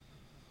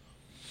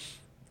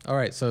All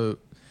right, so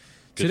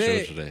Good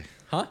today, show today.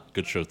 huh?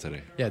 Good show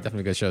today. Yeah,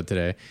 definitely a good show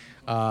today.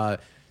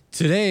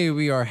 Today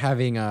we are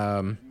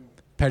having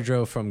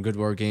Pedro from Good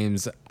War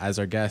Games as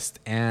our guest,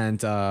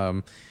 and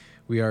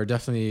we are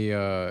definitely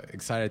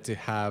excited to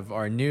have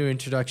our new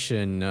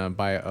introduction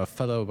by a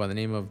fellow by the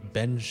name of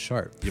Ben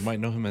Sharp. You might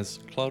know him as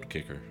Cloud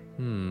Kicker.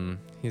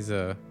 He's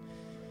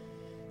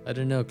I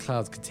don't know,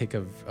 Clouds could take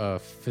a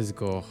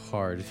physical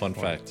hard. Fun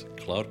fact,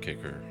 Cloud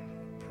Kicker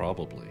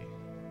probably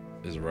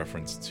is a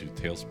reference to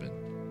Tailspin.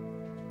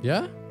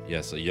 Yeah?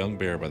 Yes, a young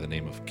bear by the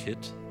name of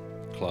Kit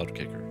Cloud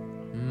Kicker,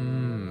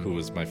 who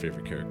was my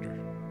favorite character.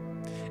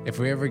 If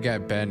we ever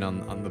get Ben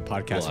on the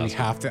podcast, We'll we ask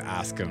have to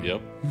ask him.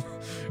 Yep,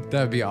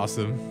 That would be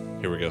awesome.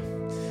 here we go.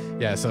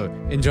 Yeah, so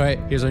enjoy it.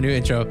 Here's our new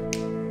intro.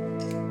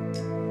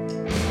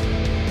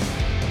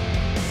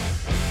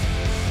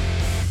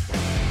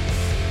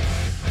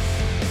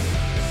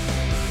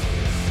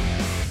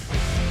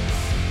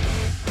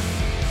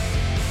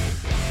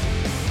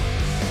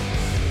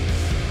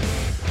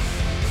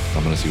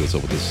 I'm gonna see what's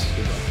up with this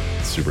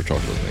super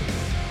chocolate thing.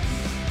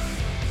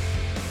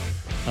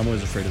 I'm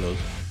always afraid of those.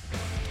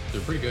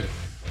 They're pretty good.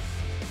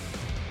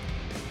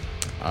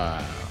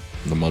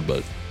 The mud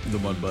butt. The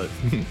mud butt.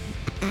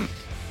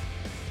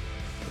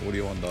 What do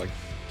you want, dog?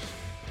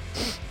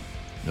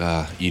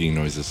 Eating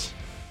noises.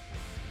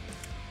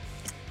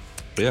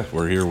 But yeah,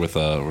 we're here with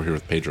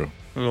Pedro.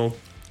 Hello.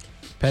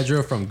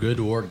 Pedro from Good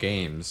War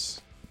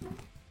Games.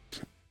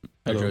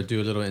 Pedro, Hello. do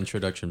a little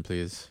introduction,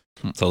 please.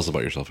 Tell us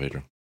about yourself,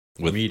 Pedro.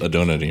 With Meat. a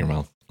donut in your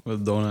mouth.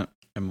 With a donut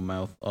in my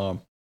mouth.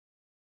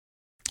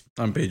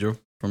 I'm Pedro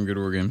from Good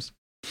War Games.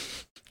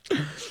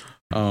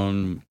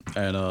 And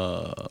I don't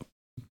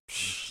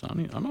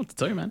know what to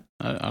tell you, man.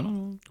 I don't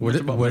know much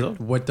about myself.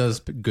 What does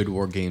Good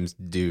War Games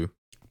do?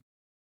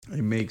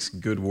 It makes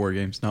good war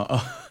games. No,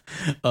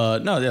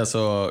 no, yeah.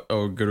 So,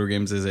 Good War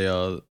Games is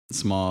a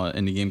small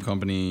indie game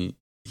company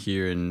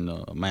here in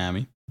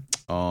Miami.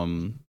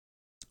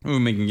 We've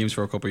been making games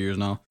for a couple of years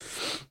now.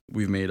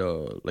 We've made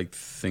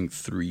think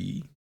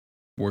 3,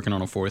 working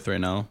on a 4th right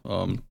now.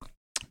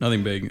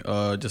 Nothing big.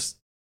 Just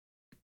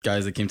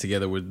guys that came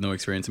together with no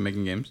experience in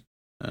making games,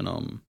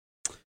 and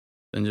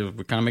then just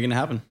we're kind of making it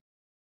happen.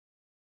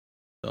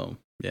 So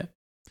yeah,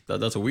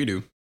 that's what we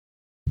do.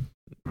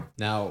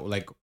 Now,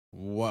 like,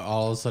 what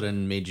all of a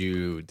sudden made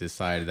you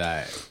decide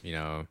that,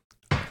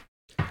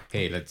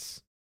 hey,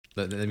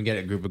 let me get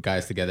a group of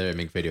guys together and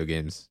make video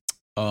games?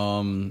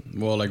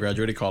 Well, I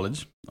graduated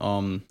college,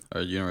 or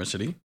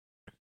university,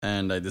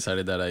 and I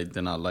decided that I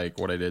did not like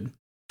what I did,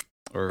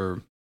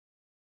 or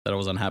that I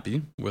was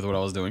unhappy with what I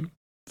was doing.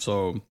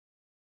 So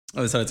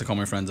I decided to call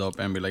my friends up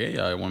and be like, hey,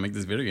 I want to make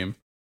this video game,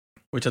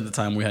 which at the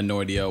time we had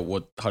no idea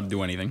how to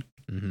do anything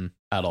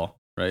at all,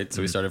 right?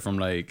 So we started from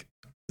like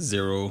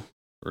zero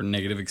or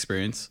negative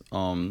experience.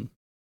 And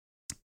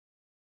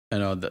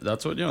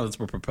that's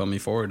what propelled me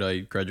forward. I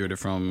graduated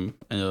from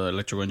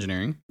electrical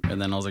engineering, and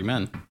then I was like,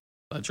 man,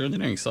 electrical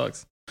engineering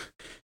sucks.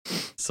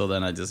 So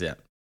then I just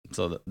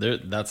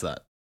that's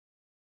that.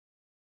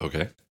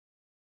 Okay.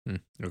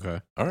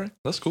 Okay. All right.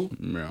 That's cool.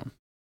 Yeah.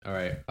 All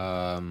right.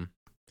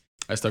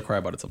 I still cry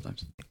about it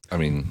sometimes. I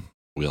mean,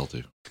 we all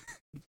do.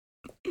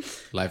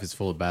 Life is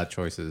full of bad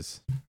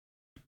choices.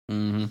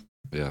 Mm-hmm.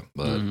 Yeah,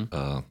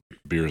 but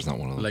beer is not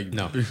one of them. Like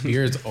No,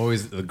 beer is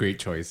always a great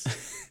choice,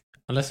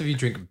 unless if you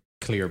drink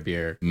clear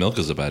beer. Milk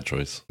is a bad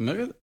choice.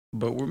 milk,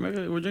 but we're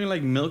drinking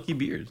like milky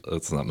beers.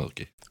 It's not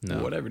milky. No,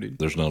 Whatever, dude.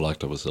 There's no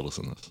lactobacillus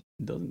in this.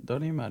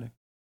 Don't even matter.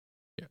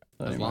 Yeah.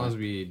 Doesn't As even long as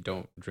matter. we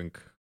don't drink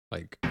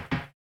like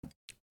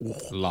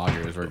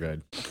lagers, we're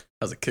good.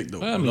 As a kick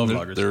though, I I mean, love there,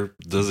 lagers. there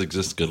does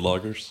exist good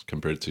lagers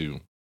compared to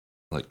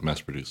like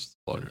mass-produced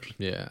lagers.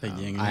 Yeah, Like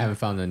Yang I haven't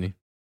found any.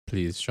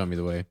 Please show me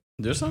the way.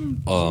 There's some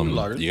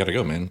lagers. You gotta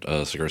go, man.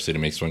 Cigar City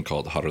makes one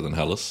called Hotter Than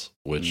Hellas,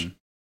 which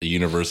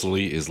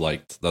universally is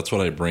like, that's what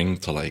I bring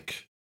to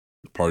like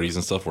parties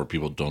and stuff where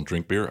people don't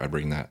drink beer. I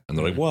bring that, and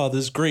they're like, "Wow,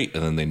 this is great,"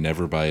 and then they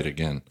never buy it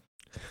again.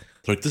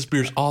 They're like, "This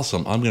beer's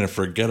awesome. I'm gonna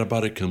forget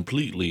about it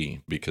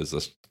completely," because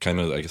that's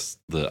kind of, I guess,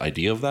 the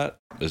idea of that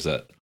is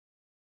that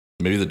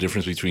maybe the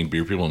difference between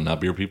beer people and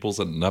not beer people is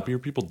that not beer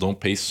people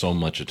don't pay so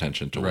much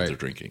attention to what Right. they're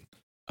drinking.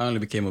 I only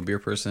became a beer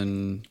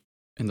person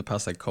in the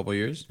past like couple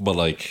years. But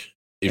like,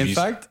 if In you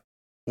fact,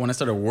 when I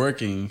started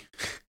working,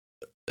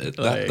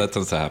 that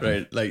tends to happen.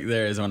 right, like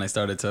there is when I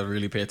started to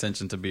really pay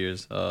attention to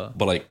beers. But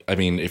like, I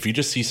mean, if you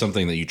just see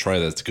something that you try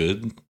that's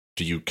good,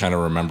 do you kind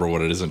of remember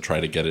what it is and try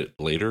to get it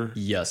later?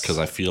 Yes, Because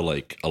I feel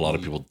like a lot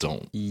of people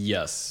don't.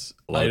 yes,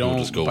 A lot I of people don't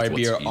just go buy with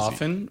what's beer easy.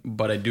 often,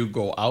 but I do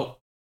go out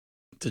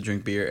to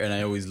drink beer, and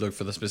I always look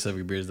for the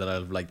specific beers that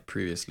I've liked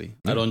previously.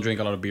 I don't drink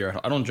a lot of beer.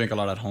 I don't drink a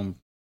lot at home,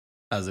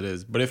 as it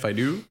is. But if I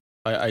do,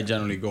 I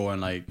generally go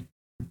and like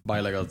buy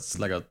like a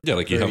Yeah,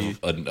 like you very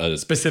have a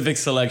specific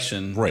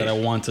selection Right. that I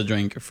want to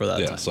drink for that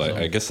yeah. time. So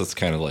I guess that's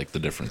kind of like the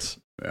difference.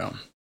 yeah.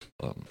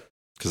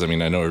 Because I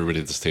mean, I know everybody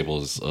at this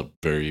table is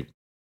very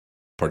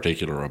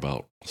particular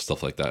about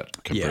stuff like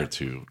that compared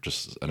to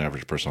just an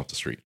average person off the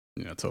street.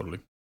 Yeah, totally.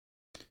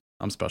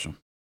 I'm special.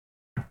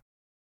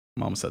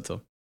 Mama said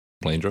so.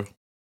 Plain Joe?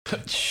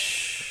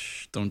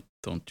 Don't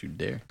you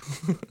dare.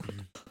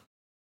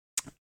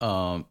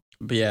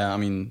 But yeah, I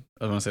mean,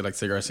 I want to say like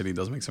Cigar City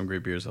does make some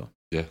great beers though.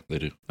 Yeah, they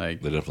do.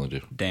 Like, They definitely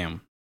do.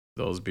 damn,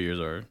 those beers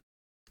are.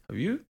 Have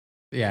you?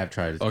 Yeah, I've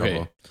tried a Okay.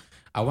 couple.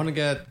 I want to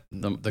get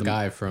The the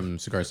guy from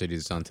Cigar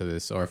Cities onto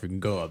this, or if we can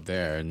go up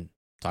there and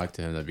talk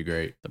to him, that'd be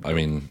great. I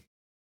mean,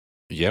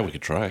 yeah, we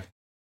could try,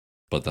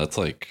 but that's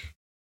like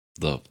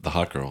the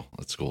hot girl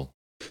at school.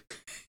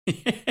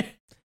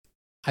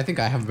 I think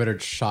I have a better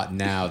shot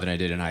now than I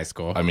did in high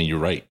school. I mean, you're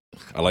right.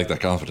 I like that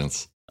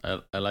confidence.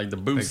 I like the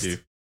boost. Thank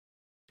you.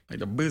 Like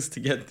the boost to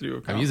get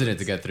through. I'm using it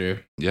to get through.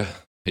 Yeah,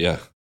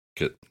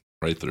 get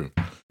right through,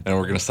 and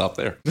we're gonna stop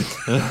there.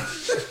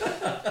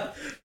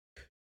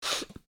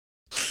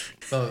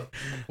 So,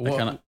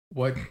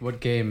 what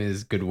game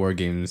is Good War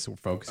Games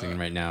focusing on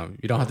right now?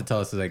 You don't have to tell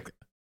us like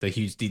the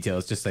huge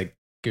details. Just like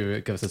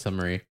give us a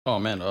summary. Oh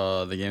man,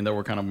 the game that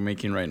we're kind of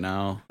making right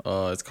now,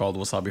 it's called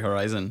Wasabi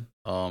Horizon.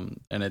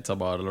 And it's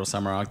about a little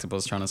samurai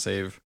octopus trying to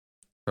save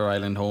her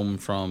island home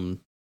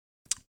from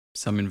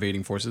some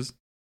invading forces.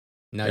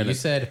 Now And you it-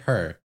 said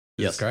her.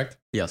 Is Yes. this correct?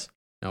 Yes.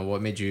 Now,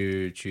 what made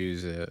you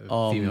choose a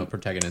Um, female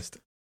protagonist?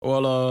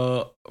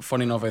 Well,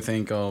 funny enough, I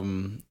think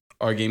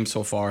our games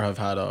so far have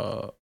had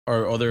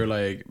our other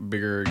like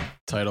bigger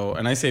title,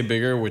 and I say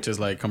bigger, which is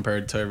like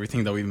compared to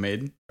everything that we've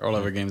made. All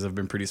other games have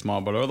been pretty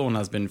small, but our other one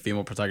has been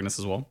female protagonist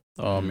as well.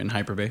 In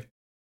Hyper Bay.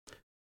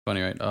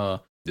 Funny, right?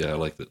 Yeah, I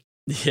liked it.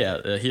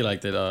 Yeah, he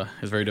liked it.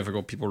 It's very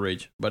difficult. People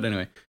rage, but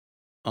anyway.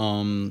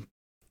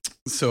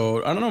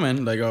 So I don't know,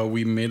 man. Like,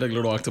 we made like a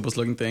little octopus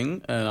looking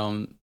thing,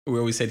 and we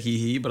always said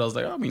he, but I was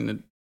like, I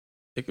mean,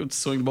 it could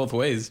swing both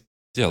ways.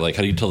 Yeah, like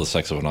how do you tell the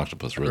sex of an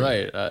octopus? Really?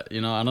 Right. I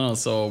don't know.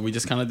 So we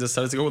just kind of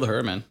decided to go with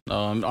her, man.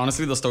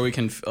 Honestly, the story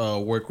can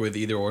work with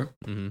either or,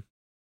 Mm-hmm.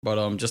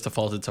 but just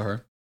defaulted to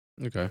her.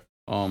 Okay.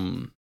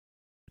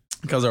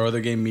 Because our other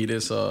game,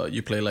 Metis,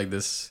 you play like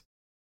this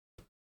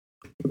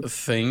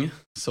thing,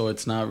 so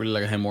it's not really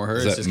like a him or her.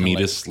 Is It's that just kinda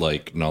metis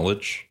like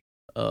knowledge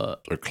or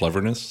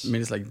cleverness?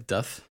 Metis like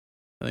death,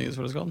 I think is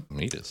what it's called.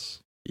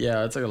 Metis.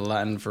 Yeah, it's like a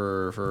Latin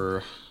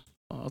for.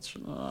 Man,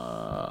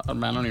 I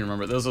don't even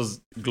remember. This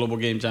was Global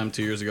Game Jam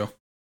 2 years ago.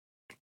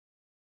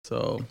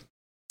 So,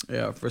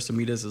 yeah, first to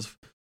Metis is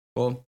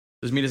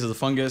there's Metis as a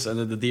fungus, and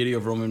then the deity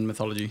of Roman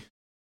mythology.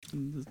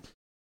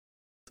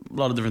 A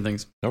lot of different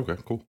things. Okay,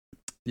 cool.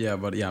 Yeah,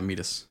 but yeah,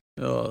 Metis.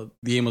 The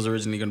game was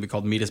originally going to be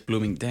called Metis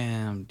Blooming.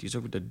 Damn, you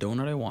took the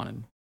donut I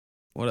wanted.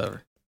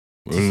 Whatever.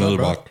 Another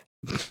bro?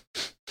 box.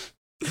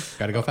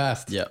 Gotta go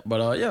fast. Yeah,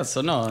 but yeah.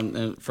 So no,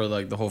 and for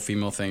like the whole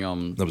female thing,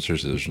 No, but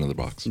seriously, there's another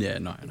box. yeah,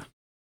 no, I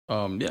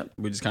know. Yeah,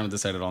 we just kind of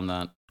decided on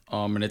that.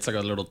 And it's like a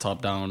little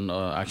top-down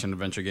action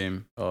adventure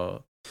game.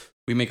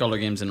 We make all our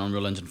games in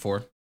Unreal Engine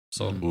 4,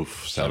 so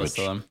Oof, shout out savage.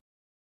 to them.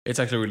 It's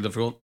actually really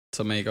difficult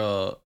to make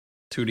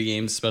 2D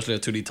games, especially a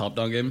 2D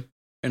top-down game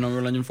in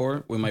Unreal Engine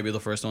 4. We might be the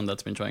first one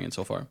that's been trying it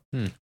so far.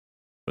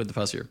 For the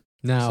past year.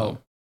 Now, So,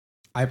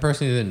 I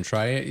personally didn't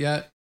try it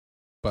yet,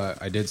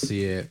 but I did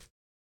see it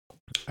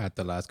at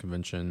the last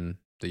convention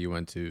that you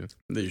went to.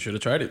 you should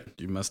have tried it.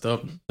 You messed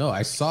up. No,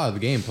 I saw the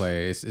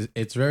gameplay.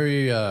 It's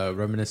very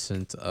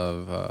reminiscent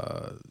of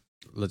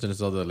Legend of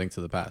Zelda: Link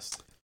to the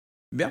Past.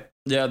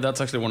 Yeah, that's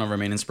actually one of our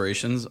main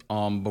inspirations.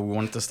 But we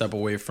wanted to step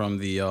away from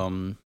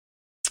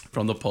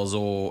the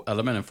puzzle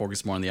element and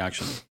focus more on the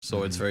action.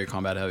 So it's very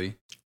combat heavy.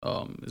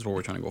 Is what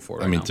we're trying to go for.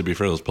 Right I mean, now. to be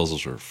fair, those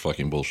puzzles are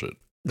fucking bullshit.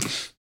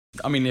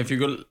 I mean, if you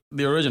go,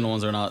 the original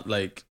ones are not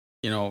like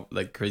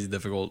like crazy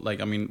difficult.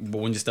 Like, I mean, but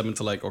when you step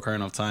into like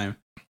Ocarina of Time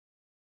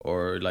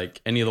or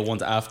like any of the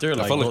ones after,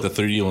 like I felt like those-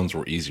 the 3D ones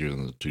were easier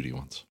than the 2D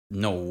ones.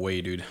 no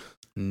way, dude,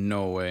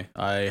 no way.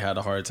 I had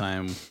a hard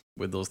time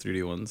with those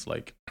 3D ones,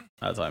 like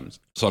at times.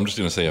 So I'm just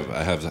gonna say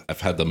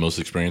I've had the most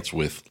experience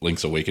with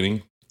Link's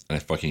Awakening, and I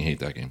fucking hate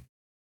that game.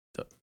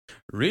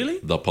 Really?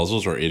 The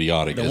puzzles are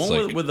idiotic. The It's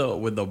one like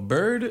with the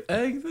bird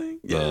egg thing?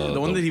 Yeah, the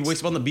one that he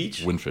wakes up on the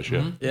beach. Windfish.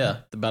 Yeah, Yeah,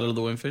 the Battle of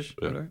the Windfish.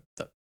 Yeah. Whatever.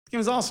 That game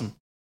is awesome.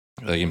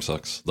 that game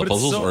sucks. The But it's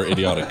puzzles so- are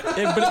idiotic.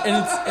 Yeah,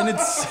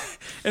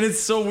 but it's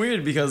so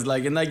weird because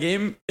like in that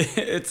game,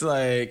 it's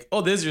like,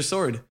 oh, there's your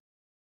sword.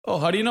 Oh,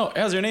 how do you know? It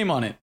has your name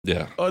on it.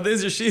 Yeah, Oh,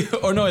 there's your shield.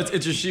 Or no,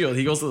 it's your shield.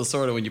 He goes to the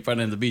sword when you find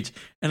it on the beach.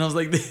 And I was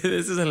like, this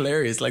is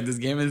hilarious. Like this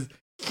game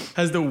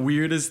has the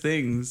weirdest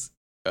things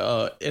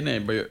in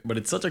it, but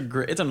it's such a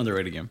great. It's an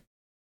underrated game.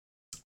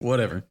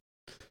 Whatever.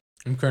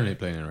 I'm currently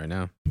playing it right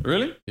now.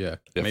 Really? Yeah.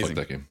 yeah. Amazing.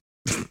 Fuck that game.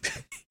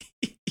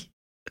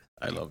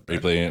 I love Are you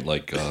that. playing it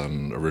like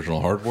on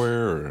original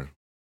hardware or?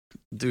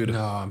 Dude.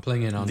 No, I'm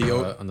playing it on The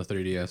the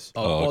 3DS.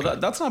 Oh, okay.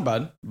 that's not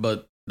bad,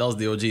 but that was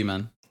the OG,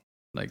 man.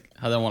 Like,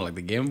 how that one, like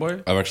the Game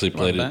Boy? I've actually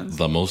played it Advance?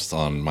 the most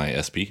on my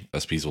SP.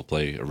 SPs will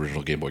play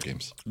original Game Boy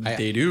games.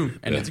 They do,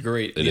 and Yeah. it's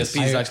great. It the is.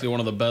 SP is actually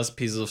one of the best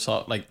pieces of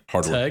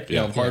Hardware, tech,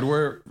 yeah. of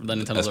hardware that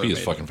Nintendo's SP ever is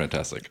made. fucking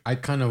fantastic. I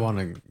kind of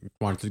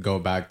want to go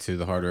back to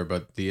the hardware,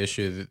 but the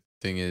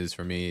thing is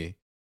for me,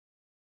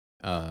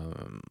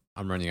 I'm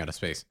running out of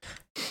space.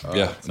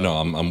 Yeah, no,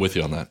 I'm with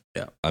you on that.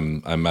 Yeah.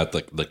 I'm at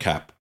the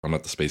cap. I'm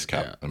at the space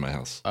cap Yeah. in my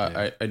house.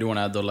 I do want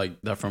to add though,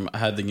 like that from I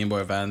had the Game Boy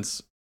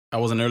Advance I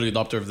was an early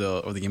adopter of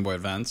the Game Boy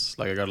Advance.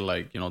 Like I got it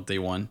like, day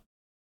one.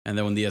 And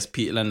then when the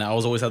SP, and I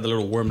was always had the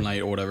little worm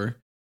light or whatever.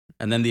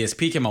 And then the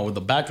SP came out with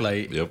the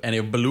backlight, and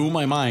it blew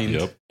my mind.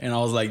 Yep. And I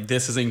was like,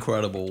 "This is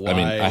incredible." Why? I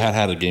mean, I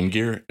had a Game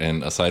Gear,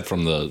 and aside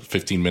from the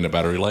 15-minute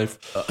battery life,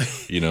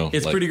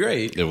 it's pretty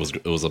great. It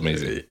was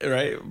amazing,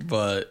 right?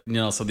 But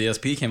so the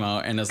SP came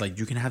out, and it's like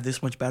you can have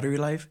this much battery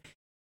life,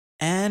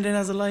 and it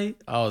has a light.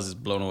 I was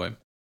just blown away,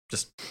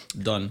 just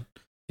done.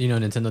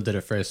 Nintendo did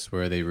it first,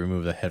 where they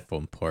removed the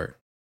headphone port.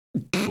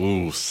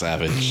 Ooh,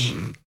 savage!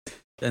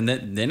 And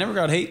then they never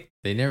got hate.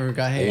 They never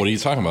got hate. What are you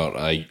talking about?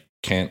 I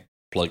can't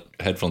plug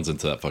headphones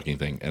into that fucking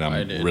thing, and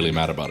I'm really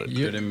mad about it. It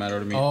didn't matter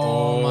to me.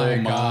 Oh my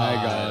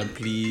god!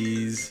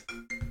 Please,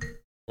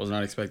 was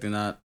not expecting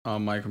that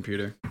on my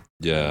computer.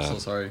 Yeah, I'm so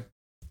sorry.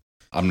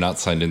 I'm not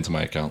signed into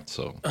my account,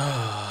 so.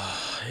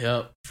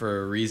 Yep,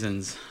 for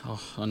reasons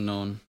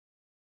unknown.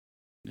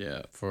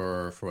 Yeah,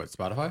 for what?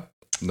 Spotify?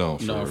 No,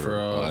 for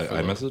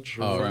iMessage.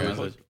 Oh, for okay.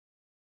 iMessage.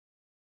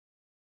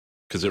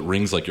 Because it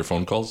rings like your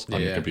phone calls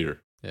on your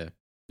computer.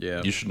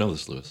 Yeah. You should know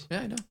this, Lewis.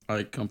 Yeah, I know.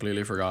 I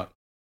completely forgot.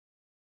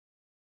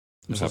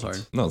 I'm so sorry.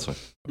 No, it's fine.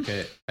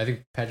 Okay, I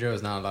think Pedro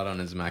is not allowed on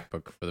his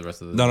MacBook for the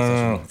rest of the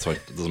No. It's fine.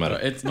 It doesn't matter.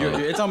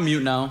 It's on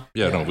mute now.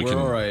 Yeah, no, we're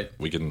all right.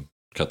 We can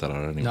cut that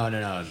out anyway.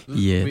 No.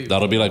 Yeah.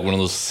 That'll be like one of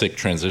those sick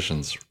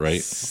transitions,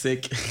 right?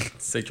 Sick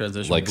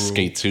transition. Like bro.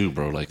 Skate 2,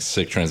 bro. Like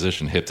sick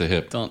transition, hip to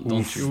hip.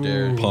 Don't you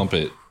dare. Pump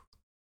it.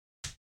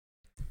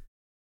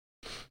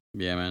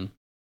 Yeah, man.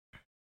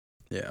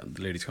 Yeah,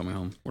 the lady's coming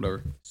home.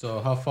 Whatever.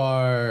 So how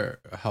far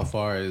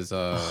is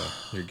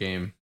your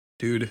game?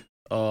 Dude,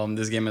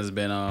 this game has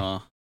been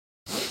like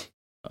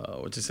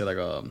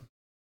a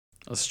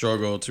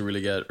struggle to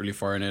really get really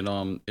far in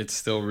it. It's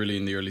still really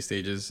in the early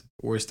stages.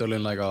 We're still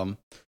in like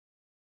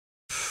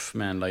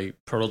like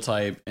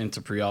prototype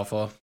into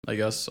pre-alpha, I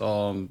guess.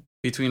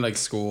 Between like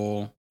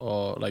school,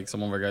 like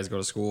some of our guys go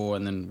to school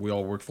and then we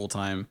all work full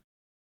time.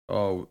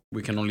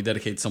 We can only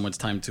dedicate so much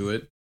time to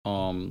it.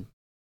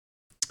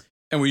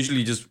 And we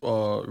usually just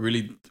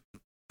really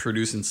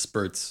produce in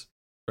spurts,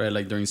 right?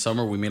 Like during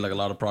summer, we made like a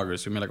lot of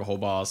progress. We made like a whole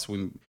boss.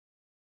 We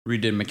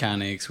redid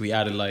mechanics. We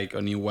added like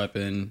a new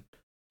weapon.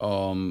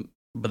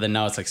 But then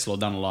now it's like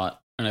slowed down a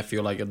lot. And I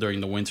feel like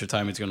during the winter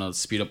time, it's gonna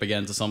speed up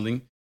again to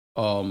something.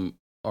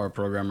 Our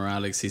programmer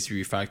Alex is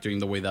refactoring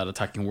the way that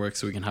attacking works,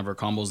 so we can have our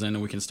combos in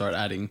and we can start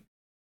adding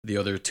the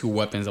other 2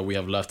 weapons that we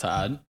have left to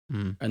add,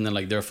 and then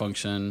like their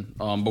function.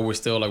 But we're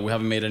still like we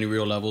haven't made any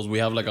real levels. We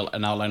have like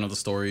an outline of the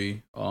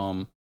story.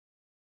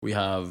 We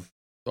have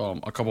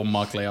a couple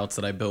mock layouts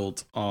that I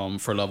built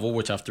for level,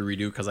 which I have to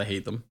redo because I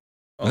hate them.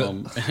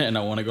 And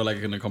I want to go like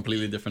in a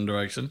completely different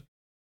direction.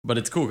 But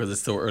it's cool because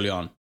it's still early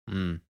on.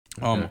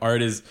 Okay.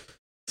 Art is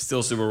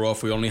still super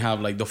rough. We only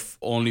have like the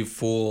only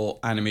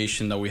full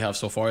animation that we have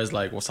so far is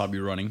like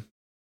Wasabi running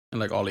in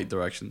like all 8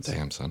 directions.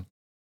 Damn, son.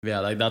 Yeah,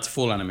 like that's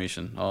full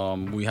animation.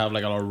 We have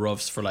like a lot of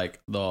roughs for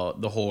like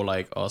the whole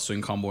like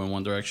swing combo in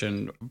one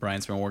direction.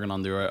 Brian's been working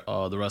on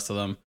the rest of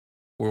them.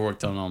 We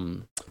worked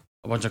on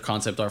a bunch of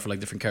concept art for like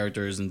different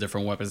characters and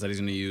different weapons that he's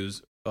gonna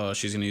use.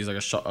 She's gonna use like a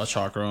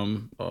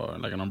chakram or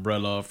like an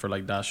umbrella for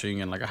like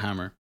dashing and like a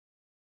hammer.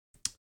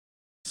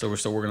 So we're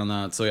still working on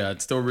that. So yeah,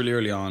 it's still really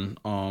early on.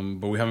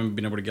 But we haven't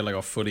been able to get like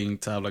a footing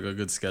to have like a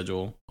good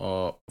schedule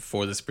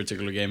for this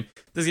particular game.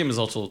 This game has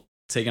also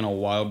taken a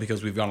while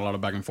because we've gone a lot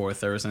of back and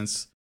forth ever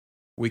since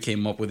we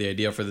came up with the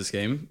idea for this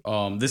game.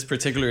 This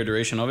particular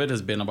iteration of it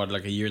has been about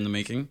like a year in the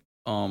making.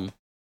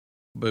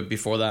 But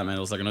before that, man,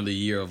 it was like another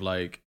year of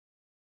like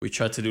we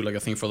tried to do like a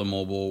thing for the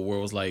mobile where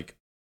it was like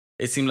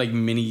it seemed like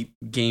mini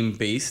game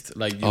based.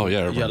 Like I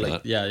remember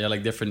that. Yeah,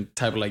 like different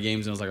type of like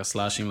games. And it was like a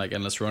slashing like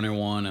endless runner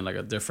one and like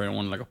a different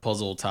one, like a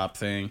puzzle tap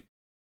thing.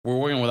 We were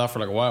working with that for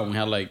like a while. And we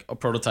had like a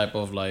prototype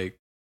of like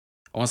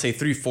I want to say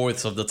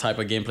 3/4 of the type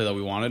of gameplay that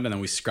we wanted, and then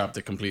we scrapped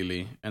it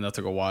completely, and that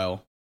took a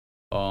while.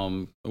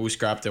 We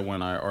scrapped it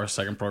when our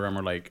second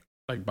programmer like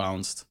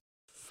bounced.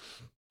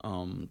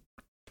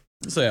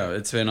 So yeah,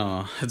 it's been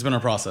a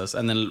process,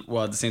 and then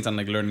at the same time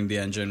like learning the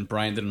engine.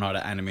 Brian didn't know how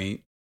to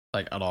animate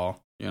like at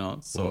all,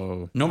 So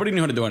Whoa. nobody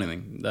knew how to do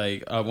anything.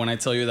 Like when I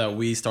tell you that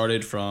we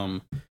started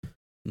from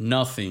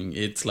nothing,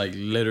 it's like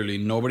literally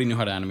nobody knew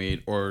how to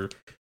animate or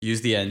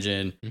use the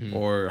engine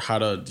or how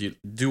to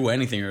do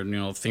anything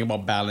or think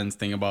about balance,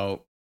 think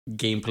about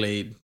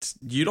gameplay.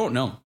 You don't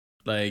know.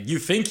 Like you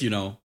think you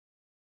know,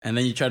 and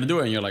then you try to do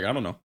it, and you're like, I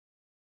don't know.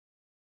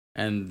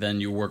 And then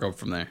you work up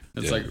from there.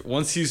 It's like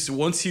once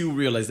you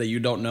realize that you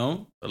don't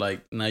know,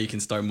 like now you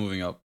can start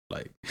moving up.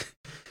 Like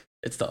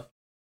it's tough.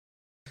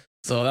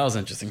 So that was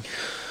interesting.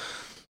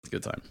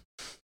 Good time.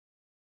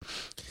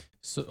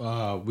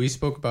 So we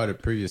spoke about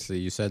it previously.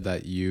 You said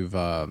that you've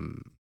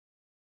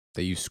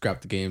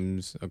scrapped the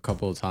games a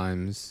couple of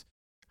times.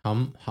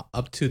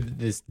 Up to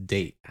this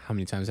date, how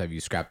many times have you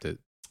scrapped it?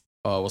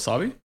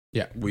 Wasabi?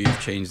 Yeah, we've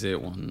changed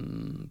it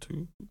 1,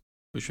 2.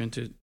 We changed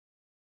it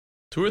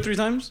 2 or 3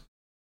 times.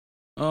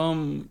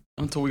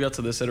 Until we got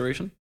to this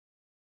iteration.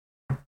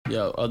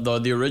 Yeah,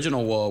 the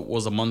original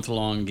was a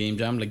month-long game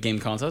jam, like game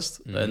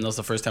contest, and that's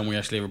the first time we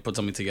actually ever put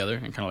something together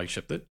and kind of like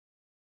shipped it.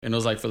 and it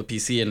was like for the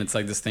PC, and it's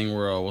like this thing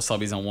where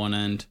Wasabi's on one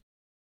end,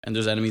 and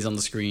there's enemies on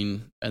the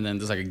screen, and then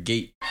there's like a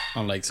gate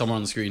on like somewhere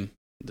on the screen.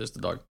 There's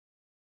the dog,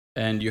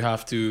 and you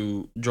have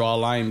to draw a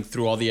line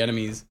through all the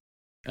enemies,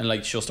 and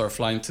like she'll start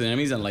flying to the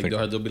enemies, and like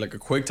there'll be like a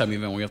quick time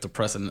event where you have to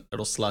press and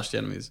it'll slash the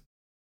enemies.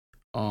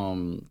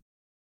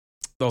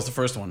 That was the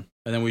first one,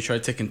 and then we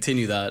tried to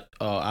continue that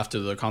after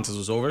the contest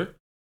was over.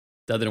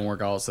 That didn't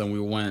work out, so then we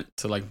went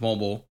to like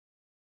mobile,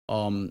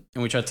 and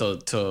we tried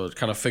to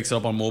kind of fix it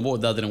up on mobile.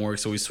 That didn't work,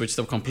 so we switched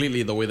up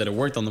completely the way that it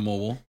worked on the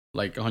mobile,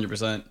 like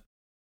 100%.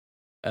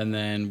 And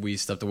then we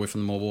stepped away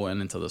from the mobile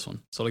and into this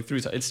one. So like 3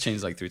 times, it's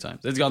changed like 3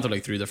 times. It's gone through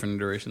like 3 different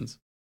iterations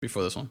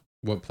before this one.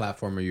 What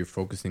platform are you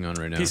focusing on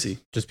right now? PC,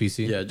 just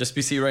PC. Yeah, just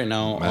PC right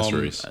now. Master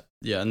Race.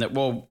 Yeah, and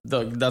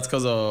that's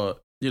because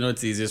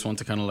it's the easiest one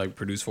to kind of like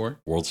produce for.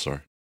 World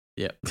Star.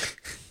 Yeah,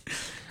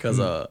 because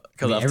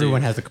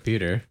everyone has a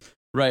computer.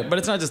 Right, but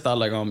it's not just that.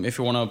 Like, if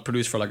you want to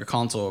produce for like a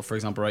console, for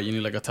example, right, you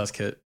need like a test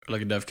kit,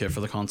 like a dev kit for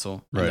the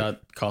console, right? And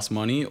that costs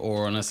money,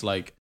 or unless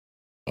that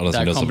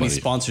company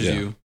sponsors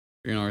you,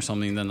 or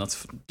something, then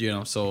that's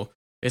So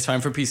it's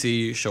fine for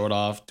PC. Show it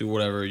off, do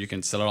whatever. You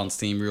can sell it on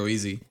Steam real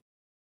easy,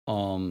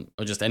 or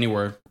just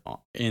anywhere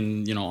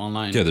in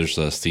online. Yeah, there's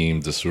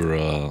Steam,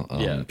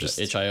 Desura, just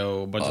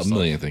HIO, a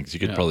million things. You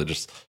could probably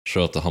just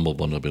show up the Humble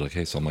Bundle and be like,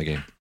 hey, sell my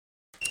game.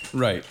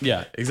 Right.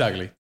 Yeah.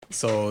 Exactly.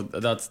 So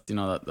that's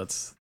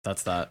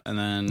that's that. And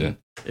then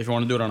if you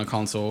want to do it on a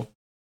console,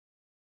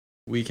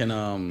 we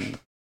can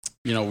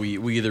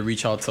we either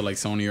reach out to like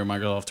Sony or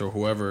Microsoft or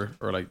whoever,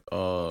 or like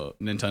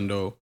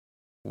Nintendo,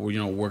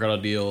 work out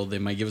a deal. They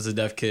might give us a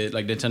dev kit.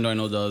 Like Nintendo I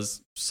know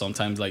does.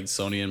 Sometimes like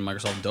Sony and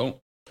Microsoft don't.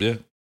 Yeah.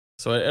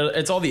 So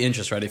it's all the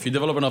interest, right? If you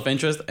develop enough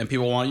interest and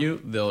people want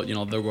you, they'll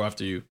go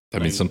after you. I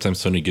mean, sometimes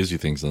Sony gives you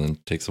things and then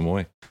takes them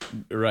away.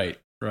 Right.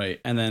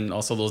 And then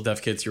also those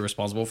dev kits you're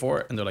responsible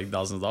for, and they're like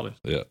thousands of dollars.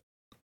 Yeah.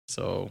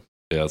 So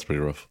yeah, it's pretty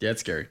rough. Yeah,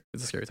 it's scary.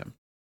 It's a scary time.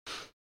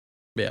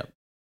 But yeah.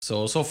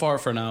 So far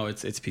for now,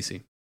 it's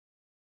PC.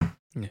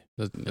 Yeah,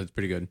 that's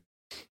pretty good.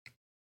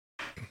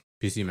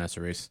 PC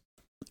Master Race.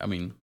 I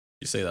mean,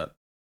 you say that.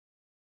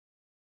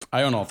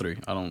 I own all 3.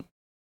 I don't,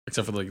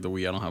 except for like the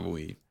Wii. I don't have a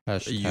Wii.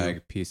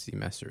 Hashtag PC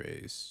Master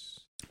Race.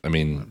 I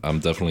mean, I'm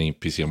definitely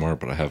PCMR,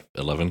 but I have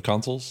 11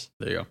 consoles.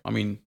 There you go. I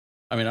mean,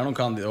 I don't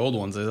count the old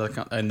ones.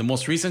 And the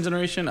most recent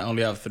generation, I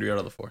only have 3 out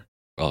of the 4.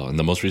 Oh, in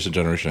the most recent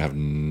generation, I have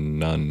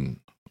none.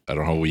 I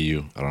don't have a Wii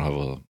U. I don't have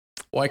a.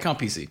 Well, I count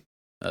PC.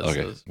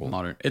 That's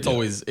modern. It's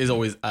always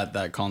at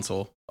that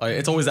console.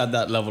 It's always at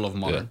that level of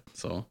modern. Yeah.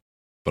 So.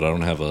 But I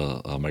don't have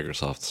a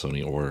Microsoft,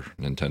 Sony, or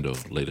Nintendo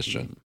latest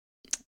gen.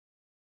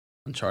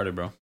 Uncharted,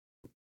 bro.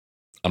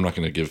 I'm not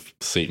gonna give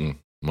Satan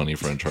money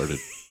for Uncharted.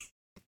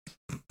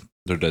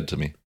 They're dead to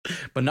me.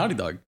 But Naughty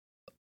Dog.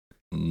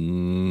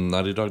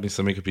 Naughty Dog needs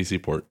to make a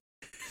PC port.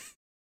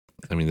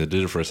 I mean, they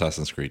did it for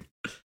Assassin's Creed.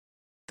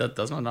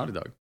 That's not Naughty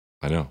Dog.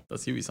 I know.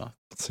 That's Ubisoft.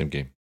 Same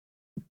game.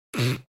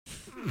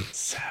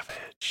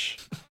 Savage.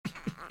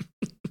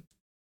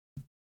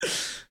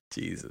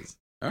 Jesus.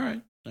 All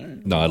right.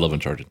 No, I love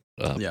Uncharted.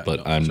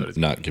 But I'm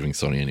not giving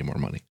Sony any more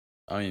money.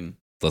 I mean,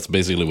 that's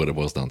basically what it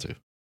boils down to.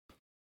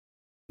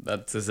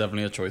 That's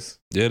definitely a choice.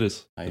 Yeah, it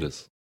is. It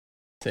is.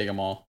 Take them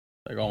all.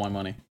 Take all my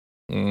money.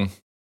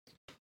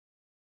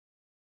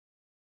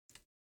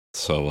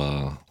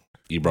 So,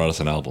 you brought us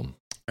an album.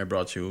 I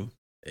brought you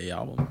a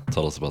album.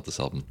 Tell us about this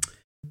album.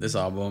 This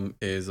album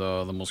is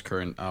the most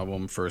current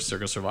album for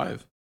Circa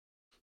Survive.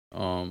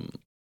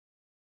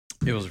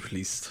 It was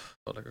released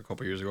like a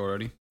couple years ago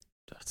already.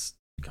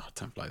 God,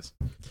 time flies.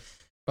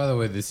 By the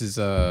way, this is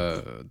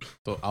the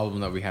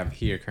album that we have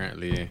here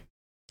currently.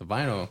 The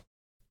vinyl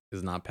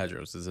is not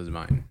Pedro's. This is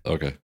mine.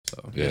 Okay.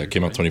 So yeah, it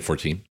came out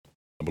 2014,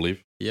 I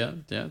believe. Yeah,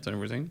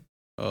 2014.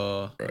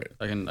 Right.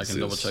 I can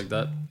double check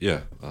that.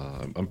 Yeah,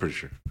 I'm pretty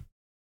sure.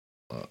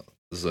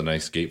 This is a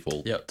nice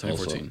gatefold. Yeah,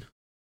 2014.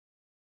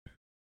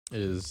 It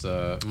is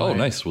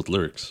nice with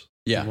lyrics.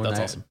 Yeah, that's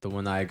awesome. The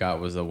one I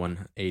got was a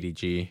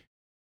 180G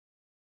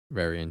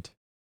variant.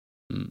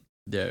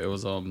 Yeah, it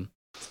was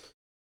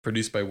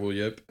produced by Will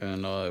Yip,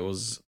 and it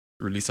was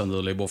released on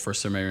the label for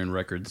Sumerian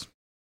Records.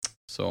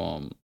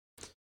 So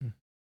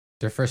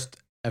their first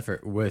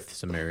effort with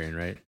Sumerian,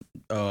 right?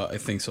 I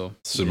think so.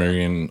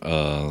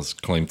 Sumerian's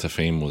claim to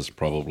fame was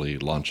probably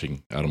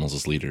launching Animals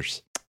as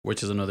Leaders,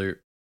 which is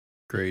another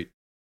great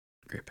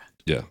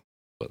band. Yeah,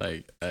 but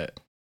like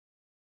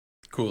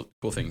cool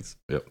things.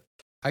 Yep.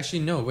 Actually,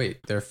 no, wait.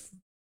 Their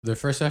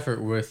first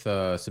effort with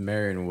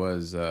Sumerian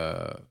was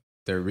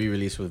their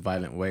re-release with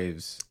Violent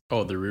Waves.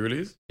 Oh, the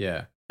re-release?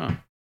 Yeah. Huh.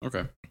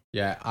 Okay.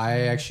 Yeah,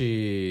 I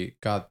actually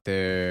got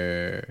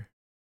the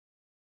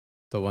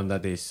one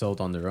that they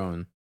sold on their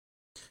own.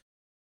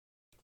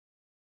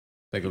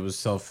 Like it was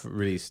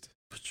self-released.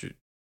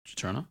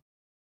 Chuterna?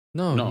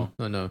 No.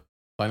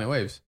 Violent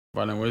Waves.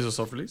 Violent Waves was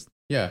self-released?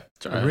 Yeah.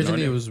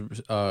 Originally it was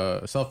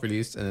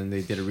self-released, and then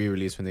they did a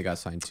re-release when they got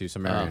signed to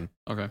Sumerian.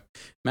 Okay.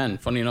 Man,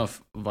 funny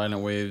enough,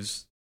 Violent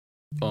Waves,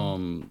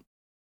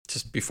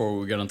 just before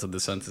we get onto the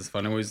census,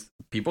 Violent Waves,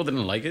 people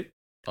didn't like it.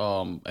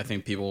 I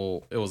think it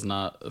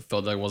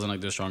felt like it wasn't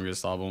like their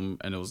strongest album,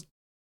 and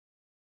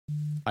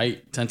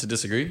I tend to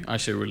disagree. I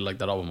actually really like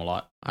that album a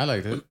lot. I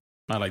liked it.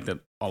 I liked it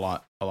a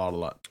lot.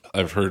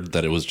 I've heard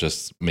that it was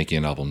just making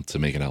an album to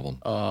make an album.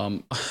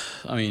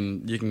 I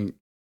mean, you can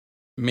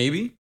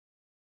maybe,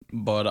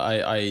 but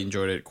I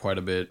enjoyed it quite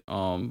a bit.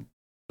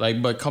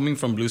 But coming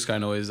from Blue Sky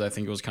Noise, I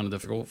think it was kind of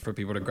difficult for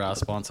people to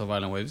grasp onto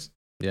Violent Waves.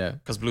 Yeah,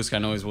 because Blue Sky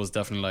Noise was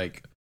definitely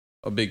like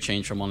a big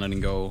change from On Letting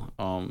Go.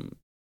 And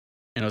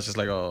it's just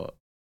like a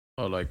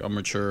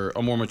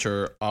more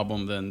mature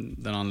album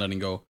than On Letting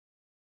Go.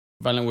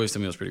 Violent Waves to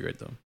me was pretty great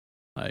though.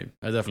 I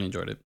definitely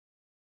enjoyed it.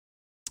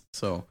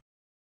 So,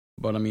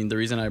 but I mean, the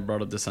reason I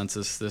brought up The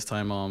Census this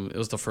time, it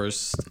was the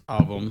first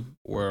album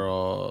where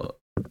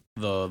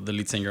the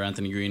lead singer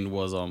Anthony Green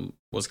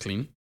was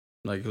clean,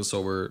 like he was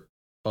sober.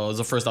 It was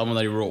the first album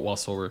that he wrote while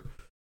sober.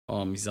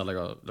 He's had like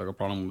a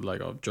problem with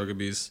like a drug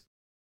abuse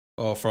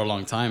for a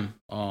long time.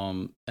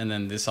 And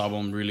then this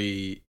album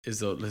really is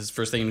his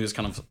first thing. He was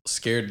kind of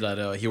scared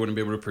that he wouldn't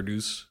be able to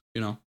produce,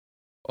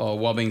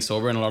 while being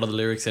sober. And a lot of the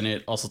lyrics in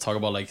it also talk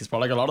about like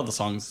a lot of the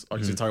songs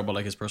actually talk about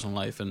like his personal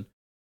life and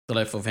the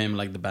life of him,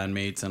 like the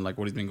bandmates and like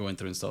what he's been going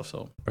through and stuff.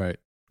 So right.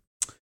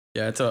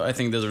 Yeah, I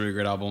think this is a really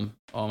great album.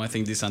 I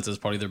think Descent is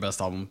probably their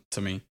best album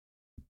to me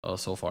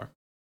so far.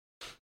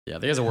 Yeah,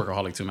 the guy's a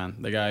workaholic too, man.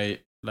 The guy,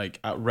 like,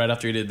 right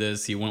after he did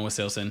this, he went with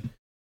Sailsin.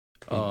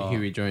 He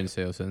rejoined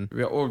Sailsin.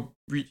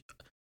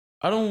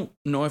 I don't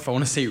know if I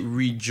want to say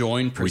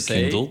rejoin per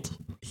Rekindled? se.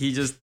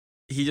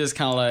 He just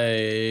kind of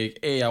like,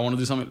 hey, I want to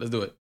do something, let's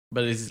do it.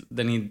 But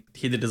then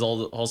he did this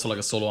also like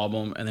a solo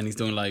album, and then he's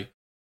doing like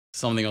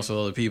something else with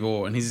other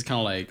people, and he's just kind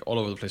of like all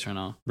over the place right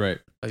now. Right.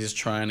 Like just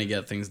trying to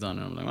get things done.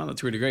 And I'm like, wow,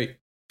 that's really great.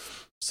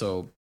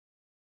 So,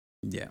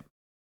 yeah.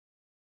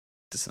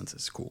 Descent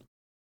is cool.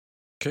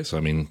 Okay, so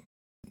I mean,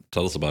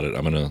 tell us about it.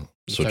 I'm gonna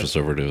switch us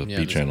over to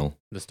B channel.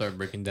 Let's start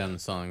breaking down the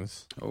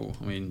songs. Oh,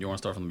 I mean, you want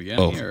to start from the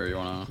beginning or you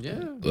want to?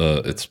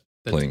 Yeah. It's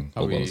playing.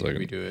 Hold on a second.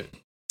 We do it.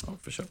 Oh,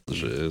 for sure. This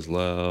shit is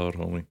loud,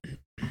 homie.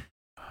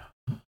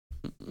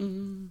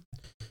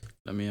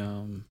 Let me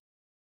I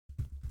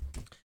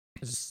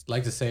just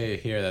like to say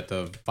here that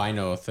the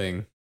vinyl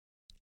thing,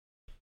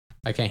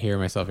 I can't hear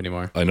myself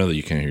anymore. I know that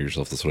you can't hear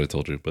yourself. That's what I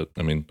told you. But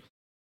I mean,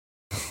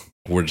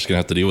 we're just gonna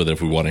have to deal with it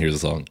if we want to hear the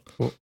song.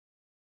 Well,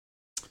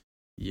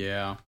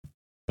 yeah.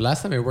 But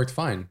last time it worked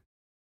fine.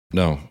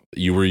 No,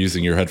 you were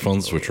using your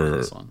headphones, which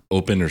were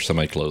open or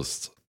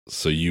semi-closed,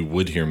 so you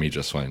would hear me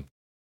just fine.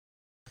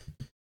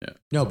 Yeah.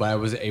 No, but I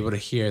was able to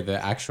hear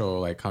the actual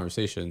like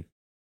conversation.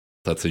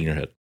 That's in your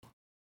head.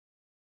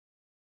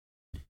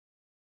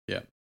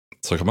 Yeah.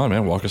 So come on,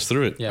 man, walk us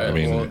through it. Yeah. I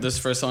mean, this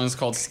first song is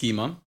called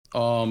Schema.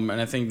 And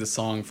I think the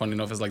song, funny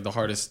enough, is like the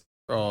hardest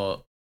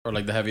or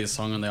like the heaviest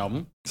song on the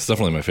album. It's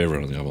definitely my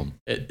favorite on the album.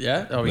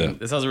 I mean,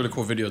 this has a really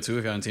cool video too.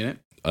 If you haven't seen it.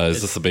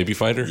 Is this the Baby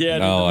Fighter? Yeah.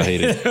 No, I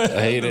hate it.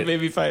 I hate it.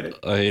 Baby Fighter.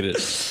 I hate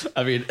it.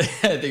 I mean,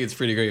 I think it's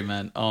pretty great,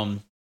 man.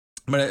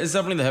 But it's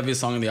definitely the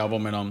heaviest song on the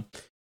album, and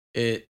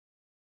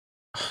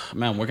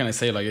man, what can I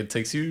say? Like, it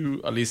takes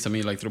you, at least to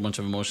me, like through a bunch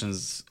of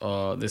emotions.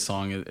 This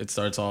song, it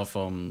starts off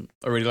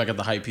already like at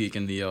the high peak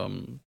in the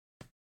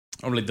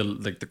or like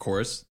the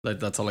chorus.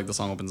 Like that's how like the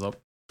song opens up.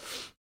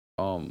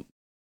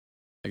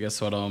 I guess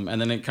what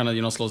and then it kind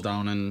of slows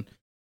down, and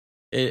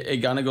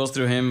it kind of goes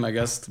through him, I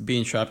guess,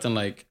 being trapped in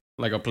like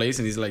a place,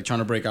 and he's like trying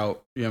to break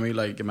out. You know what I mean?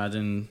 Like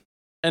imagine,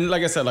 and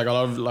like I said, like a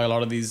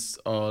lot of these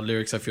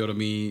lyrics, I feel, to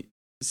me,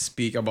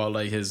 speak about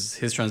like his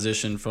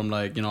transition from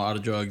like out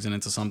of drugs and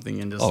into something,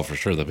 and just for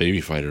sure, the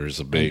Baby Fighter is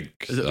a big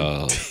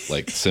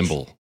like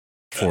symbol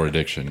for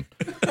addiction.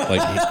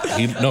 Like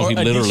he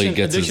literally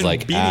gets his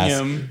like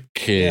ass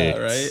kicked,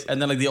 right?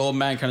 And then like the old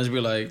man kind of be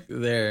like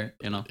there,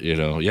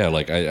 yeah,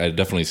 like I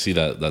definitely see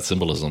that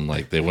symbolism.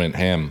 Like they went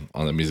ham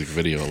on the music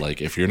video.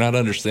 Like if you're not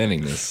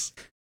understanding this,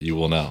 you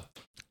will now.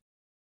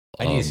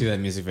 I need to see that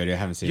music video. I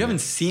haven't seen it. You haven't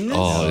seen this?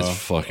 Oh, it's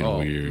fucking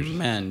weird.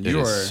 Man, it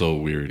is so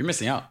weird. You're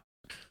missing out.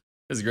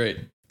 It's great.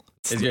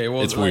 It's great.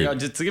 Well, it's weird.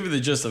 Just to give you the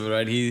gist of it,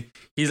 right?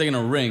 He's like in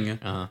a ring.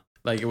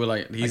 Like it was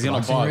like he's in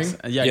a box.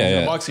 Ring? Yeah, he's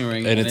in a boxing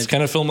ring. And it's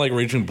kind of filmed like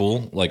Raging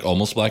Bull, like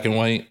almost black and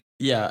white.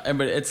 Yeah,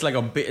 but it's like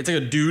a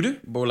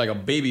dude, but with like a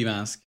baby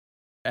mask,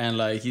 and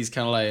like he's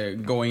kind of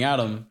like going at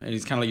him, and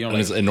he's kind of like and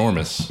it's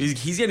enormous.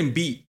 He's getting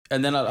beat,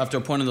 and then after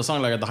a point in the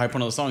song, like at the high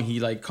point of the song, he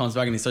like comes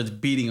back and he starts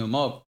beating him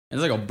up, and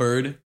it's like a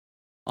bird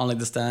on like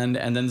the stand,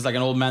 and then there's like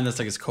an old man that's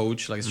like his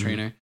coach, like his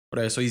trainer.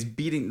 Whatever. So he's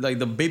beating, like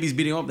the baby's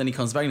beating him up, then he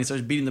comes back and he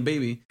starts beating the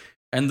baby,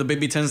 and the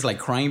baby turns like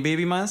crying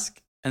baby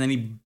mask, and then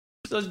he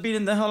starts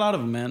beating the hell out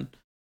of him, man.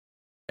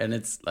 And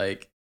it's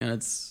like,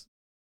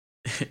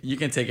 you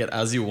can take it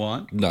as you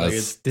want. No, like,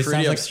 it's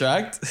pretty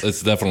abstract.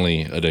 It's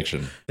definitely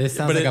addiction. This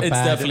sounds like it's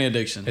definitely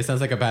addiction. It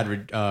sounds like a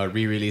bad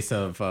re-release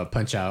of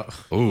Punch Out.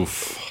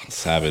 Oof,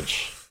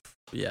 savage.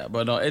 Yeah,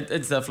 but no, it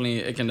can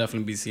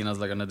definitely be seen as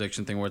like an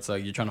addiction thing where it's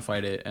like you're trying to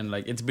fight it and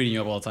like it's beating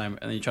you up all the time,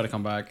 and then you try to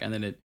come back, and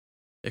then it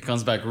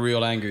comes back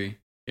real angry,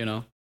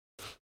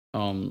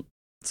 So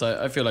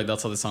I feel like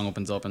that's how the song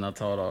opens up, and that's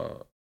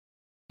how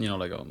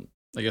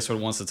I guess what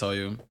it wants to tell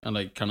you, and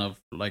like kind of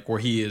like where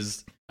he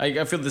is.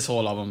 I feel this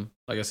whole album,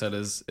 like I said,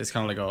 is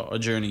kind of like a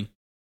journey,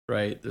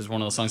 right? There's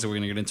one of the songs that we're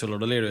gonna get into a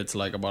little later. It's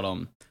like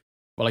about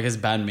like his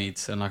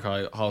bandmates and like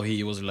how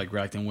he was like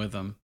reacting with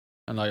them,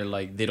 and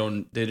like they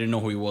didn't know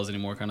who he was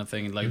anymore, kind of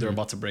thing. Like they're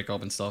about to break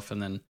up and stuff, and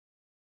then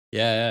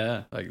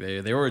yeah. Like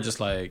they were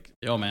just like,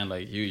 yo man,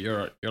 like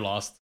you're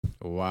lost,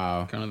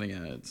 Wow. kind of thing.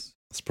 Yeah,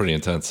 It's pretty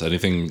intense.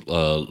 Anything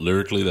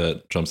lyrically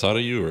that jumps out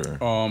at you, or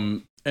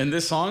and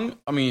this song,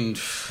 I mean,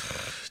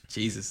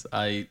 Jesus,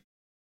 I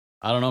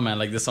don't know, man.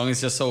 Like this song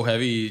is just so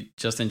heavy,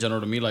 just in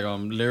general to me. Like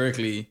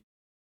lyrically,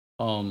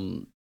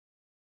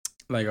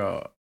 like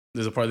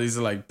there's a part that is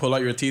like pull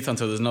out your teeth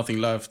until there's nothing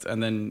left,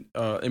 and then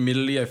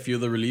immediately I feel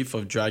the relief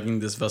of dragging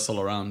this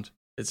vessel around.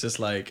 It's just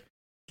like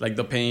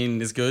the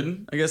pain is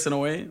good, I guess, in a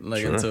way.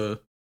 Like Sure.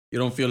 until you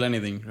don't feel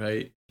anything,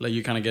 right? Like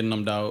you kind of get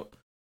numbed out,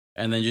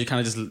 and then you're kind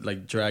of just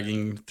like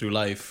dragging through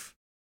life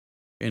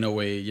in a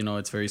way. You know,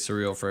 it's very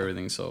surreal for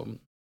everything. So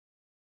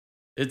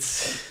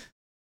there's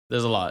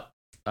a lot.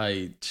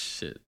 I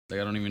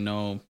don't even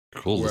know.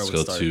 cool. where I Let's would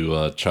go start.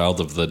 to Child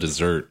of the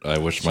Dessert. I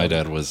wish my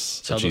dad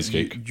was a Child of-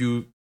 cheesecake.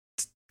 You're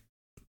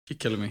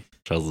killing me.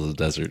 Child of the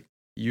Desert.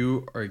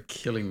 You are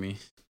killing me.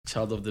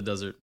 Child of the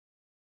Desert.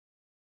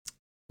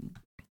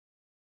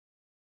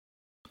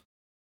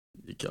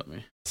 You killed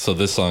me. So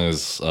this song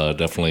is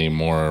definitely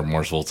more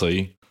Mars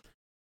Volta-y.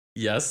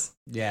 Yes.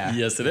 Yeah.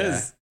 Yes, it Yeah.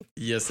 is.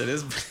 Yes, it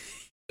is.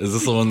 Is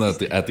this the one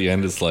that at the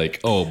end is like,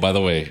 oh, by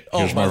the way,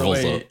 here's by Mars the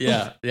way,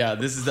 Volta? yeah.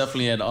 This is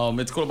definitely it.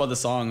 It's cool about the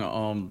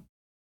song.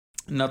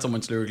 Not so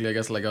much lyrically, I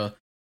guess. Like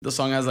the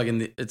song has like I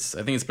think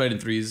it's played in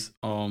threes.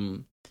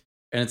 And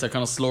it's a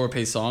kind of slower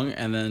paced song,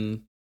 and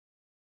then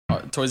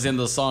towards the end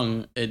of the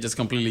song, it just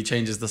completely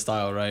changes the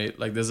style, right?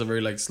 Like there's a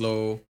very like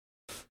slow,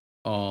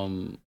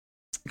 kind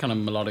of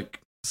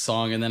melodic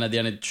song, and then at the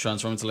end it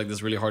transforms to like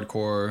this really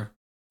hardcore,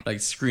 like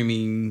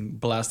screaming,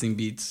 blasting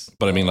beats.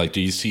 But I mean, like,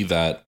 do you see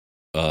that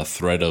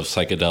thread of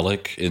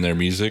psychedelic in their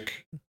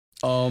music?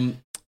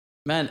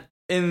 Man,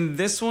 in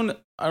this one,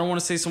 I don't want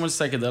to say so much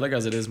psychedelic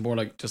as it is more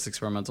like just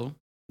experimental.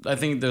 I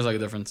think there's like a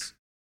difference.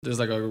 There's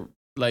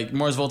like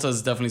Mars Volta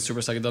is definitely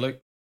super psychedelic.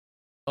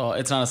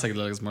 It's not as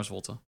psychedelic as Mars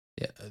Volta.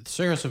 Yeah,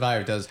 Sugar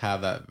Survivor does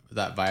have that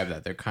vibe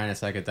that they're kind of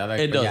psychedelic.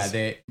 It but does.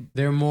 Yeah,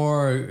 they're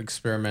more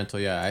experimental.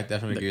 Yeah, I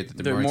definitely agree that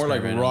They're more like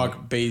experimental.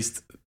 rock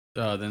based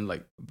than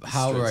like.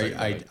 However, straight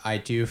psychedelic. I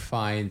do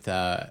find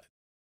that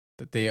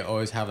they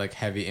always have like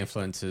heavy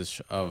influences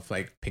of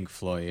like Pink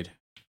Floyd.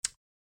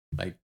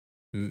 Like,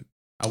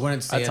 I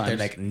wouldn't say At that they're times.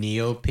 like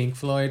neo Pink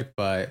Floyd,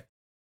 but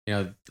you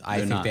know, I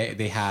They're think not.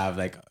 they have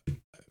like a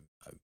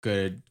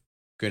good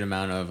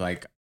amount of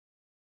like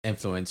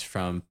influence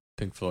from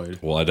Pink Floyd.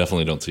 Well, I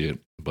definitely don't see it,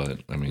 but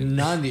I mean,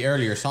 Not in the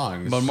earlier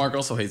songs, But Mark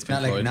also hates Pink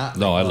not like Floyd. not.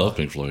 no, like, I love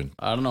Pink Floyd.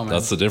 I don't know, man.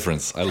 That's the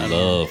difference. I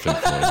love Pink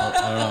Floyd.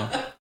 I don't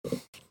know.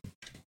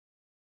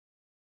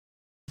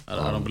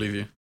 I don't believe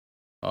you.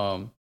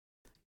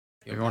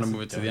 If you want to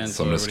move it to the end,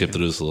 So I'm gonna everybody skip can-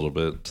 through this a little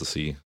bit to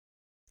see.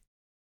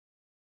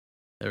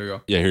 There we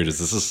go. Yeah, here it is.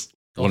 This is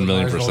Oh, 1,000,000%.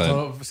 Mars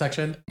Volta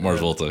section. Mars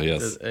Volta,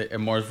 yes. A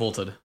Mars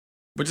Volted,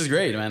 which is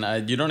great,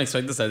 man. You don't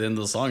expect this at the end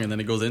of the song, and then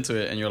it goes into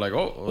it, and you're like,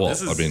 oh, Well,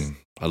 this is. I mean,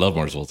 I love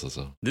Mars Volta,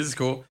 so this is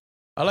cool.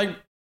 I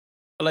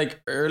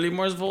like early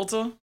Mars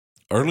Volta.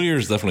 earlier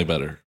is definitely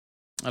better.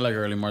 I like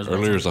early Mars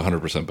Volta. Earlier is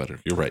 100% better.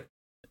 You're right.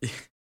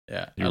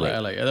 Yeah, You're I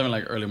right. definitely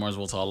like early Mars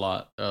Volta a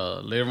lot.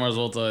 Later Mars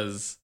Volta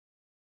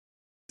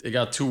it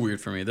got too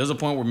weird for me. There's a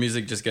point where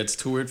music just gets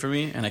too weird for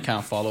me, and I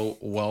can't follow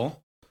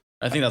well.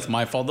 I think that's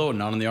my fault though,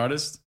 not on the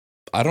artist.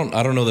 I don't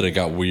know that it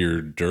got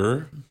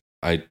weirder.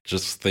 I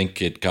just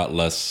think it got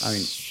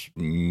less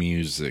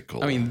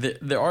musical. I mean,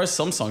 there are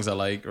some songs I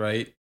like,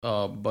 right?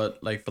 But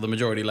like for the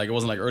majority, like it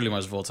wasn't like early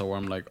Mars Volta where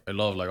I'm like, I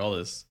love like all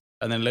this,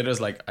 and then later it's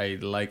like I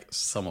like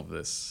some of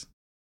this,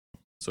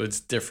 so it's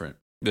different.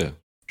 yeah,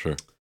 sure.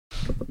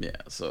 Yeah.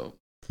 So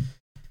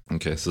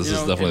Okay, so this You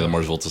is know, definitely okay, the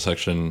Mars Volta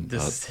section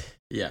this,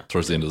 yeah,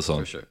 towards the end of the song.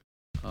 for sure.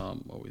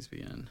 Always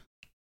begin.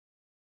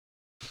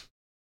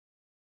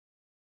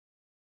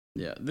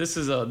 Yeah, this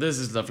is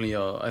definitely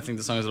I think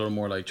the song is a little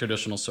more like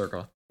traditional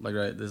circa, like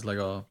right. There's like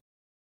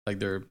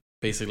they're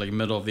basically like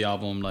middle of the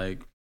album,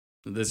 like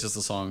this is just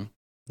a song.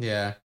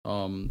 Yeah.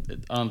 Sounds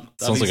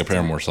like a least-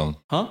 Paramore song.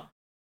 Huh?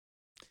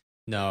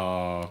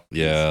 No.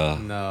 Yeah.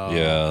 No.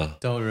 Yeah.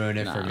 Don't ruin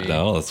it for Nah. me.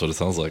 No, that's what it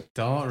sounds like.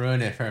 Don't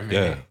ruin it for me.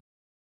 Yeah.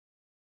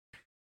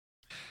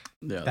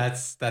 Yeah.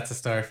 That's a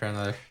story for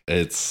another.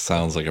 It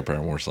sounds like a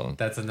Paramore song.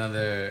 That's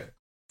another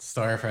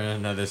story for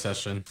another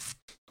session.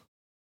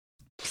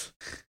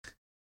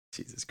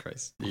 Jesus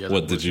Christ. You guys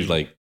What are did you bullshitting.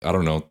 like? I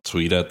don't know.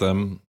 Tweet at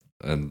them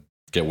and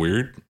get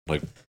weird.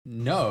 Like,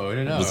 No.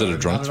 Was it a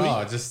drunk not at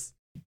all. Just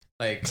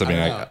like 'cause I mean,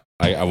 don't know.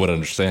 I would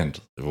understand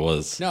if it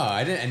was. No,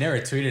 I didn't. I never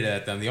tweeted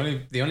at them.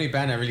 The only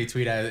band I really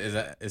tweet at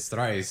is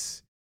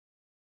Thrice.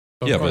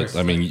 Of Yeah, course, but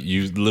I mean, like,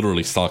 you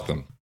literally stalked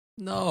them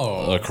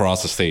no.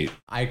 across the state.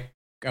 I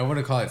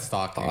wouldn't call it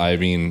stalking. I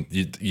mean,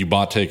 you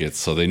bought tickets,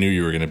 so they knew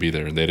you were going to be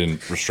there, and they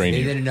didn't restrain they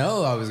you. didn't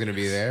know I was gonna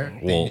be there.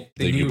 Well,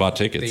 they you knew, bought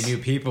tickets. They knew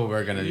people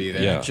were gonna be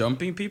there. Yeah.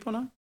 Jumping people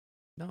now?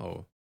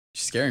 No.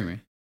 She's scaring me.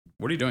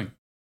 What are you doing?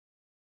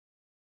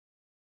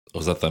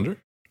 Was that Thunder?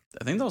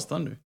 I think that was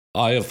Thunder.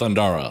 Eye of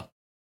Thundara.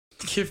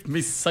 Give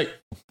me sight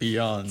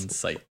beyond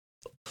sight.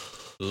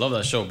 Love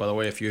that show, by the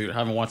way. If you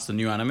haven't watched the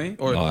new anime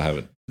or No, I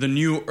haven't. the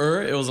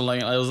newer, it was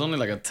only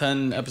like a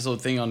 10 episode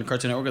thing on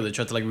Cartoon Network. They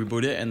tried to like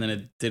reboot it, and then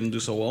it didn't do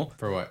so well.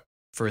 For what?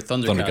 For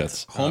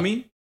Thundercats, Thundercats.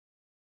 homie,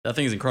 that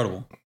thing is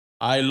incredible.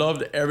 I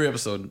loved every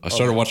episode. I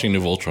started watching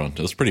New Voltron.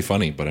 It was pretty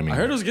funny, but I mean, I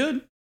heard it was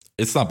good.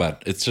 it's not bad.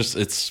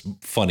 It's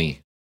funny.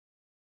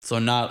 So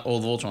not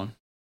old Voltron,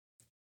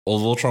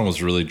 Old Voltron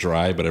was really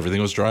dry, but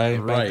everything was dry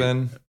back Right.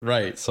 then.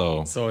 right?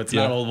 So So it's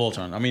yeah. not old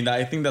Voltron. I mean,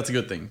 I think that's a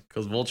good thing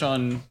because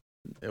Voltron,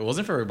 it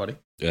wasn't for everybody.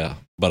 Yeah,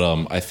 but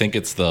I think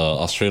it's the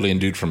Australian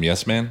dude from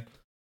Yes Man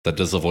that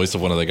does the voice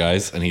of one of the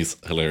guys, and he's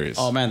hilarious.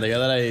 Oh man, the guy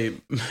that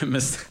I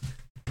missed,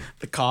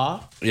 the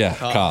Ka. yeah,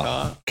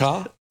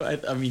 Ka.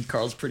 I mean,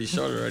 Carl's pretty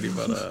short already,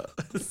 but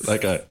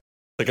That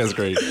guy's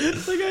great.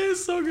 that guy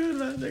is so good,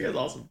 man. That guy's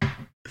awesome.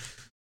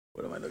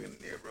 What am I looking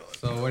at here, bro?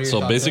 So what are your So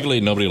thoughts basically,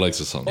 nobody likes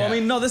this song. Well, I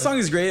mean, no, this song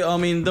is great. I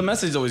mean, the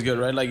message is always good,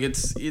 right? Like,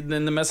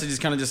 then the message is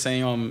kind of just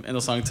saying, in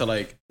the song to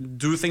like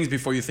do things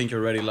before you think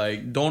you're ready.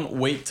 Like, don't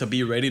wait to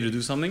be ready to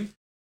do something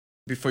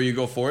before you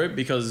go for it,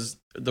 because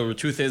the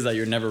truth is that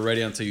you're never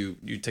ready until you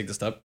take the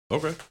step.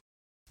 Okay.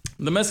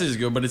 The message is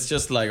good, but it's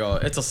just like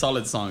it's a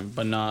solid song,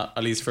 but not,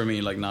 at least for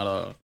me, like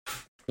not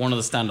one of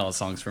the standout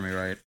songs for me,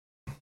 right?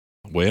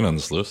 Weigh in on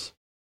this, Lewis.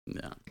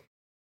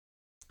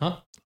 Yeah.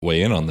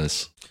 Weigh in on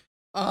this.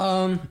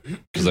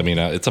 Because I mean,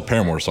 it's a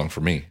Paramore song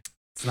for me,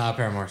 It's not a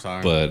Paramore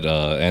song. but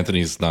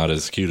Anthony's not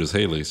as cute as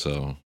Haley,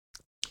 so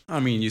I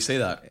mean, you say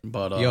that,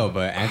 but Yo,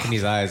 but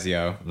Anthony's eyes,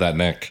 yo. that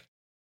neck.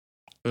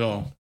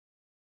 yo,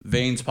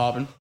 veins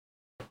popping.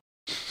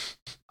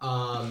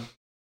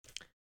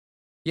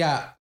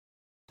 Yeah.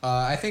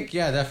 I think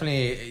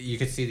definitely you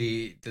could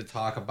see the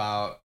talk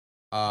about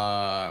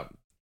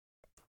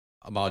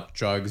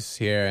drugs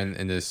here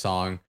in this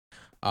song.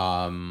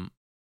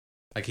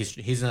 Like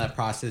he's in that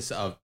process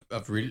of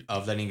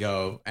letting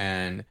go,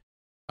 and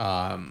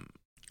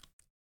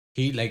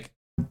he didn't.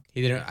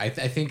 I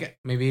think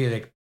maybe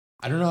like,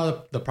 I don't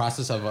know the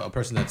process of a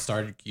person that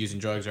started using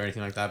drugs or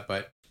anything like that,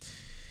 but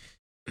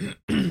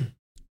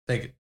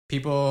like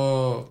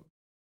people,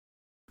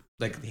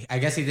 like, I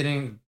guess he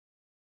didn't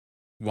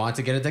want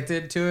to get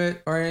addicted to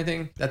it or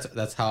anything.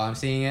 That's how I'm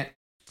seeing it.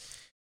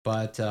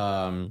 But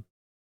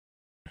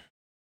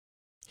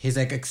he's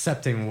like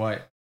accepting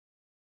what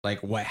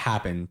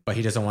happened, but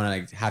he doesn't want to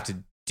like have to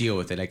deal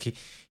with it. Like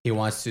he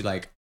wants to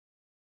like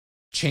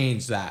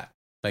change that.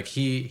 Like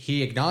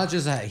he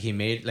acknowledges that he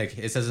made, like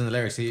it says in the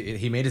lyrics,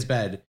 he made his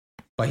bed,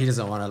 but he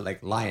doesn't want to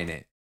like lie in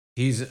it.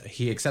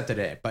 He accepted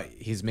it, but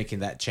he's making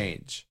that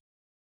change.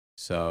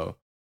 So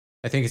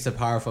I think it's a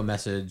powerful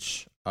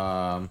message.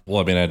 Well,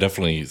 I mean, I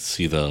definitely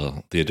see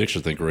the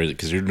addiction thing, right?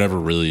 Because you're never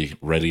really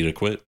ready to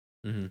quit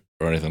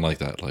or anything like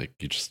that. Like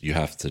you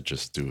have to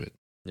just do it.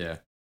 Yeah.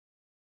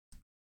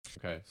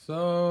 Okay,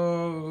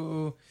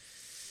 so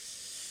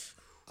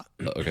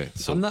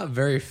So I'm not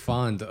very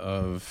fond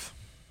of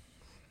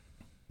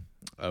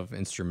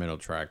instrumental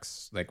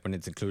tracks, like when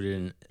it's included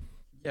in.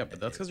 Yeah, but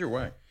that's because you're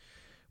whack.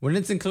 When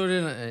it's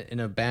included in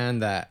a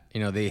band that, you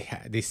know,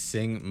 they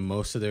sing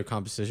most of their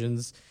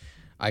compositions,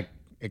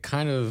 it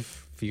kind of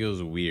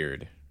feels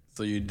weird.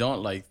 So you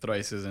don't like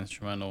Thrice's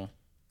instrumental?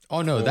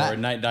 Oh no, or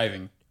Night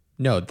Diving?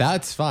 No,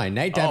 that's fine.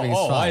 Night Diving is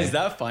fine. Why is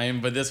that fine?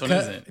 But this one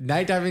isn't.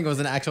 Night Diving was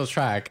an actual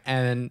track,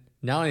 and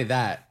not only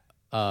that,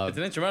 It's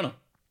an instrumental.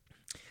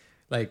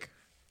 like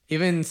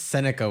even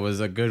Seneca was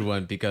a good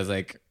one because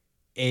like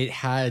it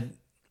had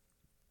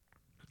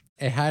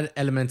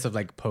elements of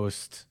like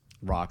post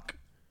rock,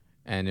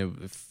 and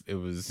it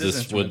was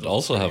this would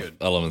also have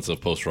elements of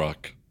post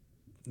rock.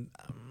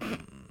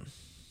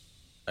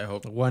 I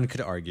hope one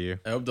could argue.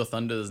 the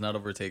thunder does not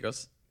overtake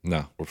us.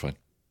 No, we're fine.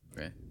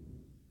 Okay.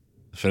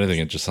 If anything,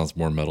 it just sounds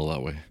more metal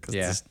that way.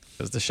 Yeah,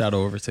 because the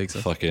shadow overtakes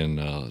us.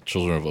 Fucking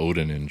Children of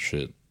Odin and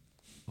shit.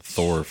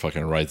 Thor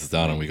fucking rides us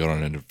down and we go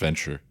on an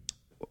adventure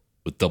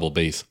with double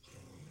bass.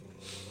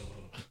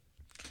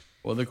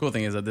 Well, the cool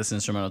thing is that this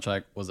instrumental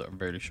track was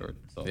very short.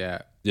 So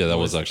yeah. Yeah, that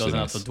was actually doesn't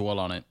nice. have to dwell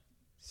on it.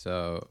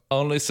 So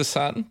Only the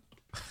sun.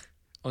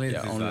 only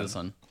Only the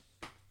sun.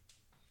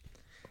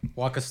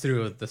 Walk us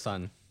through the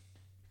sun.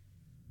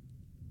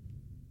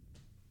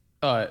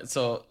 All right,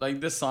 so like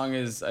this song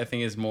I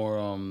think is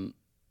more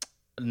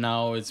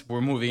now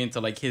we're moving into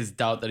like his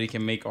doubt that he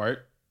can make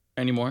art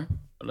anymore,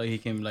 like he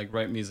can like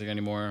write music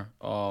anymore,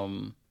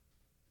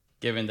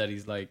 given that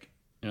he's like,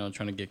 you know,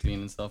 trying to get clean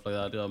and stuff like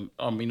that.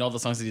 I mean, all the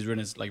songs that he's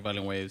written is like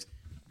Violent Waves,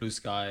 Blue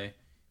Sky.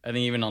 I think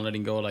even on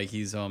Letting Go, like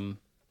he's you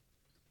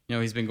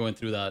know, he's been going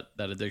through that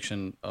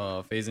addiction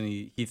phase, and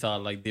he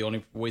thought like the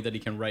only way that he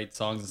can write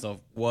songs and stuff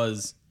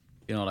was,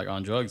 you know, like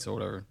on drugs or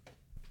whatever.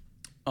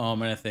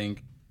 And I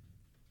think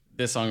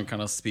this song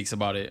kind of speaks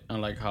about it,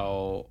 and like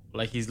how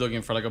like he's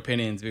looking for like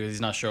opinions because he's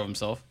not sure of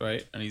himself,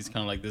 right? And he's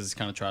kind of like, this is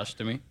kind of trash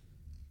to me,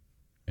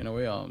 in a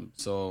way.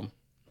 So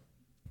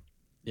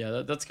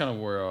yeah, that's kind of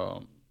where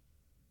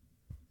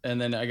and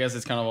then I guess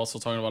it's kind of also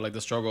talking about like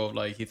the struggle of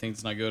like he thinks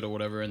it's not good or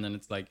whatever, and then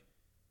it's like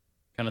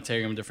kind of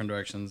taking him different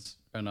directions,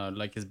 and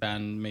like his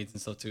bandmates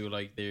and stuff too,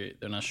 like they're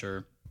not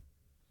sure.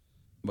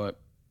 But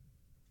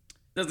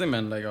that's the thing,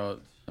 man. Like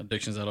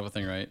addiction's a hell of a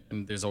thing, right?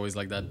 And there's always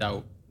like that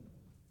doubt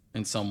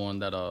in someone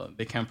that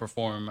they can't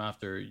perform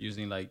after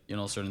using like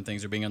certain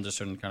things or being under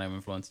certain kind of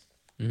influence.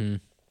 Mm-hmm.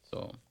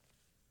 So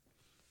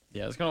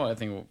yeah, it's kind of what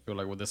I feel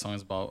like what this song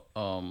is about.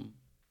 And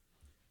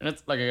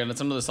it's like again,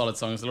 it's another solid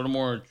song. It's a little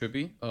more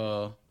trippy than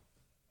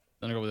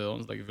a couple of the other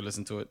ones. Like if you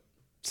listen to it,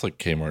 It's like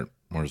Kmart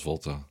Mars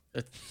Volta.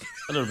 it's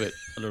a little bit,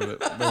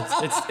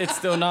 but it's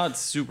still not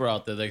super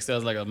out there. Like it still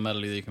has like a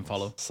melody that you can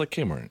follow. It's like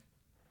Kmart.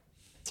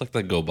 It's like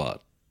that GoBot.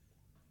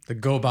 The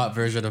GoBot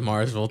version of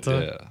Mars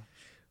Volta.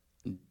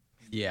 Yeah.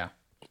 Yeah,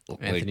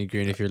 Anthony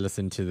Green, if you're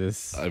listening to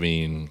this, I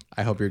mean,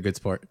 I hope you're a good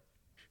sport.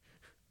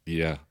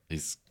 yeah,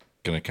 he's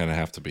gonna kind of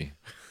have to be.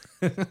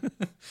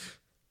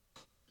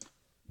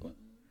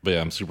 But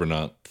yeah, I'm super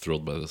not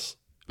thrilled by this.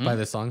 By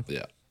the song.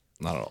 Yeah,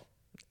 not at all.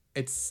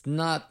 It's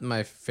not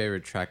my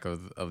favorite track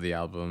of the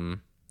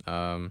album,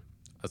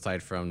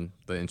 aside from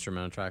the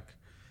instrumental track.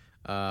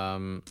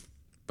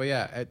 But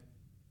yeah,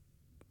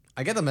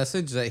 I get the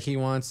message that he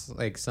wants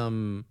like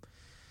some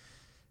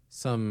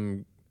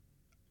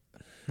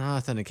not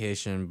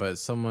authentication, but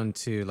someone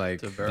to like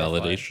to verify.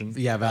 Validation.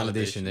 yeah,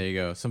 validation. There you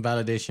go. Some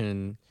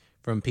validation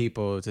from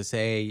people to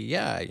say,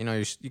 yeah,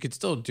 you could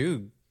still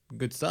do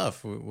good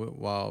stuff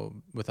while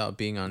without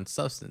being on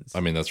substance.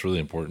 I mean, that's really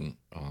important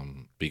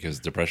because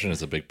depression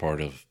is a big part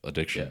of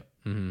addiction,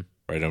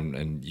 right?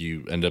 And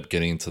you end up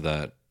getting into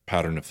that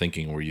pattern of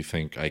thinking where you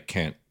think, I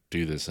can't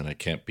do this and I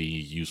can't be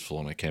useful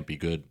and I can't be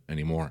good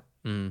anymore.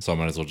 So I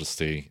might as well just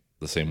stay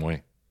the same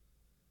way.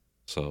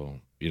 So,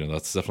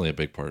 that's definitely a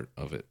big part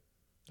of it.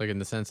 Like in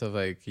the sense of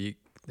like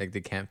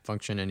they can't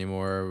function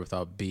anymore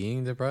without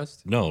being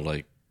depressed No,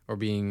 like or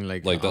being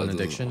like the on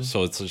addiction.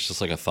 So it's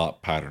just like a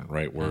thought pattern,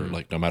 right? Where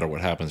like no matter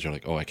what happens, you're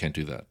like, oh, I can't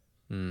do that,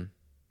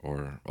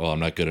 or oh, I'm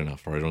not good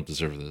enough, or I don't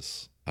deserve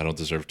this. I don't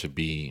deserve to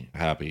be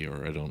happy,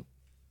 or I don't,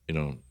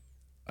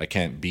 I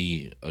can't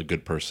be a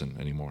good person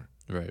anymore,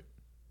 Right.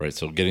 right?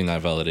 So getting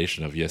that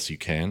validation of yes, you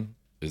can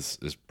is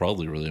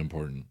probably really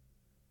important.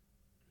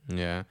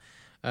 Yeah.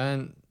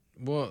 And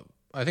well,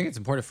 I think it's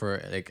important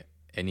for like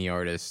any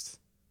artist,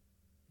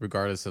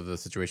 regardless of the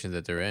situation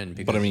that they're in.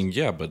 Because, But I mean,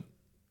 yeah, but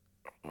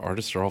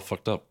artists are all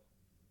fucked up.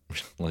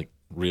 Like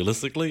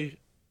realistically,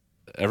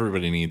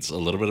 everybody needs a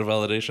little bit of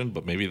validation,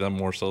 but maybe them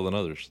more so than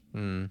others.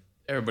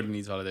 Everybody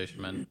needs validation,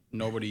 man.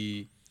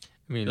 Nobody.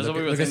 I mean, There's look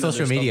some people at think that social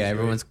their stuff media. is great.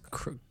 Everyone's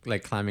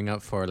like climbing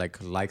up for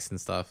like likes and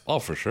stuff. Oh,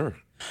 for sure.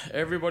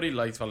 Everybody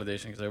likes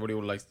validation because everybody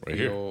would like to Right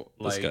here. feel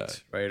This guy.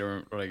 liked, right,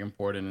 or like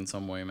important in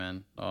some way,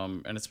 man.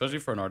 And especially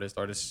for an artist,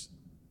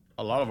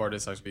 a lot of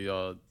artists actually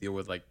deal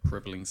with like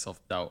crippling self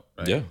doubt,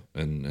 right? Yeah,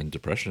 and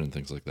depression and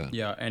things like that.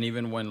 Yeah, and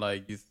even when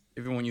like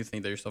even when you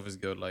think that your stuff is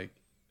good, like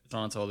it's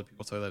not until other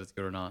people tell you that it's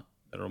good or not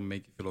that it'll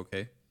make you feel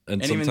okay.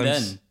 And even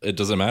sometimes then, it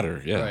doesn't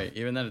matter. Yeah. right?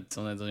 Even then, it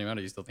sometimes doesn't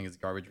matter. You still think it's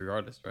garbage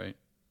regardless, right?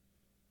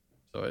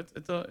 So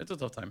it's a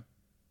tough time.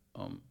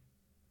 What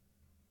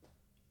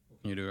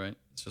can you do, right?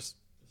 It's just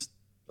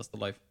that's the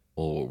life.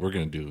 Well, what we're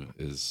gonna do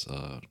is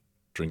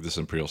drink this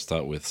Imperial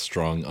Stout with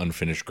strong,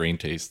 unfinished grain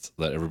taste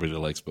that everybody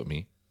likes but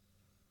me,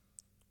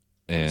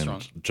 and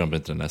Strong. jump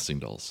into Nesting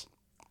Dolls.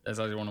 That's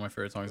actually one of my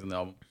favorite songs in the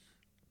album.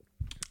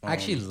 I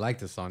actually like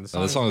this song.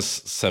 And this song is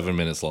 7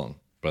 minutes long,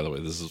 by the way.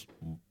 This is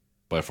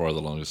by far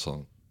the longest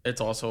song. It's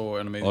also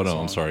an amazing Oh no,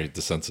 song. I'm sorry.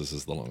 Descensus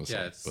is the longest Yeah,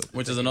 song. it's- But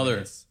Which is 15 another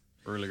minutes.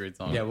 really great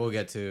song. Yeah, we'll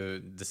get to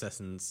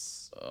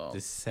Descendants.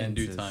 In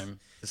due time.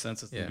 The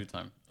census Yeah. in due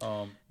time.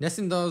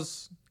 Nesting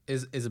Dolls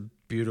is a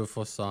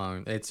beautiful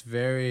song.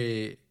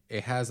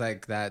 It has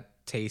like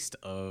that taste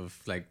of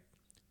like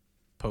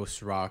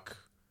post rock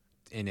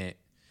in it.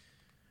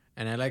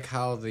 And I like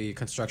how the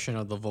construction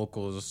of the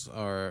vocals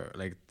are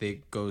like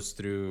they goes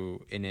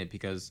through in it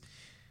because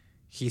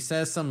he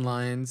says some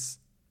lines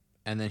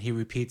and then he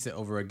repeats it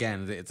over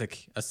again. It's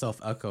like a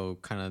self-echo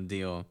kind of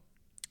deal.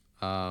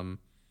 And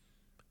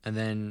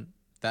then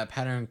that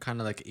pattern kind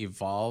of like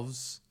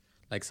evolves.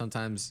 Like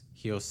sometimes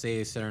he'll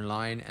say a certain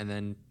line and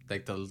then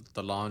like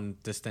the long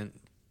distant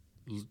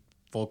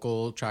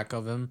vocal track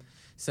of him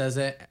says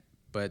it,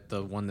 but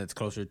the one that's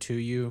closer to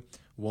you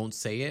won't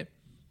say it.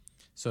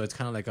 So it's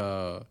kind of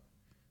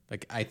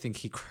like I think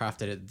he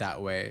crafted it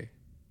that way,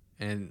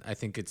 and I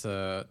think it's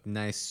a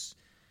nice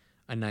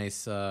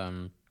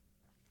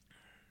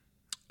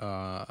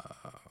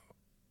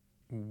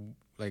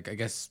like I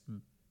guess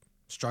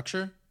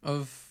structure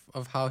of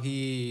how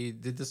he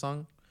did the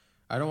song.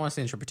 I don't want to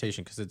say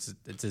interpretation because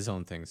it's his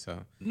own thing. So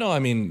no, I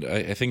mean,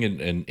 I think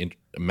in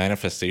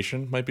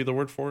manifestation might be the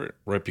word for it,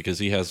 right? Because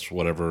he has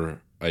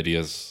whatever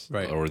ideas,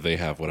 Right. or they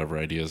have whatever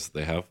ideas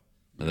they have,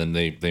 and then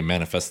they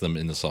manifest them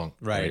in the song,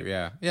 right,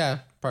 yeah,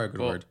 probably a good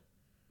Well, word.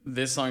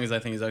 This song I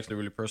think is actually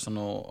really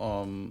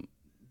personal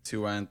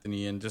to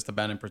Anthony and just the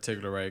band in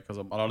particular, right? Because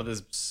a lot of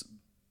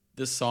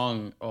this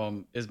song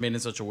is made in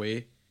such a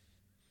way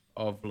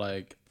of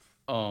like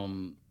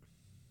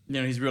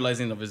he's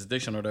realizing of his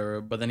addiction or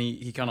whatever, but then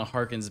he kind of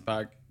harkens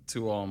back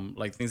to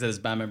like things that his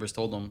band members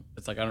told him.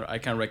 It's like I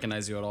can't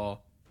recognize you at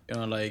all,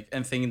 like,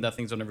 and thinking that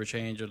things will never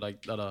change, or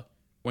like that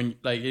when,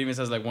 like, it even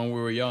says like when we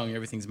were young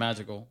everything's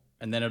magical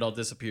and then it all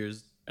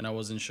disappears and I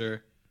wasn't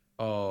sure,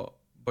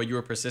 but you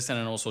were persistent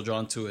and also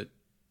drawn to it,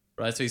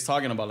 right? So he's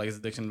talking about like his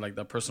addiction, like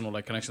the personal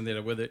like connection they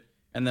had with it,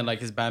 and then like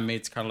his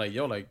bandmates kind of like,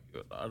 yo, like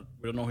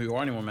we don't know who you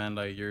are anymore, man.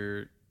 Like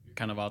you're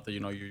kind of out there,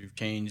 you've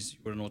changed,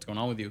 we don't know what's going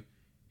on with you.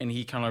 And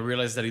he kind of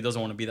realizes that he doesn't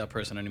want to be that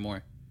person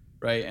anymore,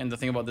 right? And the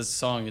thing about this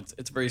song, it's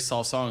a very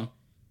soft song,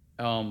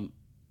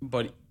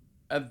 but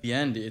at the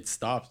end it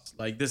stops.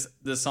 Like this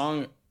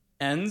song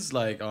ends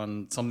like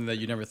on something that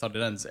you never thought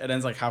it ends. It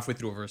ends like halfway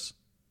through a verse,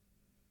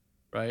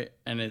 right?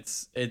 And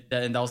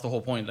and that was the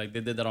whole point. Like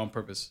they did that on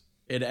purpose.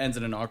 It ends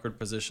in an awkward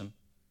position,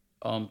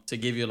 to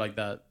give you like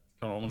that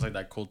kind of almost like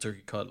that cold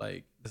turkey cut.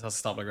 Like this has to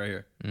stop like right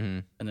here,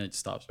 and then it just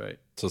stops, right?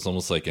 So it's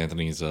almost like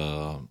Anthony's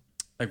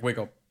like wake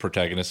up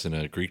protagonist in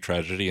a Greek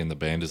tragedy, and the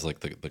band is like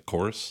the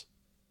chorus,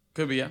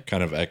 could be, yeah,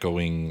 kind of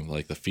echoing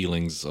like the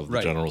feelings of the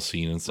Right. general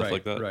scene and stuff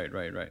like that. Right.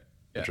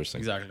 Yeah, Interesting.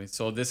 exactly.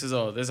 So this is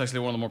actually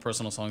one of the more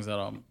personal songs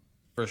that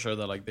for sure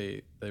that like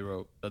they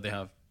wrote, that they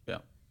have. Yeah,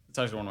 it's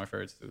actually one of my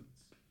favorites too.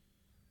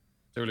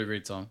 It's a really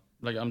great song.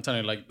 Like I'm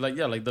telling you, like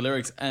yeah, like the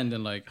lyrics end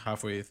in like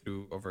halfway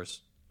through a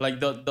verse. Like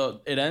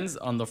it ends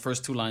on the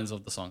first two lines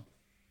of the song.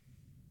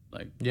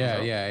 Like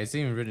Yeah, it's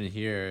even written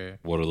here.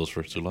 What are those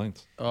first two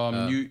lines?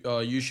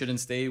 You shouldn't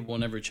stay, will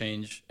never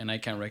change, and I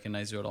can't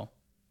recognize you at all.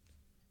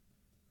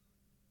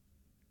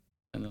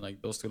 And then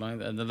like those two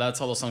lines, and then that's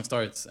how the song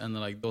starts. And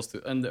then like those two,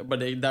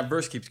 that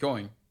verse keeps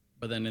going.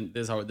 But then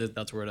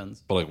that's where it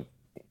ends. But like,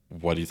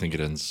 why do you think it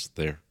ends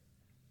there?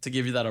 To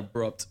give you that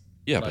abrupt,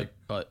 Yeah, like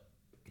cut.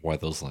 Why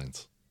those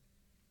lines?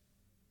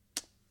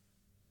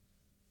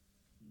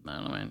 I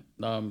don't know,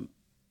 man.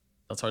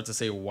 That's hard to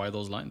say. Why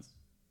those lines?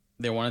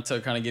 They wanted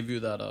to kind of give you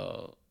that.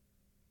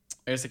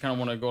 I guess they kind of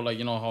want to go like,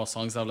 how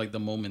songs have like the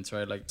moments,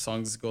 right? Like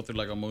songs go through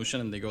like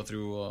emotion and they go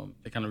through.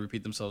 They kind of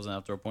repeat themselves, and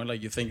after a point,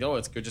 like you think, oh,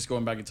 it's good, just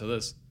going back into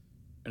this,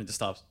 and it just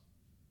stops.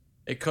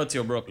 It cuts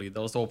you abruptly. That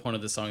was the whole point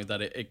of this song, is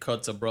that it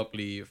cuts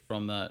abruptly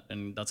from that,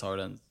 and that's how it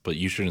ends. But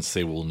you shouldn't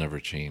say we'll never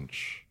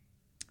change.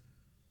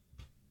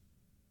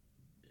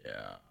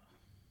 Yeah.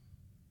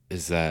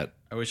 Is that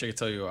I wish I could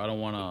tell you. I don't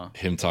want to.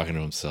 him talking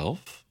to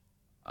himself?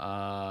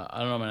 I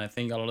don't know, man. I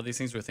think a lot of these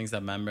things were things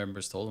that band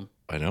members told him.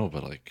 I know,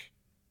 but like,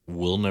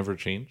 will never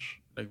change?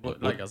 Like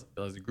what? Like as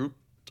a group.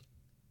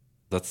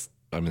 That's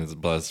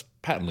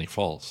patently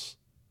false.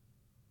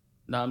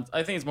 No,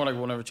 I think it's more like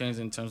we'll never change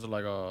in terms of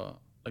like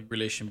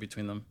relation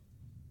between them,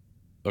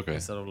 Okay.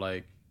 instead of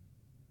like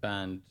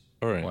band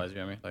All right. wise. You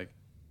know what I mean? Like,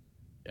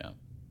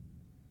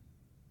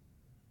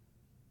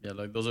 yeah,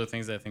 like those are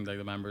things that I think like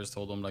the members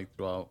told them like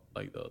throughout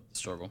like the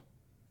struggle.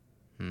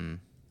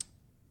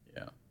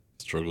 Yeah,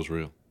 Struggle's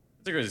real.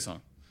 it's a crazy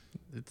song.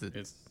 It's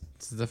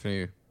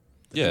definitely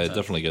Yeah, it intense.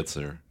 definitely gets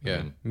there. yeah. I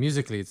mean,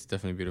 Musically, it's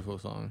definitely a beautiful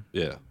song,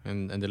 yeah.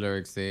 and the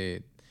lyrics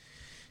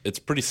It's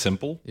pretty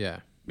simple. yeah.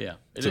 Yeah,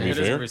 To be it is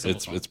a fair, very simple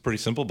song. it's pretty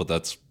simple, but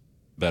that's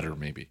better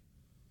maybe,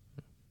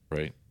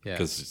 right? Yeah.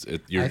 Because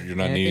you're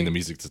not I needing think- the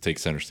music to take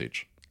center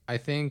stage. I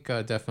think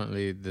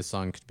definitely this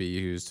song could be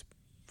used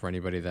for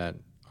anybody that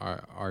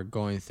are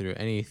going through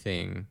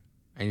anything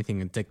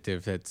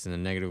addictive that's in a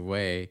negative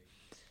way.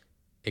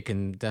 It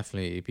can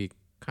definitely be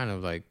kind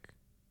of like,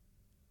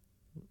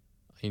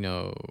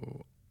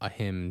 a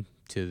hymn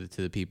to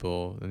the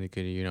people, and they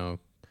could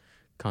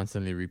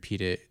constantly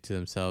repeat it to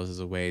themselves as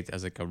a way,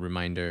 as like a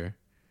reminder.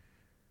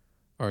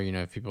 Or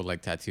if people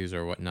like tattoos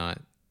or whatnot,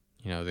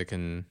 they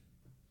can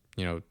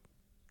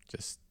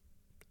just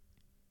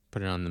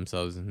put it on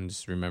themselves and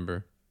just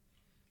remember.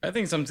 I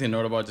think something to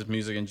note about just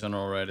music in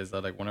general, right, is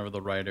that like whenever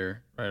the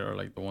writer, right, or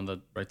like the one that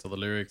writes all the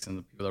lyrics and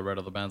the people that write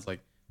all the bands,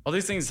 like all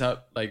these things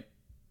have like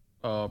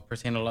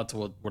pertain a lot to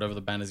whatever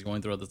the band is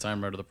going through at the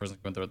time, right, or the person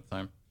going through at the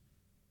time.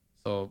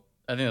 So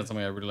I think that's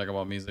something I really like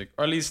about music,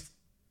 or at least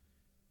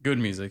good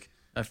music.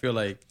 I feel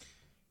like,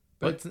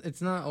 But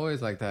it's not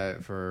always like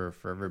that for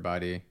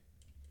everybody.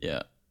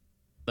 yeah,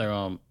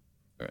 like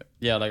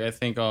yeah, like I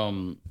think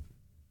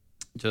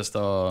just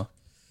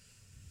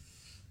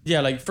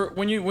yeah, like for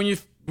when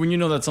you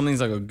know that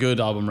something's like a good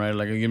album, right,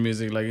 like a good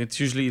music, like it's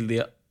usually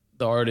the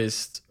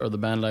artist or the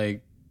band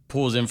like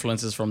pulls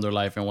influences from their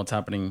life and what's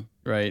happening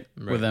right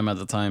with them at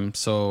the time.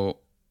 So,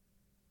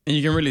 and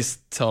you can really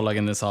tell like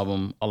in this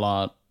album a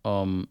lot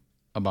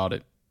about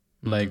it,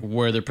 like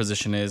where their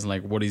position is and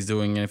like what he's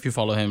doing. And if you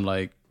follow him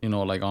like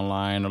like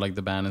online or like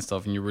the band and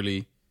stuff, and you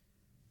really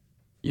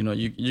you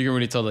can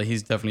really tell that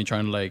he's definitely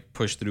trying to like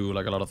push through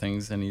like a lot of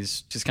things, and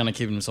he's just kind of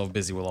keeping himself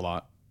busy with a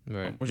lot,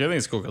 Right. which I think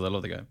is cool because I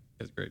love the guy.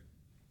 He's great.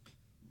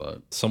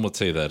 But Some would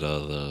say that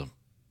the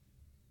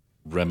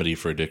remedy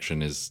for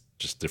addiction is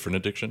just different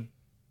addiction.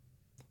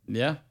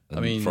 yeah, And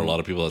I mean, for a lot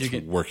of people, that's you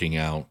can- working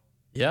out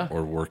yeah,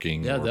 or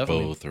working Yeah, or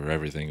definitely. both or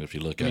everything. If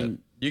you look I at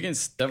mean, you can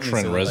definitely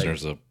Trent say that, like,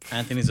 Reznor's a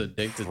Anthony's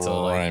addicted to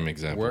prime like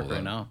example work of right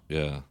that. now.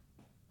 Yeah.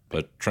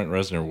 But Trent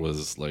Reznor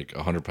was like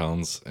 100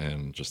 pounds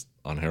and just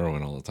on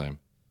heroin all the time.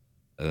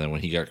 And then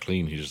when he got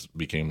clean, he just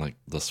became like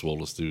the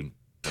swollest dude,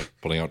 like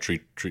pulling out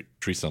tree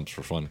stumps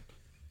for fun.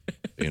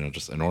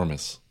 Just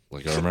enormous.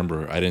 Like I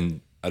remember, I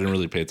didn't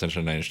really pay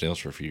attention to Nine Inch Nails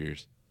for a few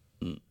years,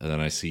 and then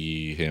I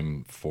see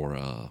him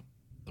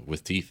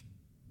with Teeth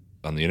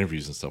on the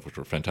interviews and stuff, which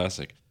were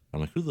fantastic. I'm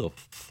like, who the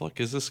fuck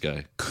is this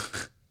guy?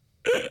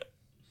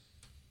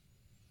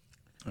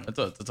 It's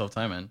a tough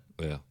time, man.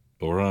 Yeah,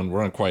 but we're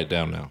on Quiet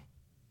Down now.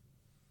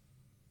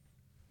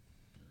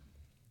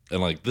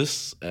 And like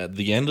this, at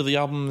the end of the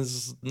album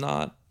is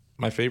not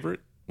my favorite.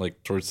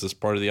 Like towards this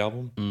part of the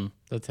album,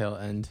 The tail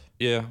end.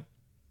 yeah.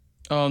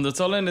 The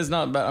tail end is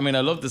not bad. I mean,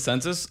 I love the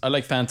Census. I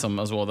like Phantom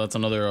as well. That's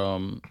another.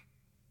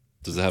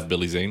 Does it have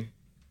Billy Zane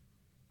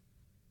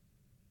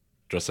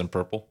dressed in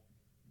purple?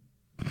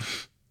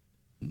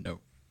 No,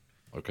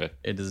 Okay.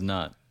 it does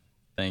not.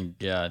 Thank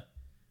God.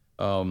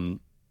 And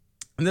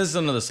this is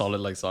another solid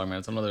like song, man.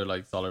 It's another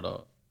like solid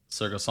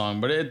Circa song,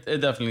 but it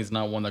definitely is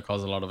not one that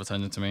caused a lot of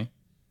attention to me.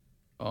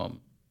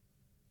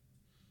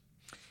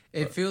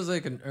 It feels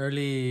like an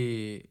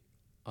early,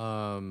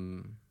 I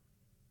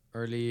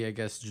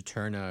guess,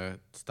 Juturna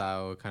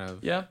style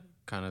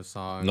kind of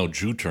song. No,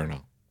 Drew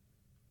Turner.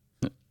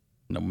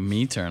 No,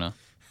 me Turner.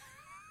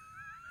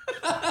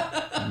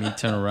 Me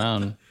turn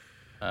around.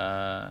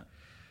 Yeah.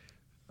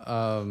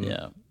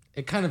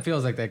 It kind of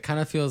feels like that. Kind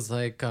of feels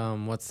like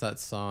what's that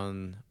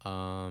song?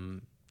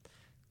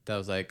 That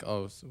was like,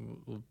 oh, so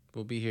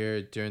we'll be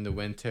here during the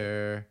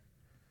winter.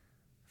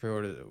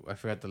 I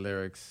forgot the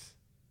lyrics.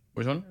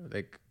 Which one?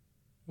 Like,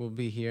 we'll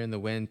be here in the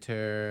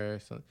winter.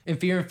 So, in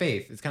Fear and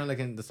Faith. It's kind of like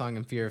in the song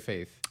In Fear and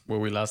Faith. Where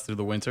we last through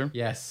the winter?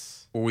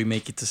 Yes. Will we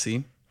make it to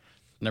sea?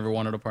 Never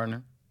wanted a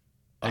partner?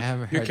 I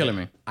haven't heard You're killing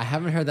me. I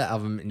haven't heard that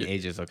album in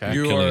ages, okay?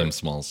 You Killing are- him,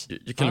 Smalls.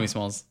 You're killing me,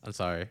 Smalls. I'm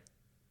sorry.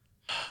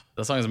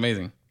 That song is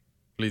amazing.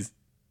 Please.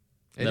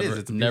 It never, is.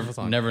 It's a beautiful never,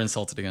 song. never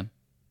insult it again.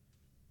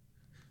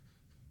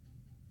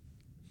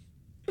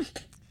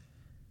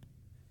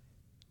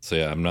 So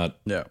yeah, I'm not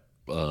Yeah.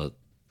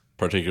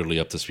 particularly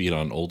up to speed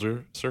on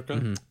older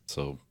Circa,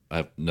 so I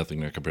have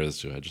nothing to compare this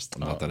to. I'm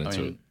not that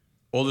into it.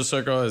 Older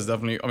Circa is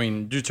definitely. I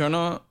mean,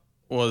 Juturna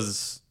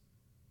was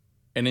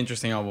an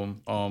interesting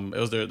album. It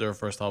was their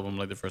first album,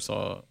 like the first.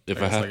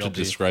 If I have to LP.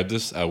 describe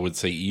this, I would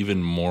say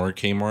even more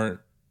Kmart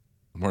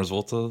Mars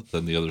Volta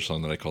than the other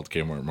song that I called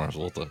Kmart Mars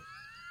Volta.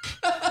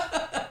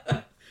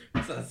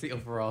 So that's the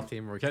overall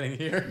theme we're getting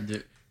here. Yeah.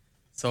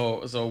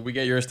 So we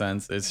get your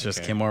stance. It's just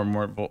Okay.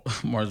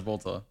 Mars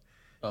Volta.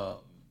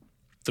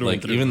 Through Like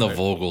and through, even the right?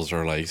 vocals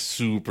are like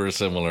super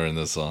similar in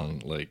this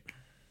song, like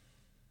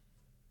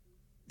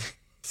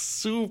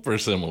super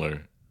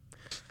similar.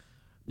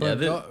 But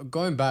Yeah,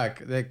 going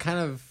back,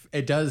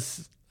 it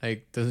does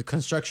like the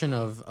construction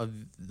of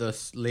the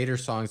later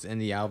songs in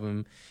the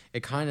album.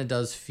 It kind of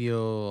does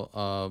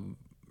feel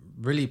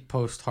really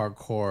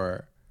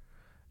post-hardcore.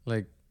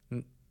 Like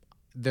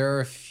there are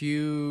a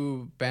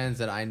few bands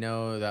that I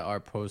know that are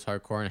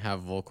post-hardcore and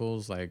have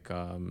vocals like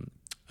in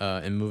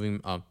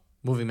Moving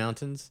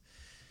Mountains.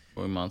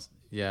 Moving Months.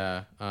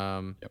 Yeah.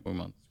 Yeah, Moving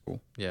Months. Cool.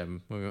 Yeah.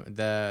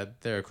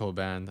 They're a cool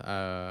band.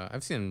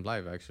 I've seen them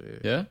live actually.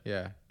 Yeah.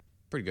 Yeah.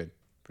 Pretty good.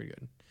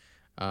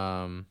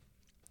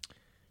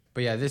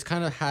 But yeah, this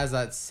kind of has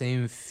that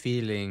same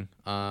feeling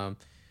that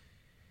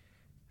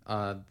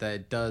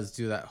it does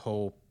do that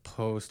whole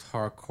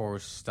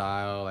post-hardcore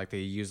style. Like they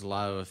use a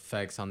lot of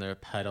effects on their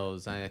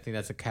pedals, and I think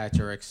that's a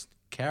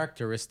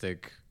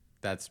characteristic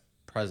that's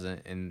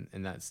present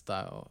in that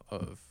style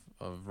of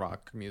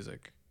rock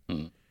music.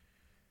 I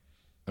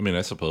mean,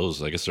 I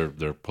guess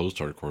they're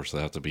post-hardcore, so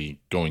they have to be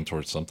going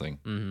towards something,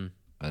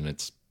 and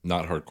it's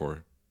not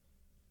hardcore.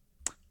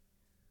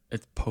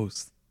 It's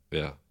post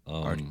Yeah,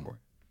 hardcore.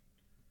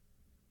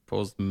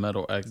 Post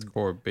metal X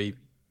core baby.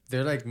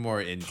 They're like more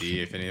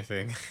indie, if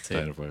anything.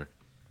 kind of fire.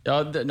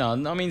 Yeah, no,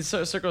 I mean,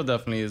 Circle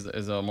definitely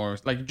is a more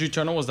like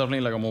Juturna was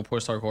definitely like a more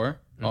post hardcore.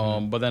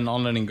 But then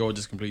On Letting Go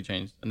just completely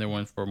changed, and they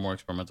went for a more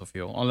experimental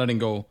feel. On Letting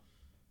Go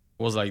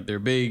was like their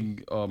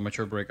big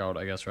mature breakout,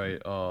 I guess, right?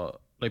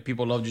 Like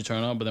people love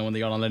Juturna, but then when they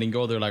got On Letting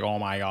Go, they're like, oh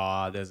my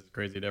god, this is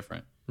crazy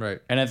different. Right.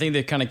 And I think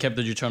they kind of kept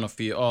the Juturna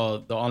feel,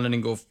 the On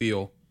Letting Go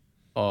feel,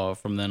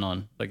 from then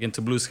on. Like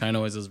Into Blue Sky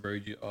Noise is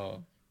very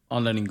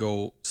On Letting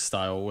Go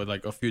style with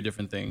like a few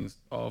different things.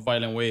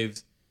 Violent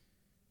Waves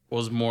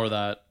was more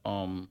that,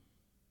 and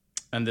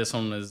this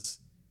one is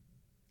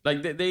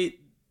like they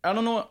I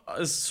don't know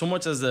as so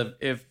much as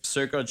if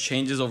Circa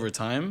changes over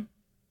time,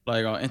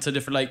 like into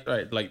different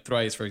like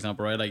Thrice for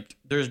example, right? Like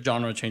there's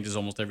genre changes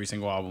almost every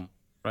single album,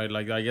 right?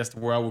 Like I guess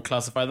where I would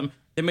classify them,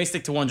 they may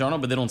stick to one genre,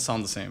 but they don't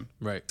sound the same.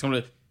 Right.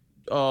 It's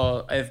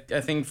I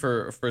think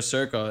for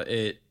Circa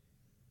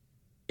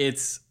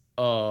it's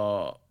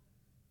more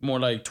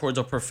like towards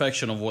a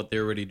perfection of what they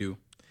already do.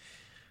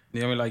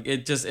 You know what I mean? Like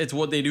it's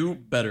what they do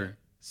better.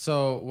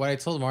 So what I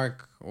told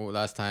Mark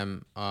last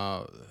time,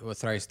 what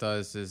Thrice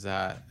does is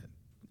that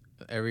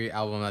every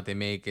album that they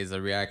make is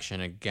a reaction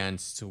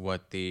against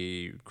what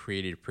they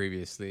created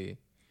previously.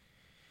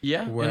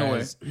 Yeah, in a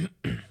way.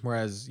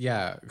 Whereas,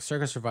 yeah,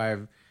 Circa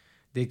Survive,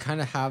 they kind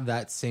of have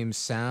that same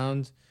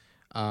sound,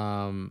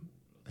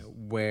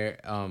 where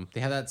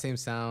they have that same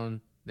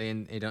sound. They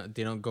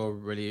don't go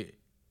really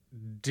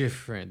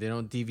different. They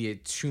don't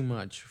deviate too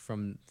much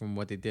from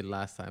what they did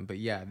last time. But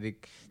yeah,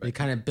 they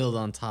kind of build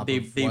on top. They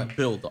of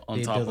build on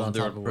they top build of on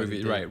their top of what they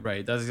previous. did.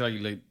 Right. That's exactly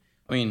like.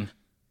 I mean,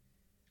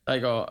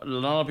 like a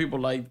lot of people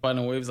like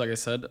Violent Waves, like I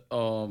said.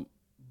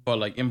 But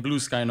like in Blue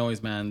Sky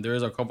Noise, man,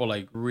 there's a couple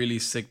like really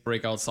sick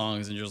breakout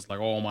songs, and just like,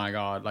 oh my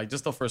god, like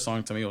just the first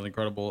song to me was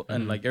incredible,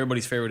 and like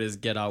everybody's favorite is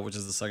Get Out, which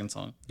is the second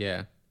song.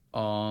 Yeah.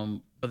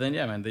 But then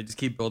yeah, man, they just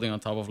keep building on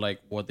top of like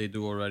what they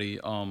do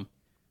already. I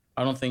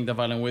don't think the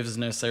Violent Waves is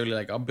necessarily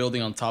like a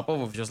building on top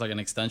of just like an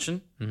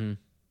extension. Mm-hmm.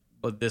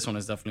 But this one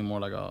is definitely more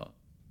like a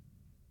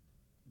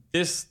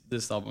this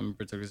album in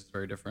particular is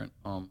very different.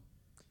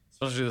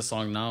 Especially the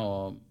song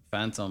now,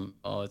 Phantom.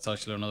 It's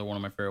actually another one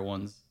of my favorite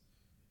ones.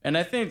 And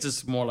I think it's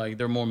just more like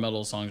they're more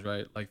mellow songs,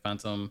 right? Like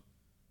Phantom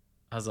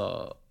has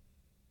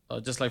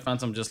just like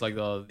Phantom, just like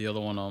the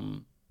other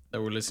one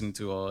that we're listening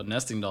to,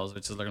 Nesting Dolls,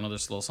 which is like another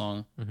slow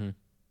song.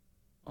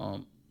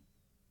 Mm-hmm.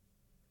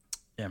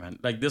 Yeah, man,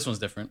 like this one's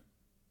different,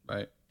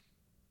 right?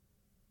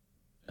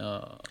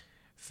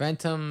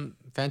 Phantom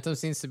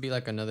seems to be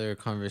like another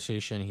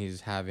conversation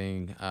he's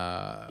having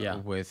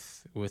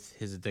with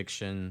his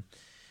addiction.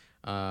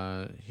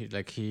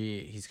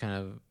 He's kind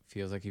of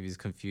feels like he's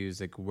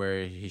confused, like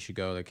where he should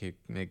go,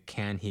 like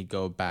can he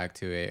go back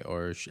to it,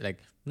 or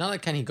not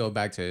like can he go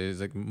back to it, it's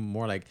like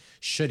more like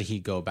should he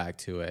go back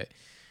to it.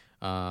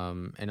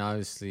 And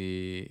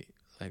obviously,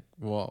 like,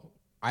 well,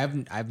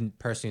 I've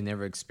personally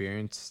never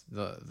experienced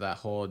that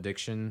whole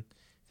addiction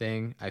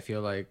thing. I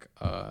feel like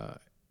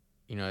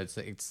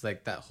it's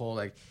like that whole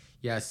like,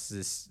 yes,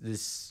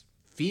 this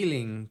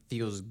feeling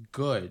feels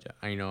good.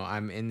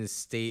 I'm in this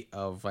state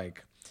of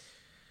like,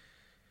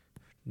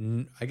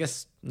 I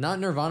guess not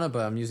nirvana,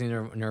 but I'm using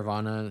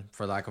nirvana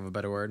for lack of a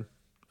better word.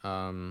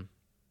 I'm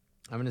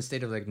in a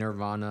state of like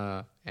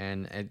nirvana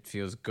and it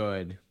feels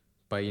good,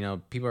 but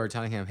people are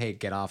telling him, hey,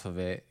 get off of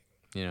it.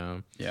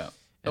 Yeah.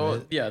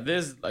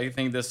 This, I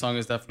think this song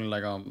is definitely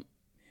like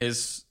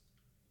his,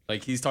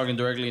 like he's talking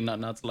directly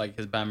not to like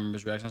his band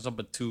members' reaction and stuff,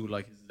 but to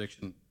like his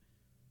addiction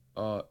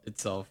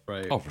itself,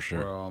 right? Oh, for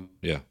sure.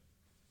 Yeah.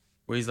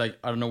 Where he's like,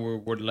 I don't know where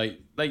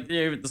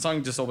yeah, the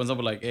song just opens up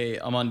with like, hey,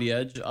 I'm on the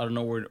edge. I don't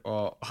know where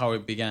how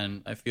it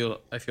began. I feel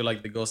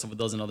like the ghost of a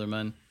dozen other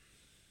men.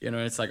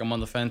 It's like I'm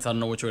on the fence. I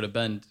don't know which way to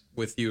bend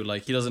with you.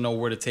 Like he doesn't know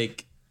where to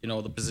take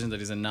the position that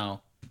he's in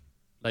now,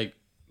 like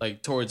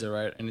towards it,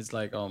 right? And it's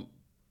like and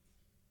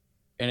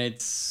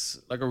it's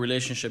like a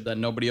relationship that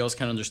nobody else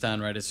can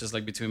understand, right? It's just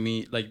like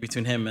between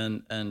him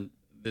and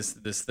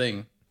this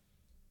thing,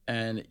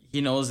 and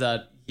he knows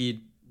that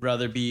he'd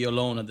rather be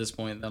alone at this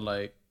point than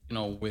like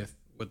with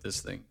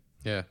this thing.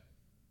 Yeah.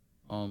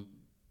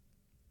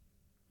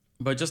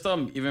 But just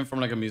even from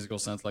like a musical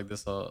sense, like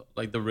this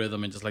like the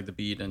rhythm and just like the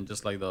beat and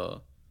just like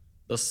the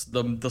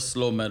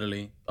slow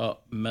melody. What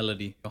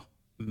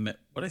did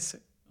I say?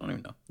 I don't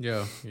even know.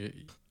 Yo,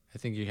 I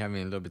think you're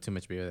having a little bit too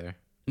much beer there.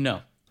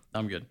 No,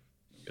 I'm good.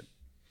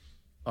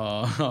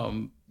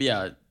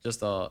 Yeah,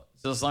 just a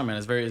song, man.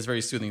 It's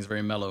very soothing. It's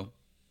very mellow.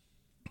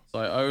 So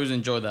I always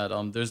enjoy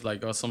that. There's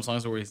like some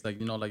songs where it's like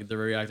like they're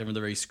very active and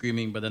they're very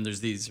screaming, but then there's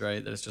these,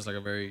 right? That's just like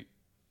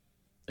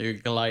you're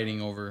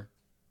gliding over,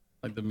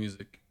 like the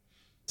music.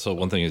 So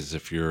one thing is,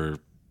 if you're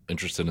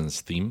interested in this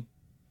theme,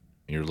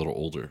 and you're a little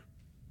older,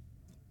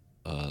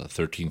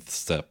 13th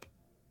Step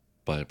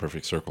by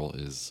Perfect Circle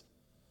is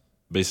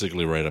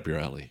basically right up your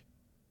alley.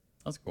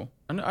 That's cool.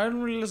 I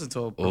don't really listen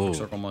to Perfect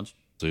Circle much.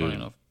 Dude,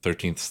 enough.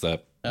 13th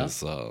Step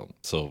is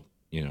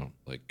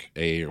like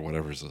A or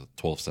whatever is a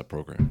 12-step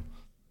program.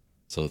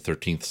 So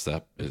 13th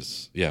Step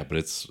is but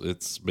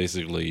it's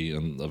basically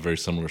a very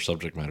similar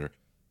subject matter,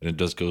 and it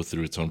does go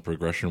through its own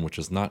progression, which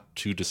is not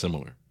too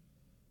dissimilar.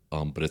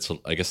 But it's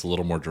I guess a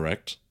little more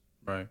direct,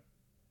 right?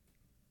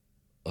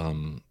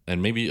 And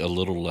maybe a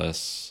little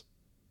less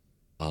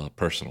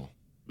personal,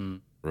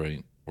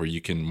 right? Where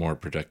you can more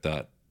project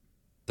that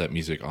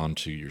music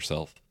onto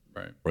yourself,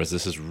 right? Whereas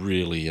this is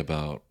really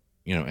about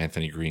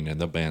Anthony Green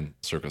and the band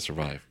Circa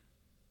Survive.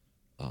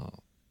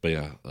 But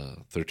yeah,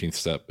 13th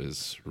Step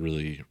is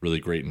really,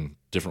 really great in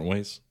different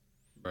ways.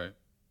 Right.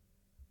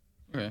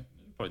 Okay.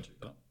 Probably check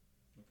that out.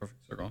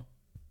 Perfect Circle.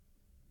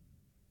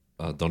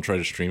 Don't try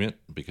to stream it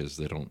because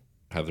they don't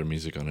have their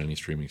music on any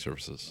streaming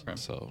services. Okay.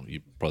 So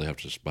you probably have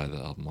to just buy the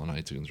album on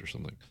iTunes or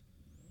something.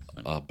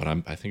 But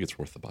I think it's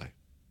worth the buy.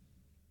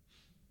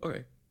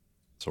 Okay.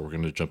 So we're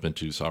going to jump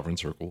into Sovereign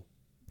Circle,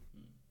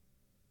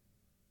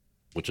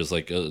 which is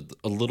like a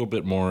little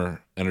bit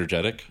more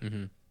energetic.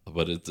 Mm-hmm.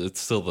 But it's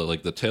still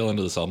the tail end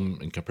of this album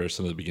in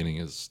comparison to the beginning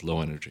is low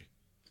energy.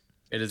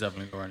 It is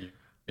definitely low energy.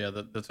 Yeah,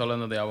 the tail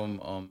end of the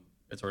album,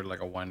 it's already like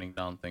a winding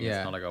down thing. Yeah.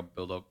 It's not like a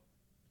build up.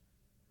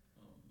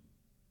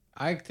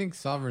 I think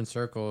Sovereign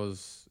Circle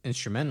is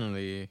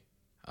instrumentally,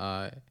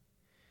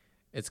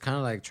 it's kind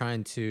of like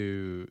trying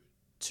to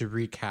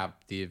recap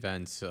the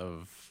events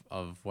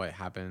of what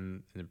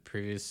happened in the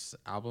previous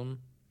album.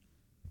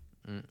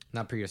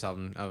 Not previous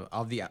album,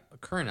 of the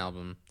current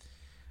album.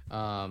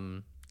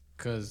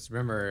 Because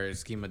remember,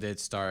 Schema did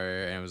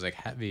start and it was like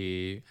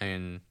heavy,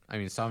 and I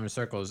mean, Sovereign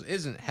Circles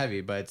isn't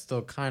heavy, but it's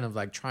still kind of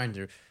like trying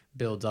to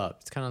build up.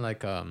 It's kind of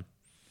like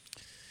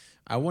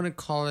I wouldn't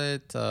call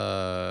it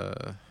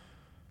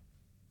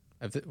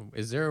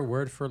is there a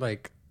word for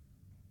like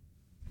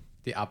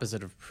the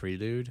opposite of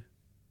prelude?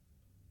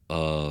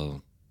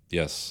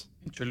 Yes.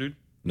 Interlude.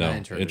 No,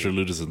 Not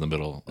interlude is in the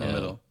middle. In the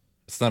middle.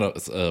 It's not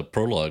a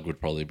prologue would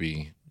probably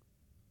be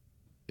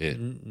it.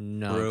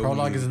 No,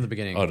 prologue is in the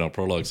beginning. Oh no,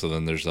 prologue. So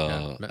then there's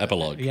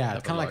epilogue. Yeah,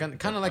 kind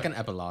of like an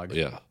epilogue.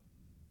 Yeah.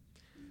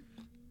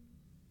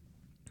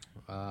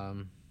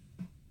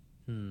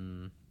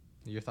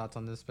 Your thoughts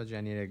on this, Pudgy?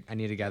 I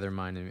need to gather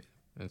mine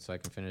and so I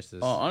can finish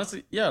this.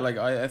 Honestly, yeah, like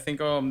I think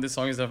this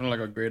song is definitely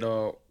like a great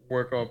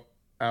work up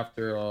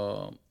after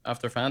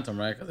Phantom,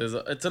 right? Because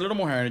it's a little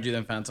more energy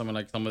than Phantom and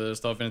like some of the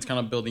stuff, and it's kind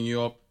of building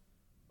you up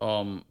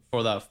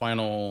for that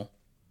final,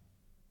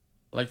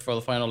 like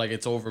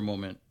it's over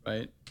moment,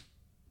 right?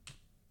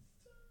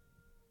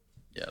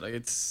 Yeah, like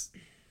it's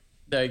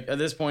like at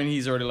this point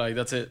he's already like,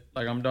 that's it,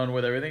 like I'm done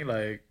with everything,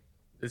 like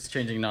it's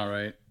changing now,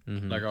 right?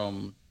 Like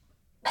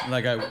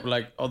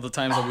like all the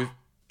times that we've,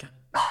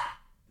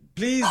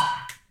 please,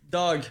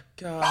 dog,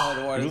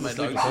 God, why does my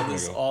dog do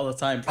this all the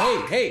time?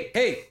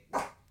 Hey.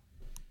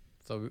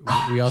 So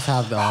we also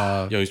have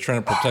the. Yo, he's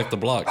trying to protect the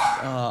block.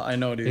 I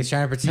know, dude. He's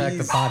trying to protect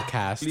the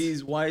podcast.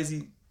 Please, why is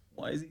he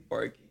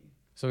barking?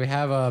 So we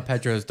have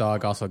Pedro's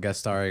dog also guest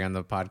starring on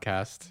the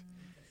podcast.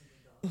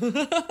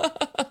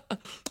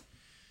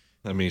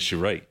 I mean, she's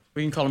right.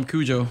 We can call him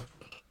Cujo.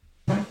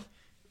 For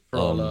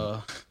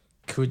all,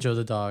 Cujo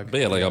the dog.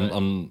 But yeah, like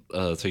I'm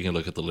taking a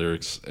look at the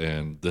lyrics,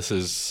 and this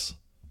is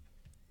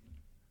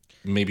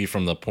maybe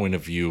from the point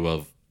of view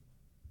of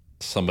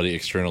somebody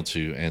external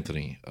to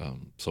Anthony.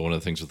 So one of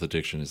the things with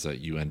addiction is that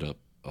you end up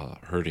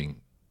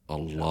hurting a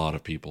lot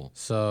of people.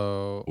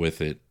 So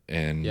with it,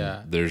 and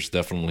yeah, there's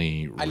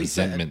definitely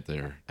resentment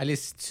there. At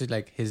least to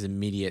like his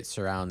immediate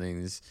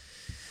surroundings,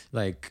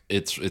 like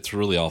it's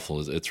really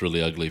awful. It's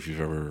really ugly if you've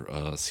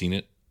ever seen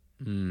it.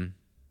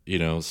 You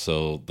know,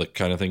 so the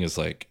kind of thing is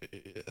like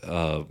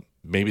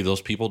maybe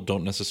those people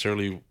don't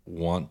necessarily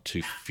want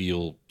to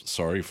feel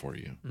sorry for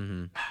you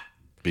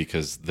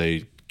because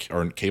they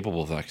aren't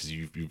capable of that because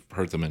you've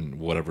hurt them in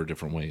whatever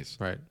different ways.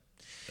 Right.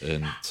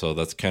 And so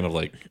that's kind of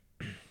like,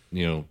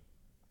 you know,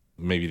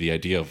 maybe the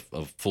idea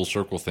of full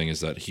circle thing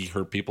is that he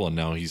hurt people and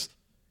now he's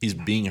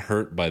being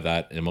hurt by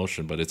that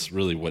emotion, but it's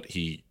really what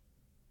he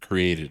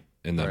created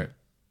in them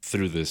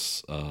through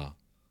this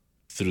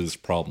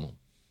problem.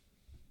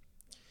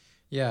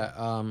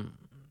 Yeah,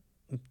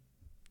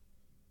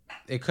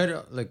 it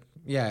could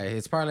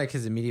it's probably like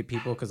his immediate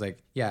people because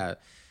like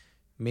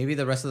maybe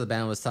the rest of the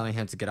band was telling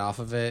him to get off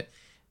of it.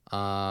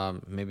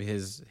 Maybe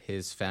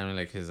his family,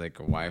 like his like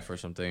wife or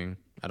something.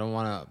 I don't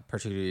want to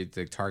particularly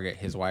target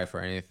his wife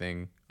or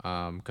anything,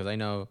 because I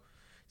know,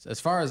 as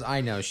far as I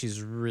know, she's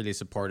really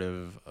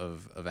supportive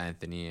of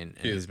Anthony and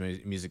his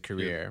music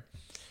career. Yeah.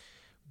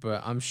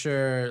 But I'm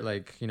sure,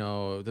 like, you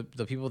know,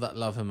 the people that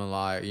love him a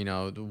lot, you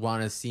know,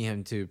 want to see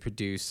him to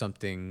produce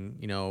something,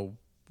 you know,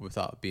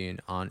 without being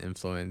on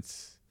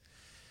influence.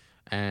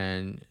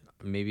 And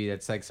maybe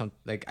that's like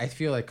I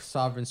feel like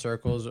Sovereign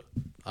Circles, like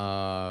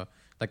I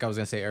was going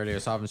to say earlier,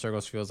 Sovereign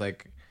Circles feels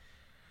like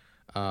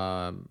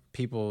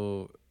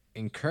people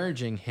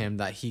encouraging him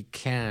that he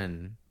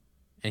can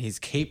and he's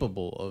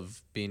capable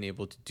of being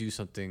able to do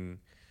something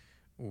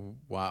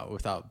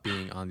without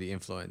being on the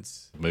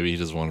influence. Maybe he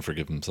doesn't want to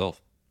forgive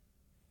himself.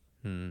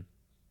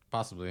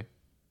 Possibly.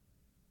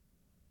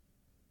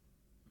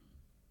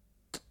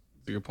 That's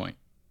a good point.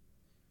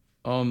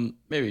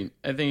 Maybe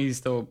I think he's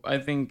still. I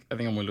think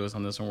I'm with Lewis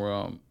on this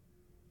one.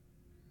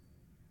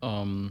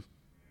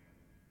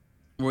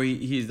 Where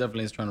he's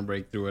definitely trying to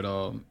break through it.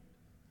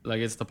 Like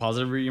it's the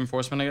positive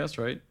reinforcement, I guess,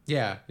 right?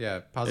 Yeah.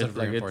 Positive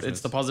reinforcement.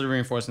 It's the positive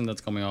reinforcement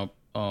that's coming up.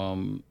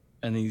 And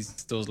he's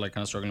still like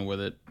kind of struggling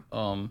with it.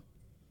 And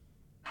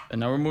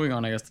now we're moving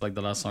on, I guess, to like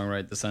the last song,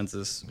 right? The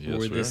Census, yes,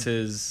 where this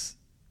is,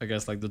 I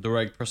guess, like the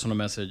direct personal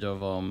message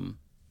of you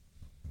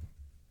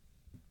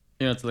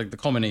know, it's like the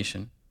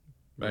culmination,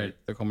 right?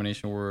 The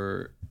culmination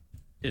where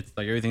it's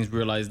like everything's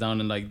realized down,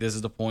 and like this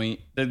is the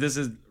point. This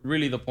is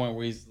really the point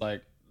where he's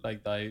like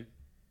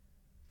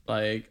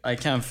I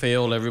can't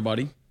fail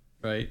everybody,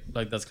 right?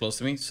 Like that's close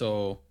to me,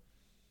 so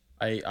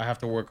I have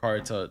to work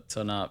hard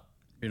to not,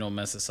 you know,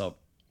 mess this up.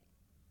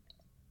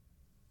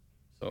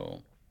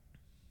 So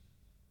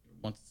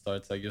once it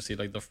starts, like you'll see,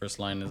 like the first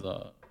line is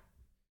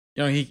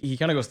you know, he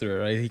kind of goes through it,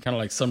 right? He kind of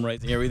like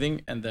summarizing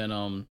everything, and then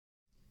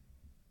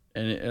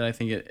and I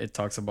think it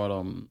talks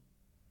about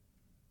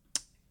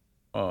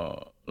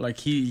like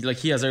he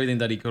has everything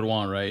that he could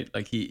want, right?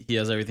 Like he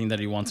has everything that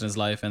he wants in his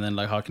life, and then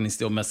like how can he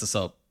still mess this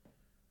up,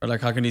 or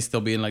like how can he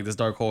still be in like this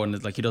dark hole, and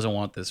it's like he doesn't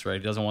want this,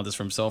 right? He doesn't want this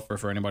for himself or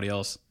for anybody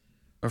else,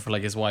 or for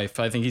like his wife.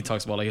 I think he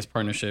talks about like his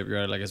partnership,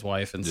 right? Like his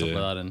wife and stuff like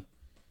that, and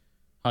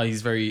how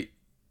he's very,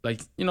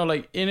 like, you know,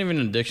 like even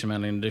in addiction,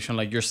 man, in addiction,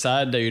 like you're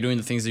sad that you're doing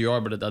the things that you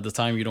are, but at the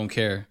time you don't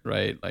care,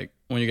 right? Like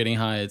when you're getting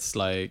high, it's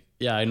like,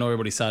 yeah, I know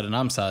everybody's sad and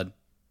I'm sad,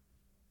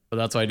 but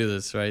that's why I do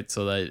this, right?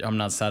 So that I'm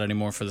not sad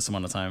anymore for this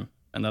amount of time.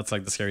 And that's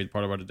like the scary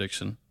part about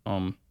addiction.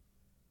 And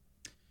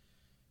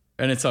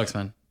it sucks,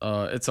 man.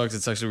 It sucks.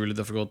 It's actually really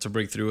difficult to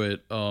break through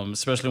it,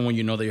 especially when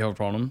you know that you have a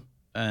problem.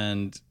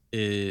 And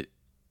it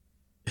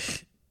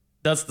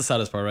that's the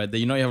saddest part, right? That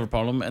you know you have a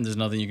problem and there's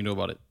nothing you can do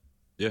about it.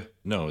 Yeah,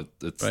 no,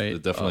 it's Right.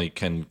 it definitely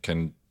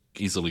can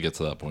easily get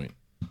to that point.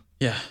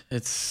 Yeah,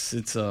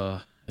 it's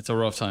a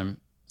rough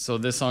time. So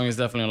this song is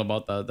definitely all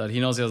about that. That he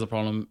knows he has a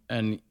problem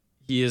and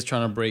he is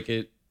trying to break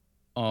it,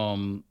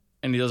 and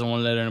he doesn't want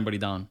to let anybody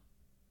down.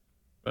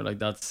 But like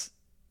that's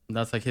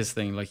like his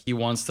thing. Like he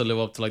wants to live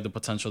up to like the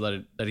potential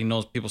that he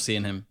knows people see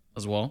in him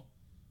as well,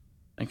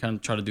 and kind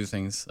of try to do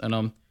things.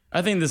 And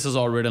I think this is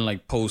all written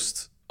like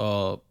post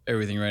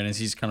everything, right? And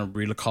he's kind of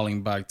really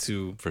calling back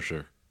to For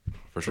sure.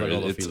 Like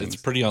all the It's feelings.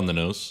 pretty on the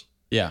nose.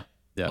 yeah.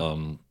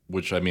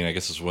 Which I mean, I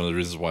guess is one of the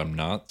reasons why I'm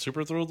not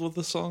super thrilled with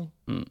this song.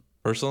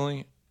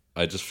 Personally,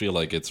 I just feel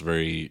like it's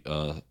very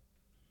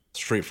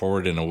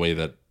straightforward in a way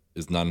that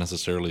is not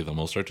necessarily the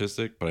most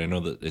artistic, but I know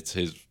that it's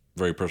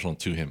very personal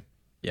to him.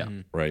 Yeah.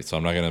 Right. So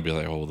I'm not gonna be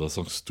like, oh, that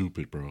song's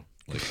stupid, bro.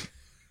 Like,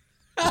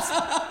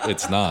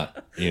 it's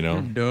not. You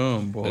know,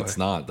 Dumb boy. it's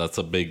not. That's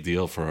a big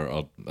deal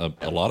for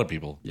a lot of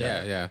people.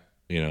 Yeah.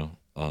 You know,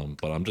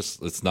 but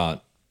it's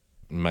not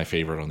my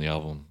favorite on the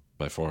album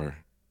by far.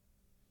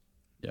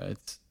 Yeah,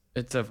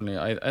 it's definitely.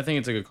 I think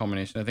it's a good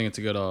combination. I think it's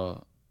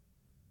a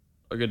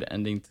good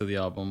ending to the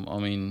album. I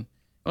mean,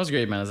 it was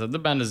great, man. The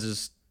band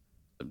has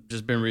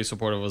just been really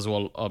supportive as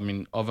well. I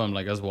mean, of him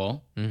like as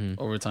well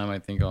over time. I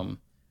think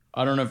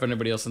I don't know if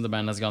anybody else in the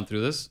band has gone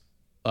through this.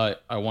 I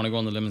want to go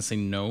on the limb and say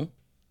no,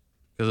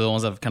 because the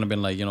ones that have kind of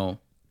been like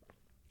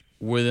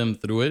with him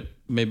through it.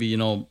 Maybe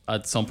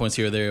at some points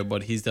here or there,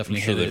 but he's I'm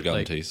definitely sure hit they've it, gotten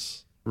like,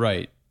 tastes.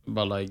 right.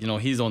 But like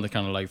he's the one that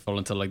kind of like fell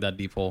into like that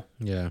deep hole.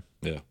 Yeah.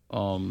 Yeah.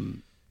 I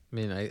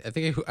mean, I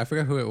think I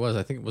forgot who it was.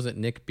 I think was it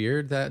Nick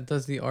Beard that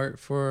does the art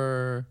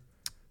for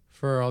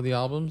all the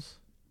albums.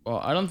 Well,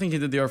 I don't think he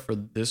did the art for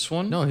this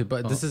one. No,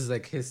 but this is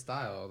like his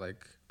style.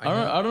 Like I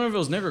don't know if it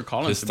was Nick or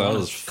Colin. His to be style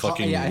is honest.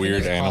 fucking yeah, I think weird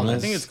it's Colin. animals. I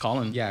think it's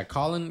Colin. Yeah,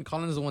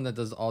 Colin is the one that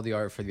does all the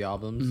art for the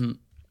albums.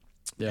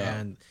 Yeah.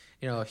 And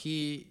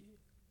he,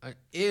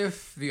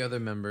 if the other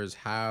members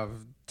have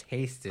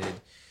tasted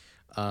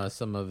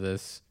some of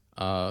this,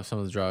 some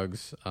of the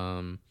drugs,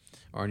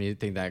 or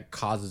anything that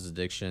causes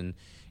addiction,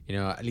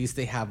 at least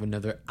they have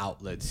another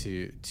outlet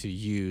to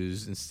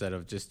use instead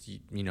of just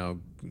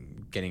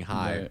getting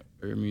high. Right.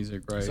 Or your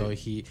music, right? So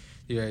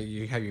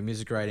you have your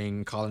music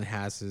writing. Colin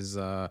has his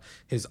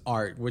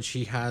art, which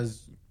he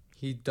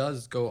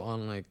does go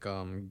on like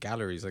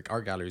galleries, like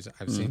art galleries.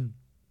 I've seen.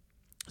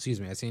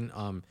 Excuse me, I've seen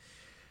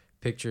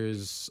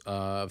pictures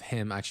of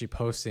him actually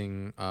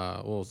posting,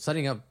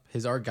 setting up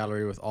his art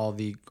gallery with all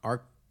the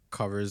art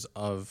covers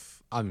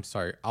of album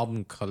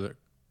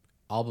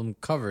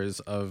covers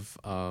of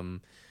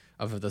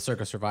the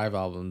Circa Survive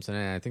albums, and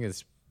I think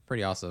it's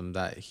pretty awesome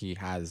that he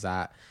has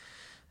that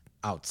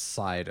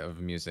outside of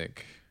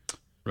music.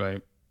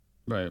 Right.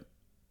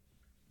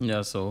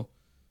 Yeah. So,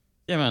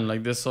 yeah, man.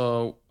 Like this.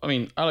 I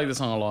mean, I like this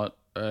song a lot.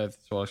 It's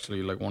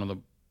actually like one of the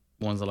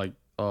ones that like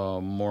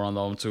more on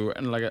the album too.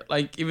 And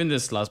like even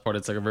this last part,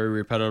 it's like a very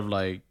repetitive,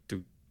 like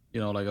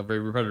like a very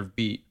repetitive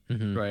beat,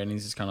 right? And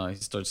he's just he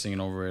starts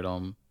singing over it.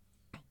 And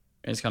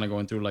it's kind of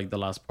going through like the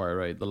last part,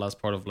 right? The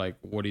last part of like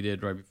what he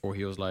did right before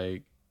he was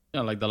like,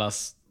 like the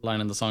last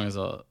line in the song is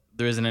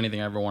there isn't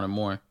anything I ever wanted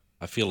more.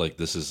 I feel like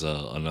this is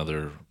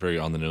another very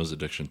on the nose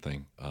addiction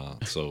thing.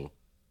 So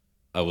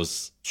I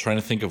was trying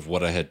to think of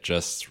what I had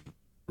just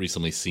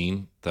recently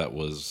seen that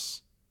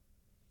was,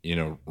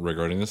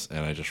 regarding this,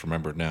 and I just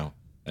remembered now.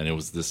 And it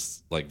was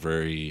this like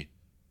very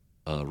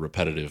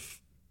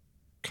repetitive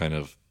kind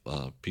of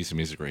piece of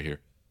music right here.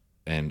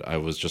 And I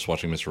was just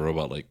watching Mr.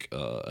 Robot like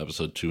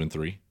episode 2 and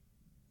 3.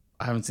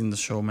 I haven't seen the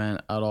show, man,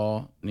 at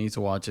all. Need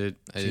to watch it.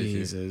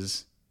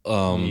 Jesus.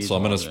 So I'm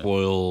gonna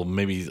spoil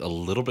maybe a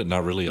little bit,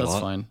 not really a lot.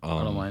 That's fine.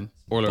 I don't mind.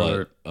 Spoiler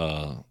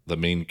alert. The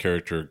main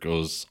character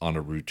goes on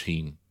a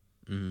routine,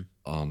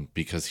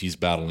 because he's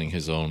battling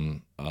his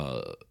own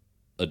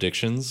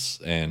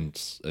addictions and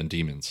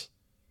demons,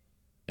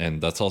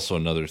 and that's also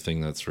another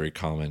thing that's very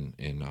common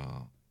in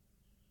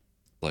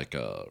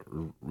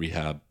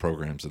rehab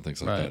programs and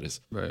things like that.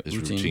 Is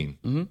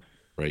routine.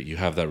 Right? You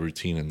have that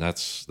routine, and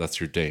that's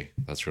your day.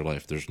 That's your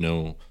life. There's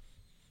no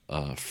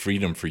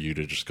freedom for you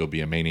to just go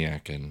be a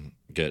maniac and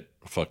get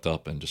fucked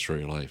up and destroy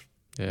your life,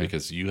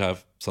 because you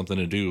have something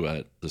to do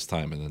at this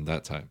time and then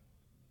that time.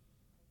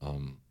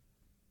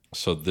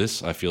 So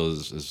this I feel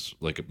is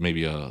like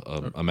maybe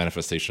a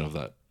manifestation of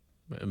that.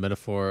 A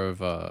metaphor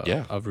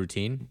of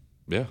routine.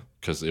 Yeah,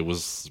 because it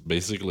was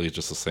basically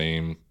just the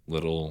same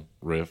little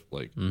riff,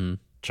 like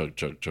chug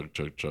chug chug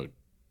chug chug.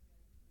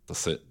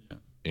 That's it.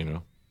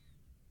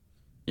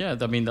 Yeah,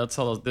 I mean that's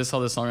how this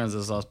song ends.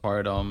 This last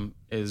part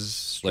is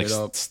straight like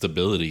up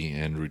stability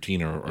and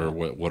routine are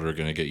what are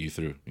gonna get you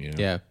through.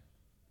 Yeah.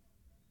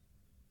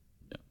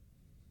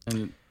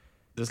 And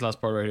this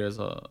last part right here is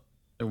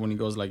when he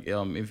goes like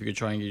if you could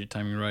try and get your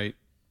timing right,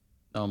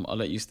 I'll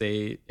let you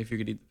stay if you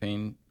could eat the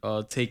pain.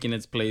 Taking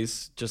its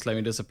place, just let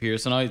me disappear.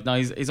 So now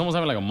he's almost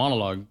having like a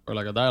monologue or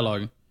like a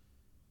dialogue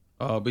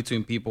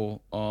between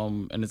people.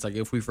 And it's like,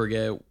 if we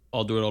forget,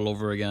 I'll do it all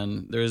over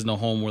again. There is no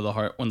home where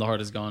when the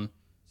heart is gone.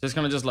 So it's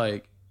kind of just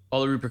like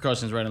all the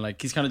repercussions, right? And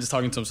like he's kind of just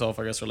talking to himself,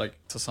 I guess, or like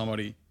to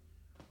somebody,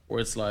 where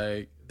it's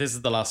like, this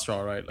is the last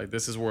straw, right? Like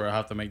this is where I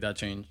have to make that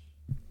change,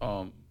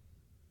 and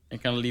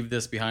kind of leave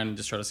this behind and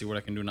just try to see what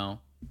I can do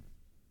now.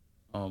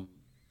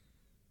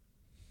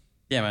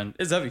 Yeah, man,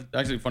 it's heavy.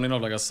 Actually, funny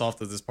enough, like as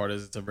soft as this part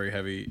is, it's a very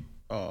heavy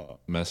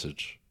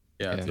message.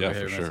 Yeah, it's a Yeah, very for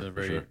heavy sure, message, a for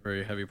very sure.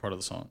 very heavy part of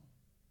the song.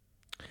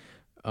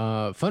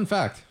 Fun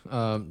fact,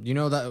 you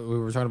know that we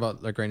were talking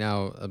about like right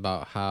now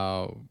about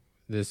how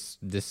this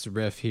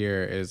riff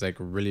here is like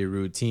really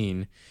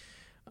routine.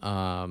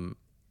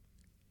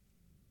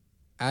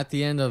 At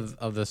the end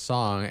of the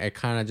song, it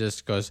kind of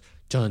just goes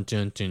dun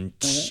dun dun,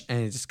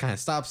 and it just kind of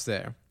stops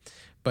there.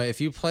 But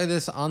if you play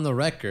this on the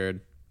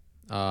record,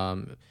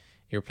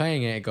 you're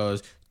playing it. It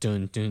goes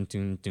dun dun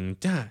dun dun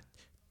dun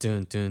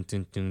dun dun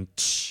dun dun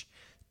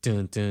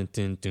dun dun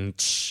dun dun,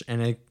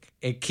 and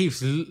it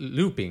keeps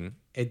looping.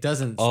 It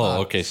doesn't stop.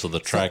 Oh, okay. So the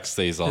track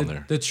stays on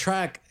there. The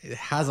track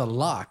has a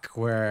lock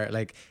where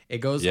like it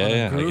goes on Yeah,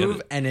 a I get groove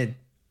it. and it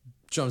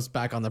jumps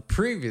back on the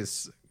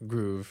previous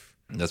groove.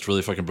 That's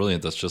really fucking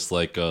brilliant. That's just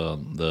like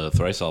the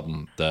Thrice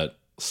album that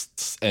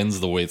ends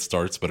the way it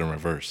starts, but in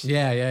reverse.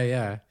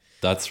 Yeah.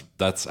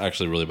 That's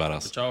actually really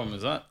badass. Which album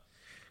is that?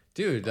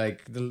 Dude,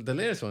 like the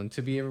latest one,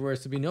 To Be Everywhere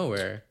is to Be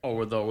Nowhere. Oh,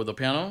 with the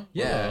piano?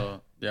 Yeah.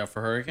 Yeah,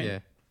 for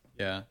Hurricane.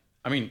 Yeah.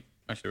 I mean,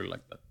 I actually really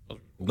like that.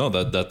 No,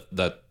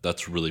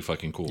 that's really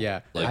fucking cool.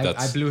 Yeah. like I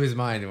that's blew his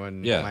mind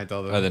when I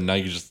told him. and then now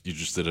you just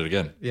did it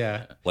again.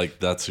 Yeah. Like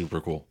that's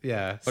super cool.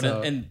 Yeah. But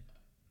So,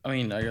 I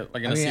mean, like in I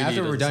a mean, CD, after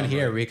it we're doesn't done sound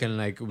here,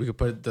 right. we could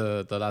put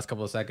the last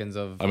couple of seconds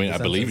of. I mean, the I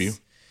believe sentence,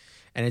 you.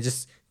 and it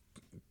just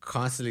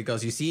constantly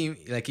goes. You see,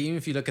 like even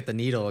if you look at the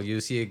needle, you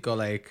see it go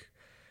like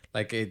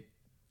it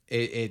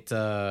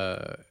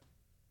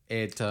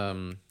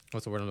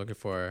what's the word I'm looking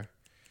for?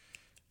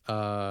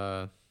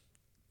 Yeah,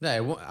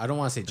 I don't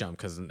want to say jump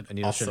because a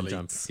needle shouldn't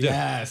jump. Oscillates.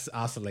 Yeah. Yes,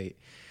 oscillate.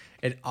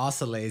 It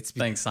oscillates.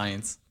 Thanks,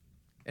 science.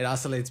 It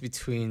oscillates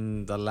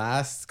between the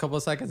last couple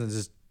of seconds and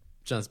just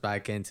jumps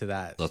back into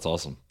that That's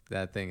awesome.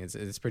 that thing.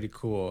 It's pretty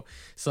cool.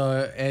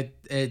 So it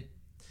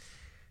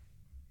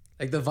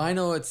like the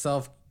vinyl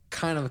itself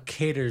kind of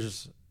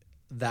caters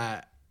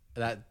that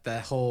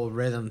whole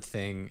rhythm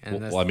thing.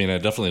 And Well, I mean, I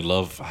definitely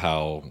love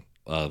how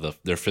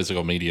their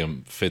physical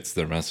medium fits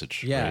their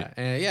message. yeah, right?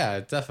 and yeah,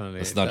 definitely.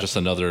 It's not just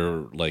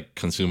another like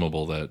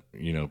consumable that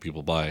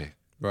people buy.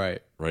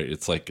 right. Right?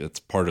 It's like it's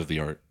part of the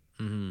art.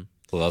 Mm-hmm.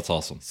 So that's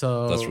awesome.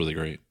 So That's really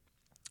great.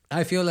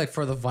 I feel like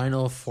for the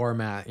vinyl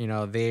format,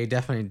 they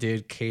definitely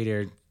did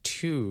cater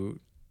to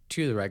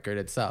the record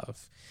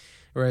itself.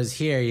 Whereas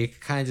here, you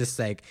kind of just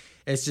like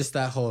it's just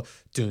that whole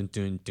dun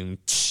dun dun,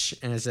 tsh,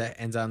 and it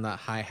ends on that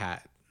hi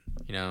hat,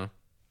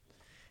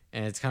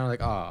 and it's kind of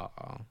like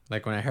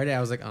like when I heard it, I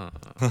was like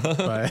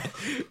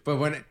but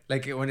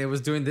when it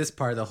was doing this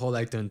part, the whole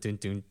like dun dun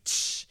dun,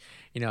 tsh,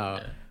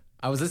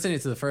 I was listening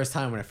to the first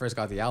time when I first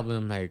got the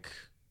album, like.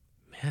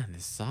 Man,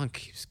 this song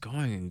keeps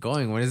going and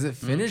going. When is it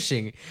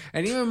finishing?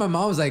 And even my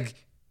mom was like,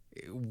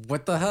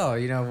 what the hell?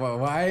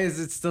 Why is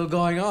it still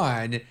going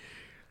on?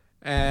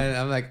 And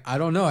I'm like, I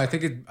don't know. I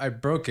think I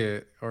broke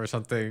it or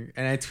something.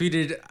 And I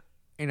tweeted,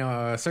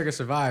 Circus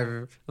Survive.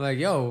 I'm like,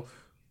 yo,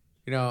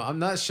 I'm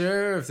not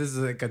sure if this is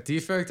like a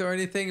defect or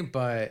anything,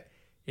 but,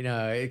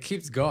 it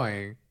keeps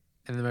going.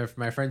 And then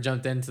my friend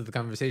jumped into the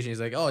conversation. He's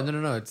like, oh,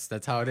 no,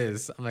 that's how it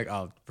is. I'm like,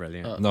 oh,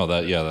 brilliant. No,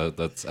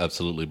 that's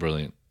absolutely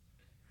brilliant.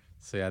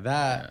 So yeah,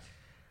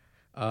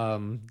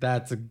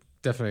 that's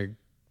definitely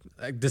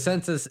like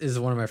Descensus is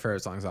one of my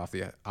favorite songs off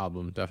the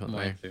album. Definitely.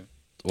 Mine too.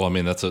 Well, I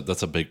mean, that's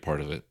a big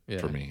part of it Yeah.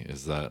 for me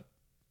is that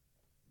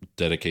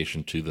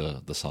dedication to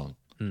the song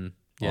on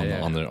their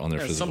Yeah,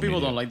 physical some people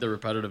media. don't like the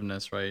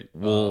repetitiveness, right?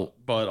 Well-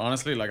 but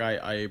honestly, like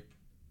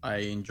I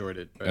enjoyed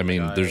it. Right? I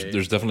mean, Like,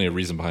 there's definitely a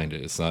reason behind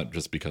it. It's not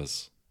just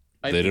because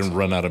I they think didn't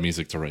run out of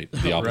music to write.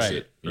 The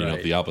opposite,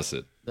 right. the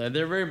opposite.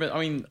 They're very. I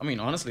mean,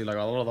 honestly, like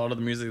a lot of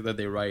the music that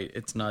they write,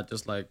 it's not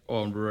just like,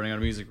 oh, we're running out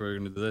of music, we're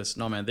gonna do this.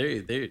 No, man,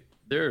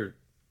 they're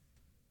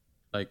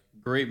like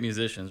great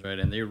musicians, right?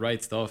 And they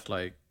write stuff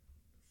like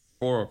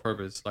for a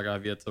purpose. Like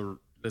I've yet to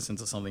listen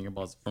to something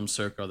from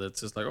Circa that's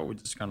just like, oh, we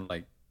just kind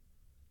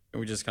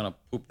of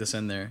poop this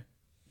in there,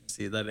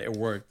 see that it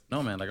worked.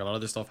 No, man, like a lot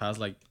of this stuff has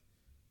like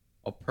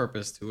a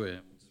purpose to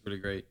it, which is really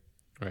great.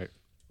 Right.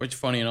 Which,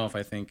 funny enough,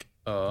 I think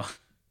a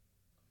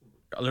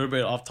little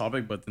bit off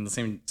topic, but in the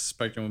same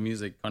spectrum of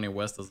music, Kanye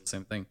West does the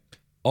same thing.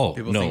 Oh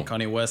People no, think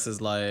Kanye West is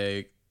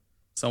like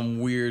some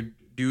weird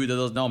dude that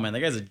does. No, man, that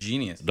guy's a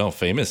genius. no,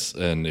 Famous.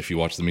 And if you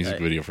watch the music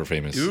video for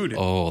Famous, dude.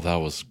 oh, that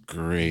was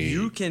great.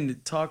 You can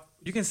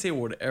say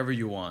whatever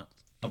you want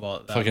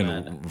about that Fucking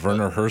man.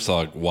 Werner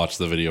Herzog watched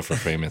the video for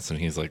Famous, and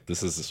he's like,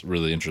 "This is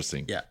really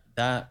interesting." Yeah,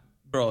 that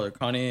bro,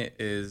 Kanye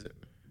is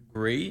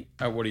great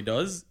at what he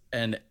does,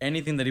 and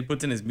anything that he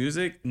puts in his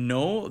music,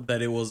 know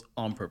that it was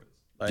on purpose.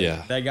 Like,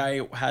 Yeah. that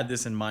guy had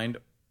this in mind,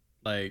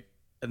 like,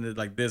 and then,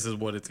 like, this is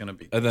what it's gonna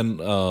be. And then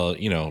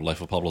Life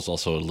of Pablo is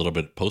also a little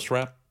bit post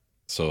rap,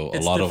 so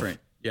It's a lot different.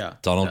 of Yeah.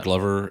 Donald Yeah.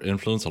 Glover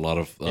influence. A lot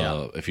of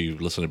Yeah. if you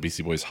listen to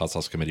Beastie Boys Hot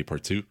Sauce Committee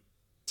Part 2,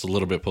 it's a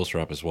little bit post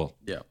rap as well.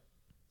 Yeah.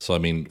 So I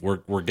mean,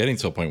 we're getting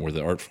to a point where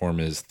the art form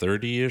is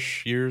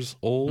 30-ish years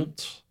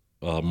old,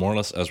 more or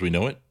less as we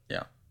know it.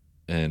 Yeah.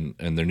 And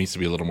there needs to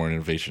be a little more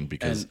innovation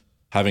because And-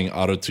 having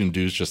auto-tune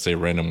dudes just say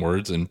random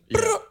words and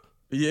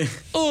Yeah.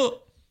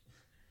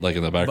 like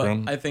in the But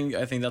background. I think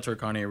that's where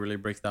Kanye really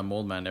breaks that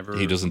mold, man.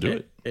 He doesn't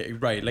do it.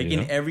 Right. Like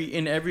You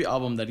in know? every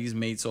album that he's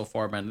made so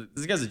far, man.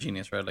 This guy's a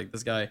genius, right? Like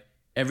this guy,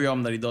 every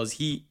album that he does,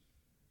 he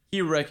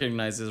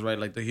recognizes, right,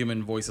 like the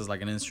human voice is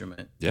like an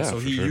instrument. Yeah, So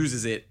for he sure.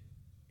 uses it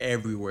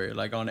everywhere,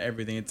 like on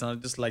everything. It's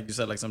not just like you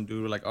said, like some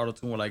dude with like auto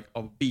tune with like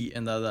a beat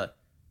and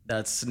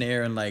that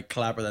snare and like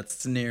clapper, that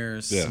snare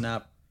Yeah.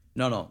 snap.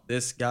 No.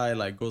 This guy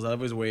like goes out of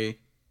his way.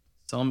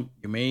 Some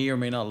you may or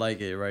may not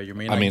like it, right? You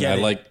may not I mean, get I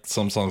it. like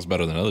some songs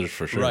better than others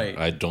for sure. Right,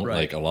 I don't right.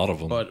 like a lot of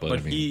them, but I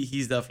mean,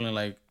 he's definitely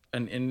like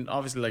and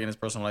obviously like in his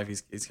personal life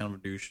he's kind of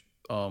a douche.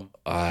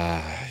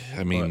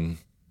 I mean,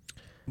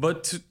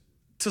 But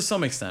to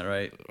some extent,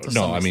 right? To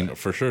no, some I mean extent.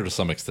 for sure to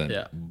some extent.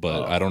 Yeah.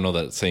 But I don't know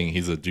that saying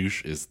he's a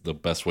douche is the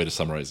best way to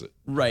summarize it.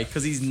 Right,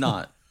 because he's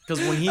not. Because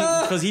when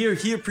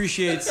he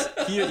appreciates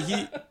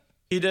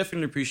he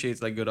definitely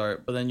appreciates like good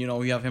art, but then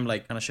we have him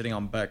like kind of shitting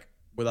on Beck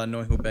without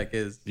knowing who Beck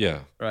is,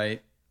 Yeah,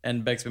 right?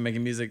 And Beck's been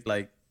making music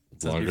like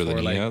since Longer than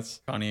he like, has.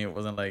 Kanye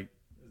wasn't like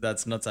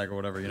that's nutsack or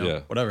whatever,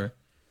 Yeah. whatever.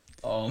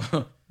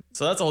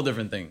 So that's a whole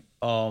different thing.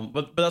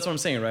 But that's what I'm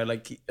saying, right?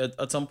 Like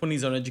at some point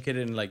he's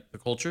uneducated in like the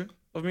culture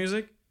of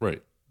music,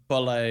 right.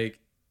 but like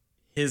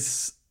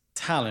his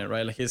talent,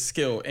 right? Like his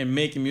skill in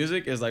making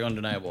music is like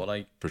undeniable.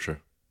 Like For sure.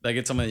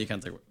 it's something that you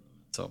can't take away.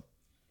 So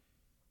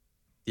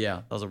yeah,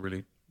 that was a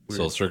really weird.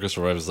 So Circus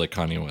Survive is like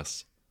Kanye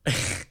West.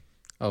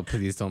 Oh,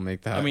 please don't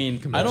make that. I mean,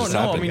 come I on, don't just know.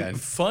 I happen mean, again.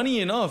 funny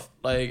enough,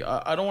 like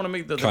I don't want to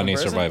make the Kanye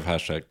comparison, Survive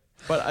hashtag.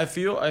 but I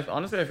feel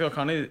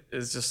Kanye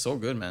is just so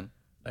good, man.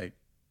 Like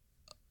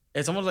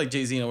it's almost like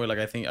Jay-Z in a way. Like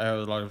I think I have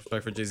a lot of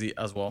respect for Jay-Z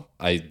as well.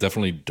 I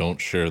definitely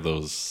don't share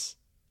those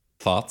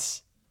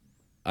thoughts.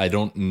 I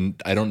don't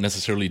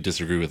necessarily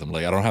disagree with him.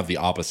 Like I don't have the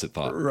opposite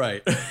thought.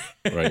 Right.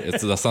 Right.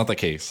 That's not the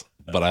case.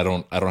 But I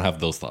don't have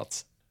those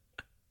thoughts.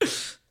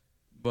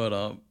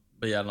 But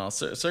yeah, no.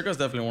 Circa is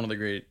definitely one of the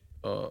great.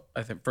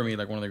 I think for me,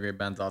 like one of the great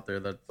bands out there.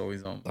 That's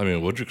always I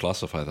mean, would you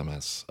classify them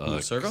as?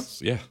 Circa?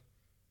 Yeah.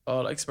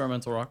 like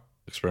experimental rock.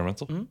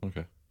 Experimental. Mm-hmm.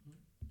 Okay.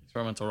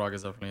 Experimental rock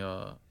is definitely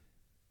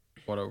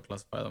what I would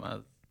classify them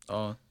as.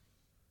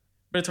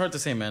 But it's hard to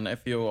say, man. I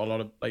feel a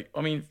lot of like,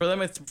 I mean, for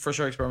them it's for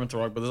sure experimental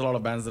rock, but there's a lot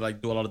of bands that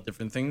like do a lot of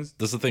different things.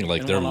 That's the thing.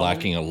 Like In they're one album?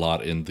 lacking a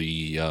lot in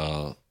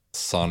the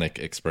sonic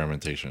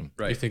experimentation.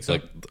 Right. You think so?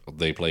 Like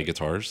they play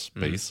guitars,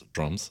 bass,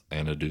 drums,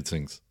 and a dude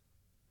sings,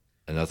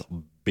 and that's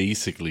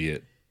basically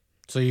it.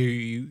 So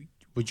you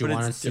would you But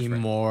want to it's see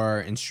different.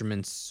 more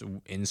instruments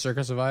in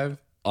Circa Survive?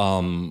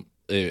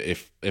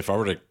 If I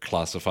were to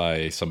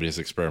classify somebody as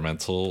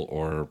experimental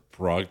or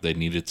prog, they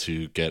needed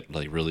to get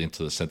like really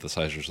into the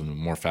synthesizers and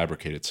more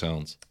fabricated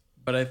sounds.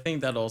 But I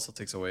think that also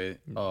takes away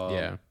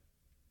Yeah,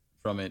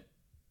 from it.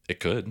 It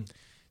could,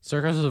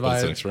 Circa but it's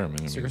Survive. an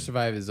experiment. I Circa mean,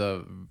 Survive is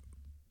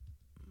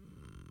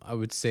I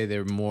would say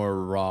they're more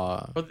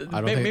raw. But I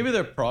don't think, maybe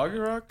they're prog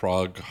rock.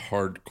 prog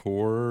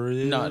hardcore.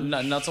 No,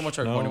 not so much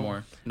hardcore No.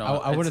 anymore. No, I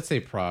it's- wouldn't say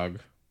prog.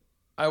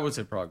 I would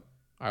say prog.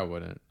 I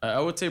wouldn't. I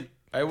would say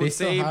They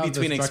still say have the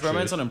between structures.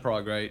 experimental and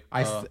prog, right?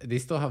 They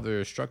still have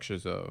their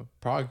structures though.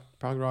 Prog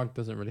rock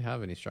doesn't really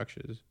have any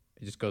structures.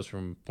 It just goes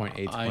from point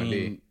A to I point B.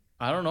 mean,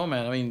 I don't know,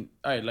 man. I mean,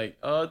 all right, like,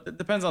 it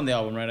depends on the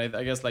album, right?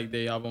 I guess like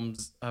the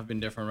albums have been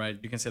different, right?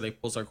 You can say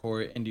like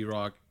post-hardcore, indie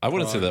rock. I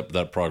wouldn't say prog.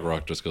 that prog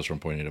rock just goes from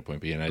point A to point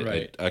B, and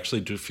Right. I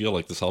actually do feel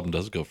like this album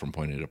does go from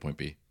point A to point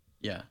B.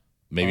 Yeah,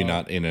 Maybe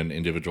not in an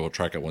individual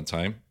track at one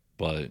time,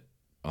 but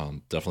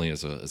definitely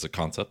as a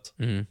concept,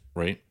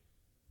 right?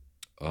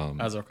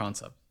 as a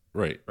concept,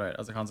 Right. right?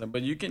 As a concept,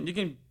 but you can do, And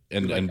like,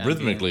 and ambient.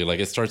 rhythmically, like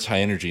it starts high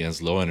energy, ends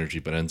low energy,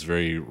 but ends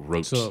very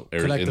rote. So, or ends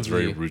very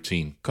collectively-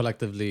 routine.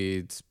 Collectively,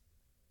 it's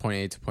point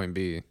A to point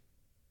B.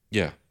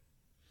 Yeah.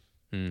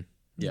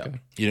 Yeah. Okay.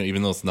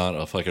 Even though it's not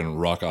a fucking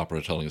rock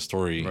opera telling a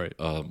story, Right.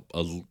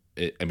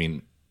 I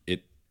mean,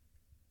 it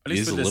At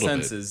least is for a the little bit,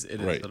 senses,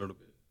 it is right. a little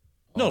bit.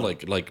 no,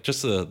 like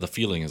just the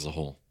feeling as a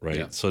whole, right?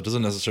 Yeah. So it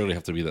doesn't necessarily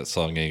have to be that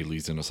song A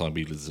leads into song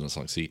B leads into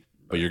song C,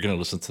 but you're gonna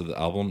listen to the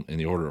album in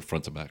the order of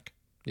front to back,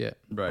 Yeah.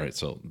 Right. right?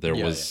 So there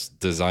Yeah, was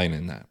design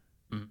in that.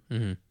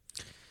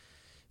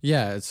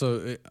 Yeah.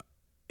 So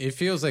it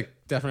feels like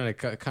definitely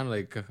kind of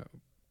like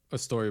a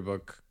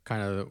storybook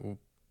kind of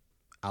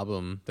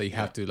album that you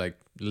have to like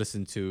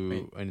listen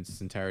to in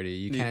its entirety.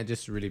 You can't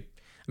just really.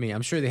 I mean,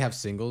 I'm sure they have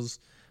singles,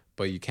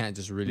 but you can't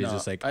just really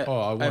just like, I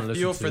want to listen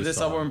feel to for this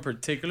song. album in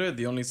particular,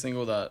 the only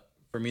single that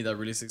for me that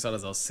really sticks out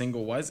as a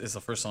single wise is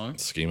the first song.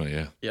 Schema,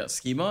 yeah. Yeah,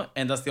 Schema,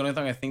 and that's the only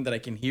thing I think that I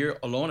can hear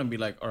alone and be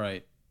like, all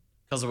right,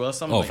 because the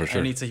rest of them, Oh, like, for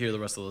sure. I need to hear the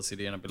rest of the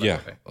CD and I'll be like, yeah.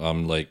 okay,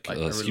 Like Like, I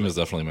really Schema is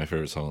like- definitely my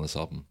favorite song on this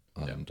album.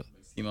 And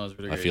Schema Theme is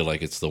really I great. feel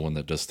like it's the one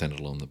that does stand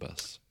alone the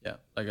best. Yeah,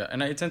 like,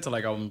 and I tend to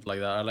like albums like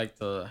that. I like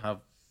to have,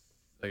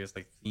 I guess,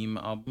 like theme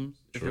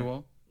albums, if you Sure.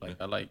 will. Like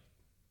I like,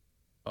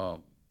 I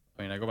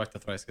mean, I go back to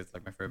Thrice 'cause it's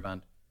like my favorite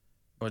band,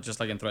 but just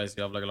like in Thrice,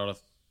 you have like a lot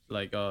of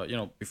like,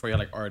 before you had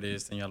like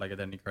Artists, and you had like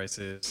Identity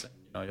Crisis,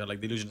 and you had like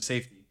the Illusion of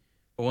Safety.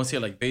 But once you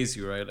had like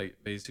Bezu, right, like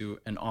Bezu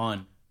and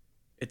On,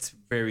 it's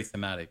very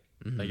thematic.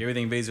 Like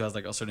everything Bezu has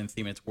like a certain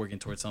theme. It's working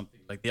towards something.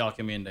 Like the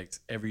Alchemy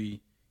Index,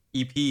 every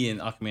EP in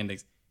Alchemy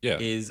Index Yeah.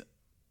 is,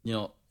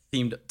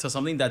 themed to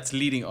something that's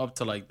leading up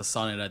to like the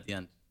sonnet at the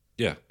end,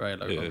 Yeah. right?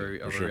 Like Yeah, every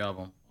for sure.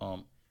 album.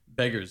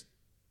 Beggars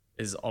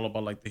is all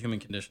about like the human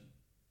condition.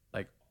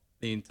 Like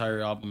the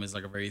entire album is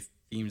like a very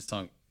themed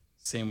song.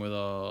 Same with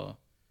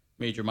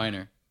Major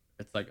Minor.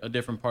 It's like a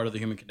different part of the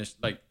human condition.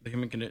 Like the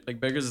human condition, like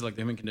Beggars is like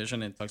the human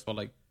condition, and it talks about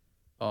like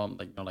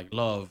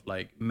love,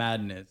 like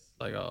madness,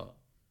 like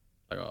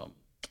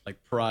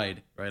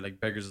pride, right? Like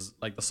Beggars is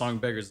like the song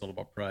Beggars is all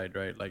about pride,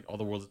 right? Like all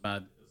the world is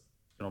mad,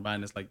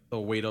 madness. Like the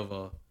weight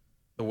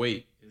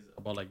is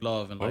about like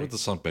love and Why like would the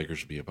song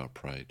Beggars be about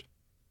pride?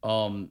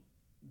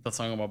 the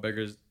song about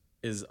Beggars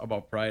is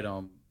about pride.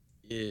 All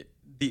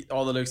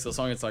the lyrics of the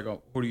song, it's like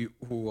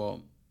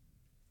who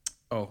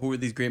are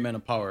these great men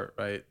of power,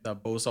 right?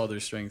 That boast all their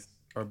strength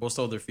or boast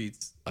all their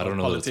feats. I don't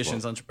know that it's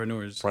Politicians, about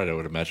entrepreneurs. Pride, I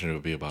would imagine it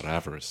would be about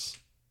avarice.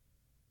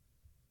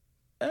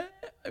 I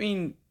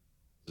mean,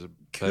 Is it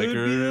could be the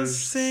Beggars?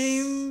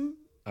 same.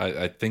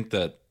 I think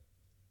that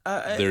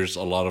I- there's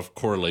a lot of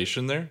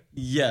correlation there.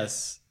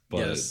 Yes. But-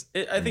 Yes.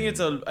 I think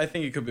I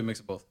think it could be a mix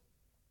of both.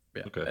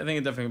 Yeah. Okay. I think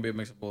it definitely could be a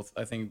mix of both.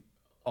 I think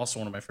also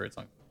one of my favorite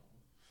songs.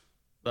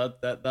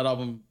 That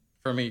album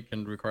for me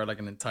can require like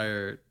an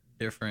entire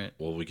different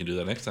Well, we can do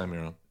that next time,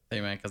 Aaron.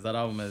 thing, man, because that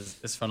album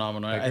is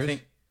phenomenal. I Beggars?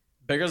 think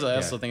Beggars, I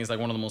also Yeah. think is like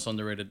one of the most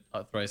underrated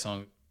Thrice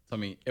songs to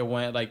me. It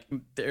went like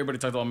everybody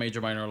talked about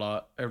Major Minor a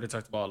lot. Everybody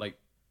talked about like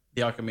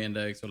the Alchemy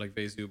Index or like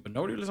Vesu, but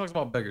nobody really talks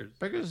about Beggars.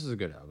 Beggars is a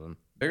good album.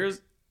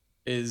 Beggars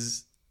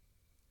is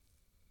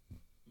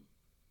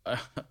I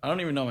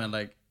don't even know, man.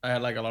 Like I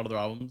had like a lot of their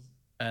albums,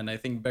 and I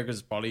think Beggars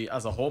is probably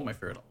as a whole my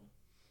favorite album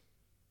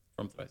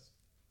from Thrice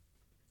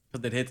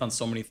because it hits on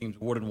so many themes.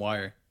 Wooden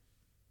Wire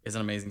is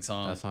an amazing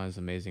song. That song is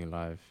amazing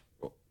live.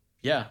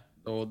 Yeah,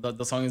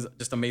 the song is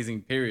just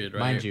amazing. Period. Right.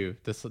 Mind you,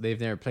 they've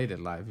never played it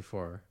live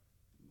before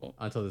Well,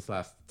 until this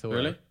last tour.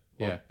 really?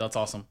 Yeah. Well, that's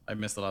awesome. I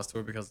missed the last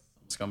tour because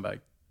I'm a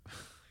scumbag.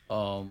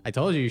 I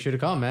told you should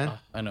have come, man.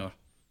 I know.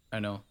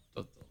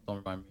 Don't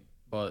remind me.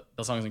 But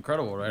the song is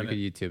incredible, right?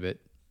 You could YouTube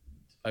it.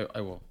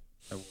 I will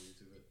YouTube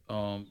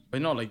it.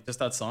 But like just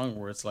that song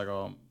where it's like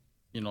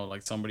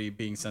like somebody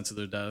being sent to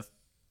their death,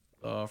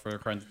 for a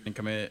crime they didn't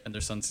commit, and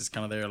their son's just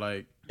kind of there,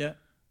 like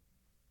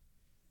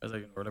as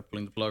like or like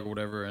pulling the plug or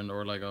whatever, and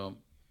or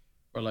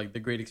like the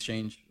Great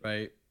Exchange,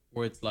 right?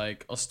 Where it's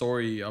like a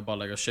story about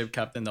like a ship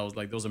captain that was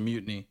like there was a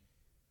mutiny,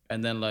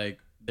 and then like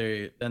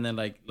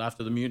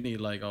after the mutiny,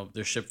 like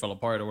their ship fell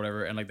apart or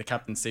whatever, and like the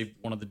captain saved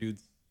one of the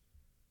dudes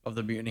of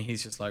the mutiny.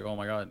 He's just like, oh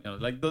my god,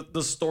 like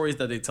the stories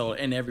that they tell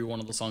in every one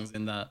of the songs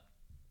in that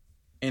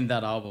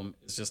album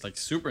is just like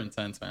super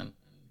intense, man. And,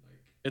 like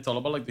it's all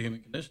about like the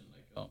human condition.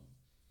 Like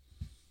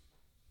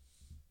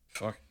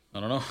fuck, I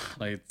don't know.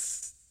 Like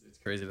it's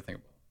crazy to think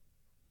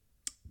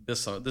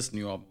about. This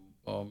new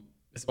album,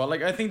 it's about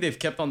like I think they've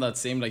kept on that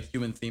same like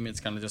human theme. It's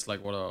kind of just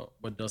like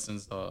what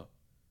Dustin's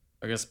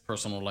I guess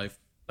personal life,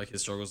 like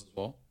his struggles as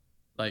well.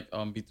 Like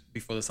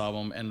before this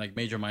album and like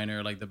Major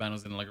Minor, like the band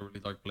was in like a really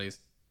dark place.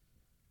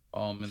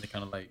 And they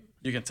kind of like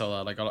you can tell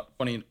that like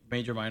funny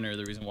Major Minor.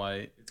 The reason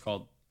why it's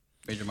called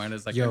Major Minor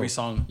is like every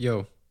song.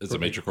 It's a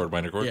major chord,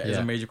 minor chord. Yeah, it's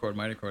a major chord,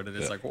 minor chord. And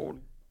it's like holy.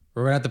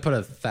 We're gonna have to put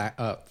a thack.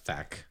 A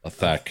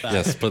thack.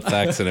 Yes, put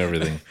thacks and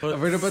everything. We're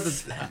gonna put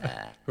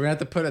we're gonna have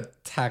to put a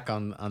tack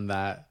on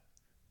that.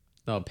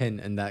 No, a pin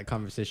in that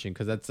conversation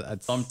because that's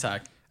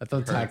Thumbtack. a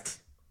thumbtack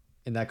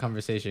in that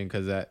conversation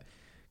because that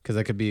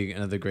could be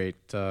another great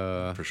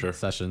For sure.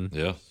 session.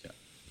 Yeah.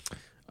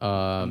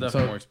 I'm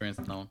definitely more experienced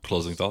in that one.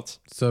 Closing thoughts?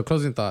 So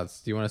closing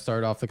thoughts. Do you want to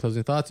start off the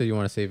closing thoughts, or do you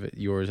want to save it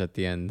yours at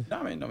the end?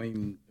 I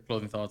mean,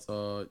 closing thoughts. You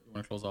want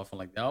to close off on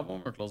like the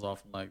album or close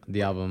off on like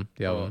The album.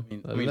 The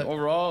album. I mean,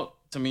 overall,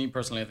 to me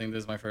personally, I think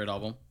this is my favorite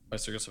album by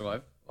Circle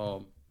Survive.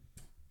 And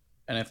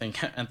I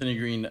think Anthony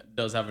Green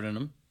does have it in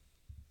him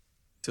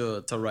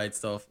to write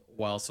stuff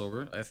while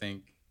sober. I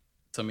think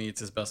to me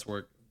it's his best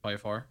work by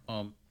far.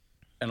 And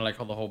I like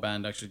how the whole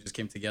band actually just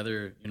came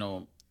together,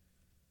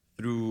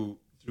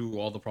 through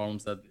all the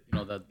problems that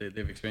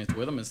they've experienced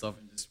with him and stuff,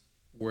 and just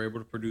were able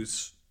to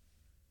produce,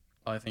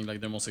 I think, like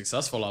their most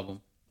successful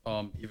album.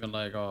 Even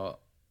like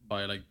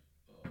by like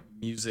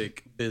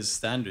music biz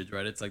standards,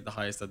 right? It's like the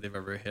highest that they've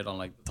ever hit on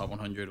like the top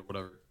 100 or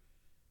whatever.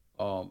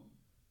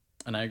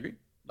 And I agree.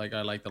 Like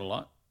I liked it a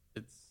lot.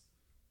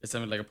 It's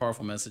like a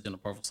powerful message and a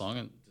powerful song,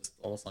 and just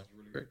all the songs are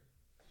really great.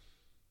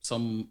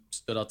 Some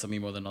stood out to me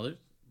more than others,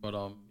 but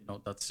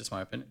that's just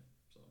my opinion.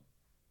 So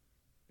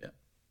yeah.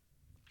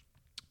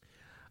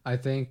 I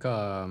think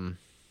when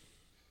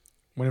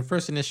I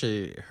first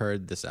initially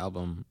heard this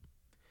album,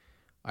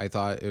 I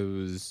thought it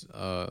was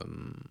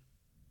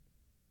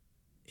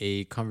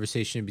a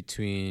conversation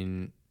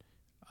between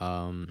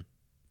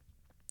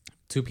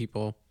two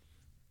people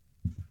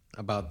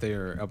about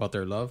their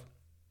love.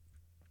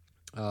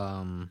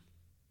 I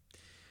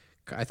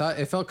thought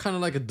it felt kind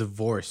of like a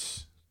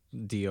divorce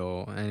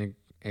deal, and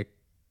it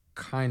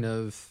kind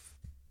of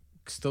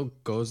still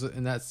goes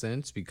in that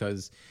sense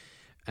because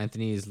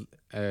Anthony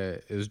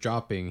is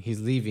dropping. He's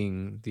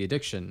leaving the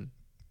addiction,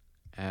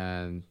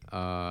 and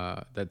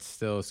that's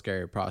still a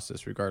scary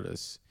process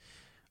regardless.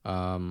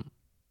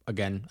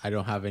 Again, I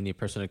don't have any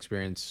personal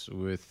experience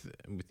with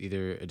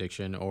either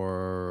addiction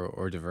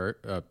or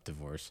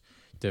divorce.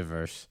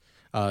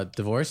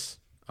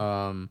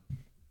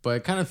 But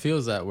it kind of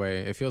feels that way.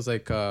 It feels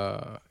like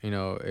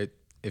it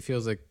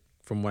feels like,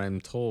 from what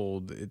I'm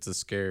told, it's a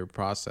scary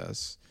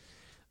process.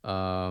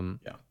 Yeah,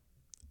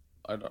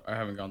 I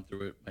haven't gone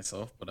through it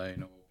myself, but I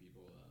know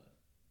people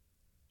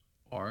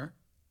that are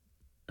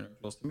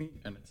close to me,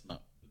 and it's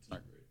not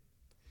great.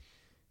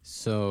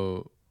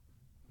 So,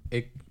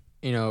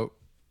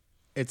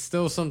 it's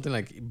still something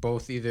like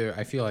both. Either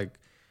I feel like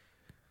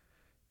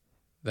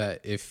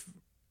that if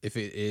it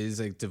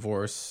is like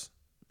divorce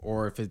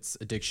or if it's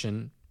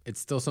addiction, it's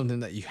still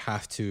something that you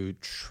have to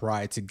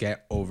try to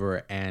get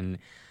over and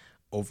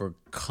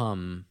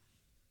overcome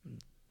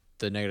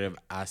the negative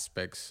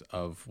aspects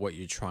of what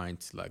you're trying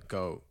to let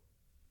go.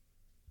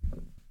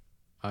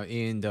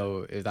 Even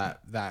though if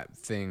that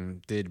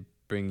thing did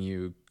bring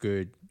you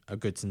a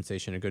good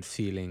sensation, a good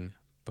feeling,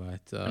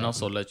 but and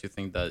also let you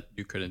think that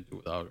you couldn't do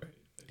without it. Right?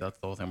 That's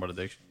the whole thing about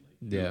addiction.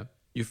 Yeah,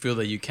 you feel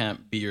that you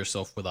can't be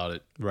yourself without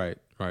it. right.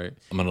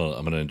 I'm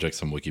gonna inject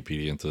some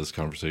Wikipedia into this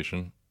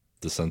conversation.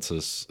 The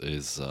census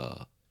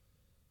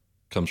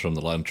comes from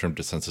the Latin term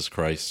descensus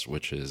Christ,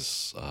 which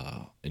is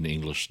in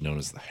English known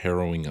as the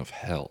harrowing of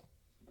hell,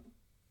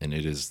 and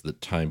it is the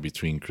time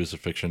between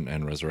crucifixion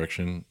and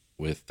resurrection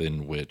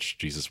within which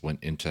Jesus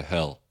went into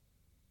hell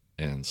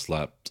and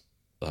slapped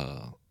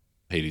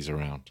Hades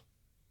around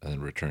and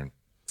then returned.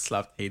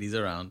 Slapped Hades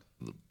around.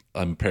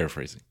 I'm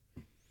paraphrasing.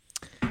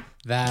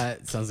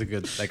 That sounds a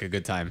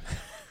good time.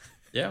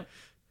 Yeah,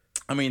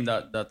 I mean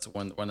that's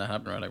when that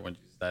happened, right? Like when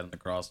Jesus died on the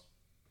cross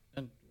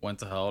and went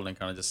to hell and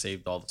kind of just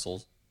saved all the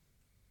souls.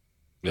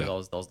 Yeah, that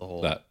was the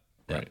whole that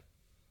right.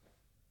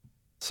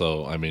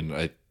 So I mean,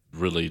 I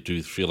really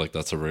do feel like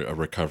that's a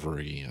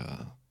recovery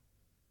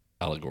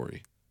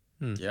allegory.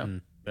 Yeah,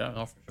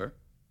 no, for sure.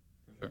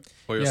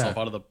 Pull yourself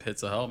out of the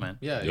pits of hell, man.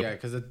 Yeah, Yep. yeah,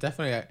 because it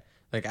definitely,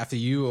 like, after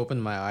you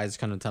opened my eyes,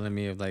 kind of telling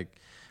me of like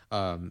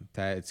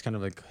that it's kind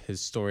of like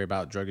his story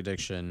about drug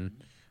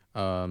addiction.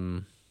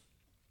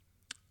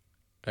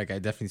 Like, I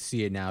definitely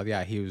see it now.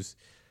 Yeah, he was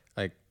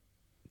like,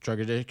 drug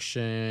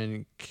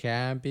addiction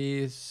can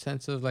be a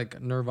sense of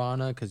like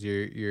nirvana because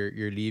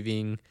you're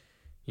leaving,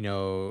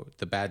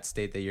 the bad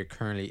state that you're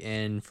currently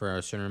in for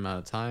a certain amount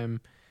of time,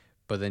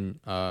 but then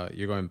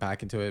you're going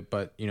back into it.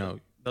 But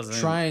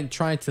trying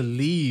to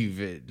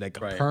leave it like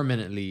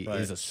permanently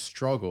is a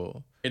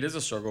struggle. It is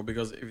a struggle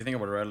because if you think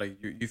about it, right, like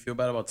you feel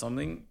bad about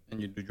something and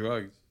you do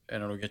drugs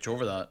and it'll get you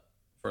over that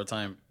for a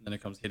time. Then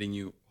it comes hitting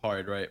you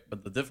hard, right?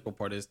 But the difficult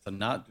part is to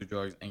not do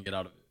drugs and get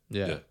out of it.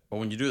 Yeah. But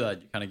when you do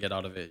that, you kind of get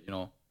out of it,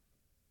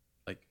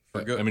 like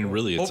for good. I mean,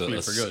 really, it's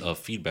Hopefully a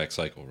feedback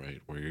cycle,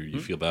 right? Where you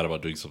feel bad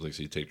about doing something,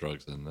 so you take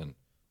drugs, and then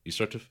you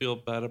start to feel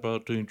bad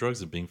about doing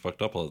drugs and being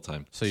fucked up all the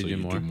time. So you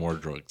do more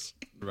drugs.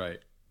 Right.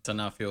 To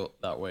not feel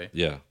that way.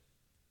 Yeah.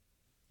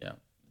 Yeah.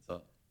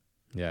 So,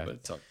 yeah. But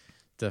it sucks.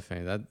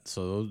 Definitely.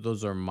 So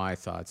those are my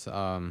thoughts.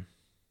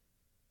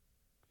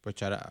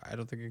 Which I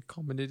don't think it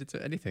culminated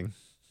to anything.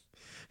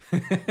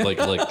 like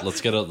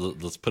let's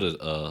put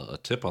a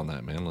tip on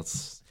that, man.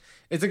 It's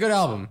a good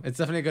album. It's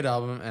definitely a good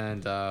album,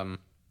 and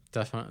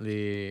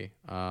definitely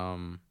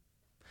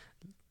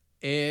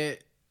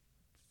it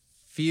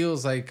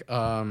feels like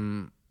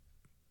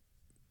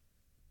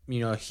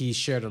he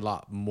shared a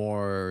lot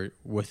more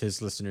with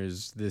his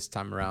listeners this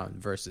time around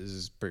versus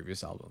his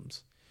previous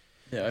albums.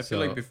 Yeah, I feel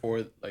like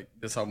before, like,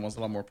 this album was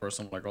a lot more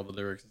personal. Like, all the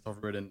lyrics and stuff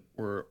written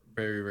were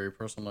very, very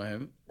personal to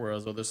him.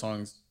 Whereas other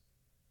songs,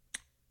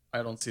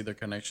 I don't see the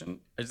connection.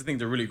 I just think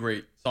they're really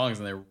great songs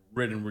and they're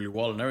written really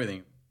well and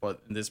everything.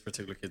 But in this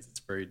particular case,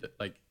 it's very,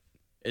 like,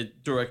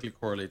 it directly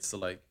correlates to,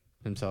 like,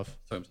 himself.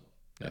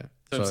 Yeah.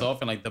 To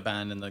himself and, like, the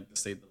band and, like, the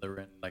state that they're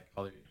in, like,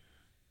 how they,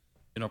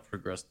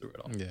 progress through it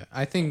all. Yeah,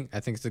 I think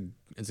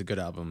it's a good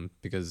album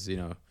because,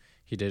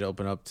 he did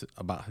open up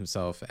about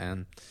himself,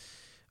 and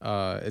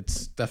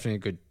it's definitely a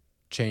good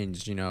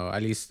change,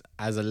 at least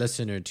as a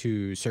listener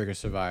to Circus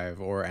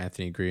Survive or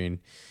Anthony Green.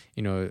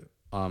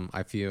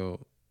 I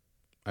feel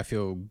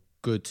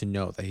good to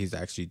know that he's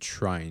actually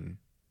trying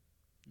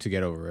to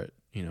get over it.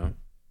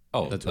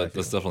 Oh, that's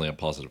definitely a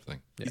positive thing.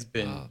 He's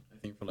been, I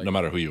think, for like no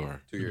matter who you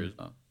are, 2 years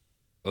now.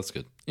 That's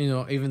good.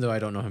 Even though I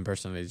don't know him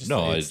personally, it's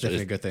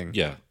definitely a good thing.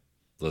 Yeah,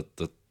 the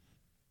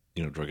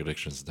drug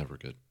addiction is never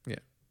good. Yeah,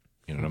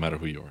 no matter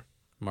who you are.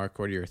 Mark,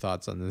 what are your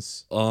thoughts on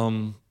this?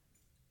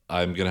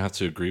 I'm gonna have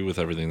to agree with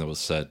everything that was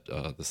said.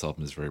 This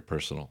album is very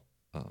personal.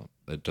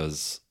 It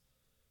does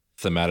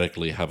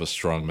thematically have a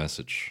strong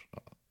message.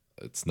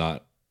 It's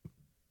not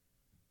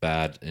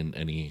bad in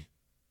any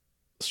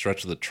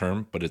stretch of the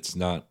term, but it's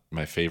not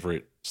my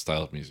favorite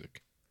style of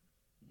music.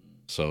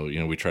 So,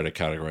 we try to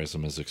categorize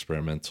them as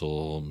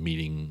experimental,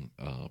 meeting,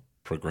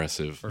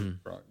 progressive.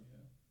 Rock,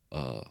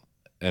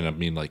 And I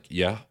mean, like,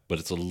 yeah, but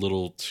it's a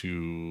little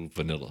too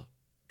vanilla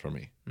for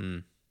me.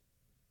 Not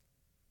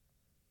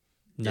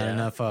Yeah.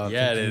 enough. Yeah,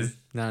 it thinking, is.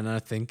 Not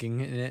enough thinking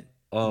in it.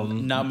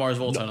 Not Mars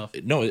Volta enough.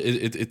 No,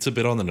 it's a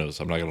bit on the nose.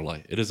 I'm not going to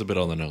lie. It is a bit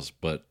on the nose.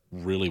 But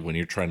really, when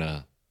you're trying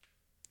to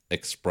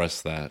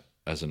express that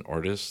as an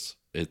artist,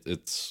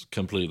 it's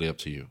completely up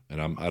to you.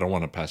 And I don't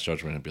want to pass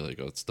judgment and be like,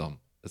 oh, it's dumb.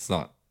 It's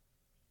not.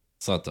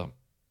 It's not dumb.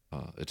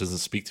 It doesn't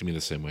speak to me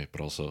the same way.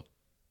 But also,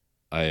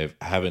 I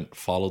haven't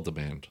followed the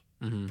band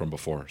from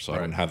before, so I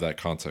don't have that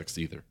context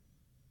either.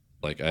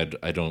 Like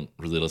I don't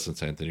really listen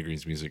to Anthony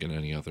Green's music in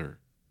any other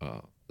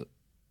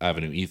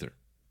avenue either,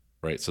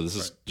 right? So this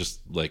is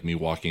just like me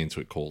walking into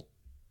it cold,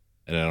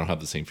 and I don't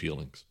have the same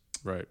feelings.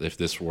 Right. If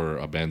this were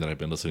a band that I've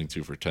been listening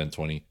to for 10,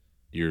 20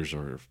 years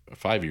or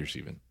 5 years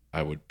even,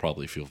 I would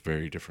probably feel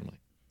very differently.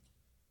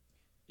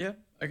 Yeah,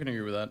 I can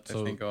agree with that.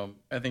 So-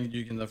 I think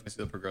you can definitely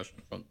see the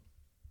progression from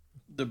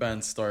the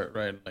band's start,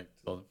 right, like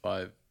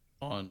 2005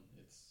 on.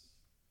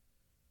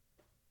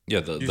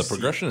 Yeah, the see-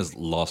 progression is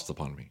lost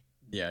upon me.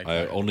 Yeah, I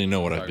exactly. only know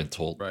what I've Exactly. been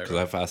told Right, because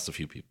right. I've asked a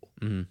few people.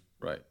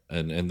 Right.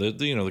 And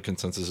the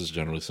consensus is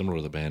generally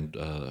similar. The band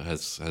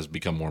has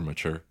become more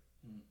mature,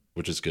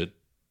 which is good,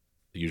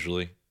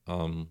 usually.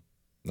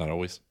 Not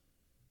always,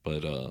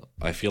 but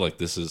I feel like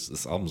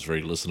this album's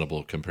very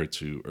listenable compared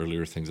to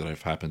earlier things that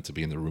I've happened to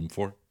be in the room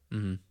for,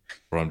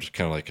 where I'm just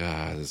kind of like,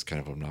 this is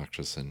kind of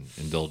obnoxious and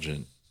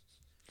indulgent.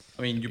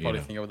 I mean, you probably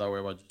know. think about that way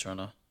about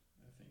Juturna.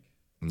 I think.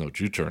 No,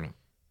 Drew Turner.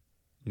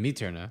 Me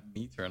Turner.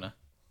 Me, Turner.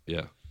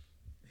 Yeah.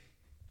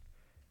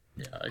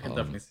 Yeah, I can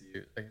definitely see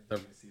you. I can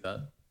definitely see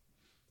that.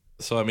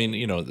 So I mean,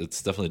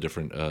 it's definitely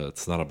different.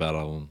 It's not a bad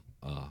album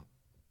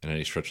in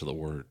any stretch of the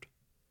word.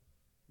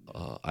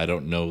 I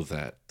don't know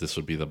that this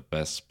would be the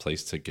best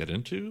place to get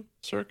into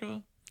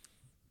Circa.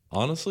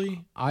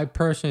 Honestly, I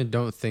personally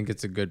don't think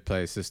it's a good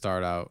place to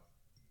start out.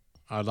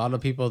 A lot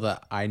of people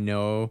that I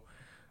know,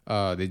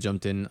 they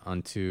jumped in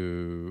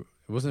onto.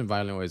 It wasn't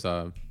Violent Ways.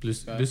 Blue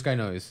Sky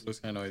Noise. Blue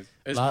Sky Noise.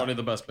 It's Lot- probably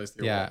the best place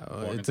to Yeah,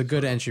 walk it's into a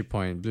good Circa. entry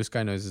point. Blue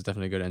Sky Noise is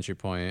definitely a good entry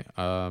point.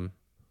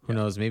 Who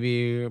knows?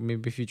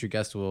 Maybe future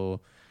guests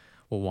will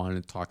want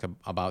to talk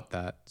about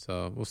that.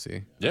 So we'll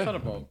see. Yeah. I thought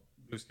about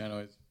Blue Sky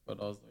Noise, but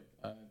I was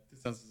like,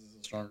 Dissensus is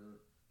a stronger.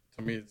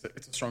 To me, it's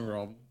a stronger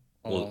album.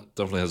 well, it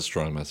definitely has a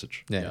strong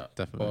message. Yeah,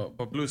 definitely.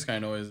 But Blue Sky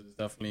Noise is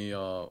definitely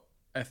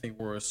I think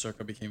where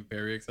Circa became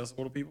very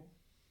accessible to people.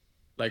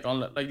 Like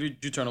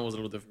Juturna was a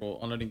little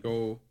difficult. On Letting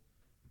Go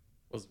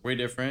was way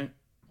different.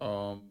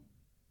 And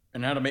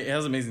it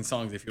has amazing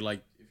songs if you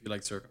like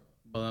Circa.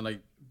 But then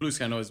like Blue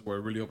Sky Noise where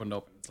it really opened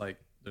up and it's like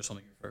there's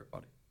something here for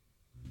everybody.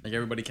 Like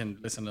everybody can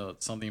listen to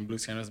something in Blue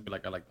Sky Noise and be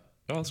like, I like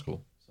that. Oh, that's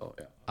cool. So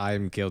yeah.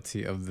 I'm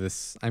guilty of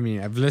this. I mean,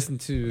 I've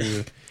listened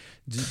to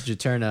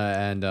Juturna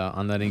and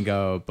On Letting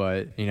Go,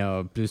 but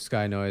Blue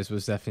Sky Noise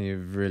was definitely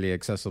really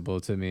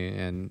accessible to me,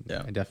 and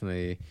Yeah. it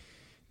definitely,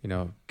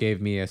 gave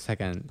me a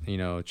second,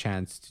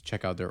 chance to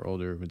check out their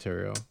older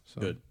material.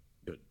 So Good.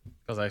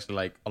 Because I actually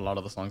like a lot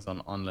of the songs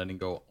on Letting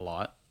Go a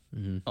lot.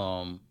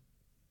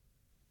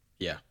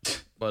 Yeah.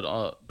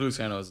 But Blue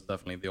Sky Noise is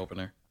definitely the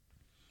opener.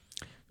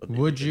 But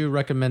Would you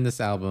recommend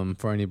this album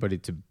for anybody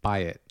to buy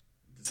it?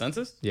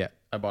 Census? Yeah.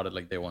 I bought it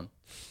like day one.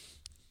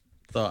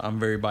 So I'm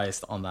very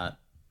biased on that.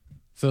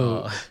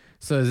 So,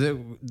 so is it?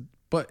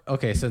 But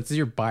okay, since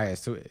you're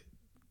biased, so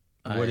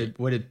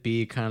would it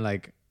be kind of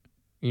like,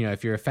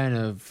 if you're a fan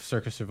of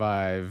Circa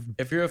Survive,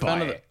 If you're a fan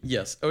buy of it?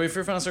 yes, oh, if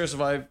you're a fan of Circa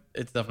Survive,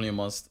 it's definitely a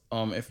must.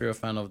 If you're a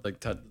fan of the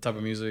type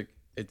of music,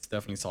 it's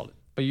definitely solid.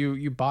 But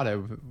you bought it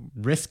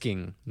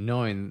risking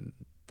knowing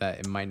that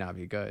it might not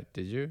be good.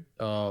 Did you?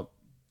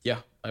 Yeah,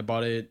 I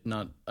bought it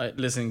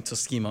listening to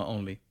Schema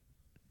only.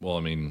 Well,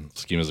 I mean,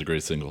 Schema is a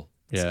great single.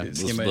 Yeah.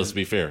 Schema Let's is-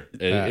 be fair.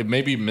 It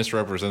maybe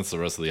misrepresents the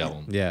rest of the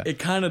album. Yeah. It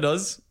kind of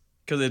does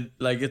because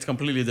it's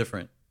completely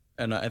different,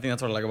 and I think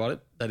that's what I like about it.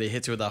 That it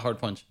hits you with that hard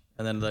punch,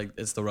 and then like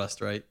it's the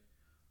rest, right?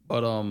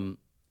 But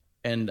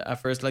and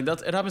at first it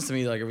happens to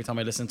me like every time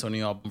I listen to a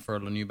new album for a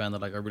new band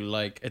that like I really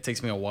like, it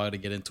takes me a while to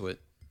get into it.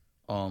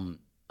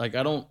 Like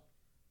I don't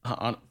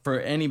for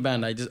any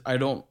band I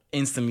don't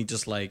instantly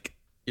just like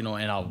an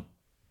album.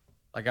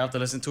 Like I have to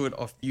listen to it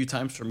a few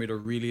times for me to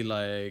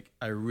really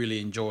I really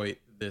enjoy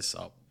this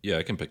album. Yeah,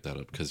 I can pick that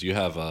up because you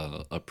have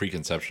a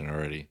preconception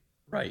already.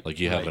 Right. Like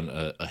you have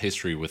right. a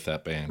history with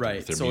that band, Right.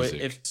 with their So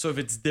music. if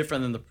it's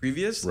different than the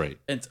previous, Right.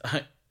 And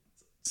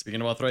speaking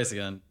about Thrice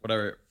again,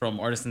 whatever, from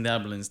Artist in the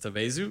Ambulance to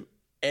Vezu,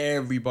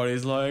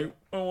 everybody's like,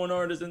 I want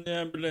Artist in the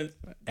Ambulance.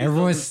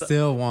 Everyone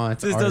still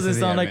wants. This Artists doesn't in the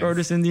sound like Ambulance.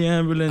 Artist in the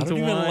Ambulance. I don't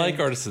even Why? like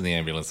Artists in the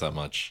Ambulance that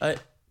much.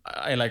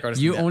 I like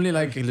Artist. You in the only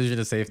like Illusion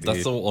of Safety.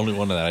 That's the only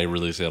one that I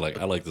really say like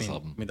I like this I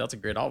album. mean, that's a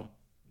great album.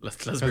 Let's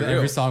be because real.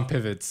 every song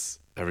pivots.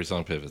 Every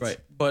song pivots. Right.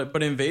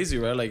 But in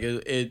Vezu, right, like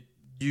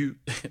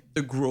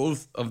the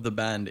growth of the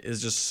band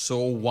is just so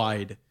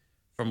wide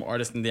from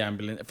Artist in the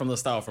Ambulance, from the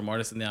style from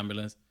Artist in the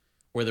Ambulance,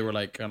 where they were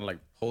like kind of like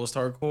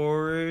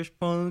post-hardcore-ish,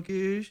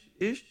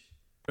 punkish-ish,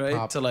 right?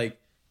 Pop.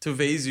 To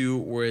Vezu,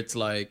 where it's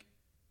like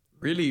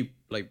really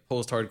like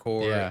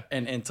post-hardcore Yeah.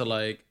 and into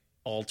like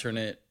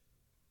alternate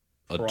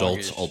Adult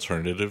prog-ish.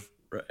 alternative.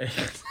 Right.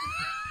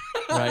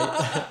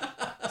 Right.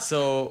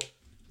 So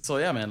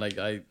yeah, man. Like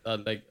I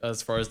like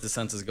as far as the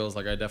census goes,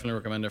 like I definitely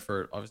recommend it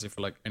for obviously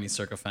for like any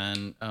Circa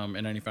fan,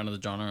 and any fan of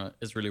the genre.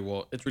 It's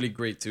really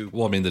great too.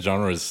 Well, I mean, the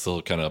genre is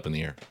still kind of up in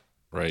the air,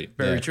 right?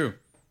 Very Yeah. true.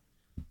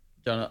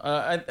 Genre.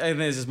 I think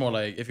it's just more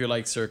like if you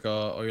like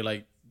Circa or you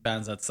like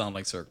bands that sound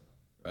like Circa,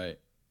 right?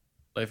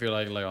 Like if you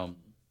like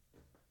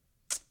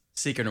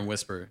Secret and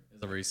Whisper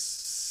is a very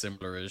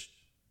similar-ish.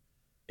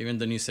 Even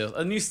the new sales,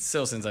 a new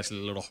sales is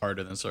actually a little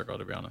harder than Circa,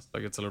 to be honest.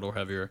 Like it's a little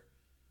heavier,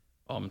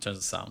 in terms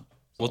of sound.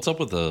 What's up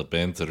with the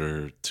bands that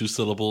are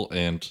 2-syllable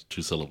and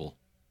 2-syllable?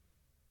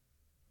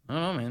 I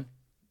don't know,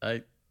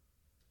 man.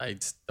 I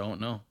just don't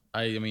know.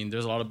 I mean,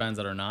 there's a lot of bands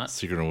that are not.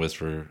 Secret and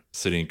Whisper,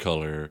 City and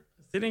Color.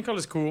 City and Color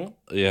is cool.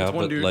 Yeah, It's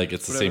one but dude, like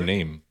it's the whatever. same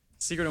name.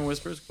 Secret and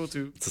Whisper is cool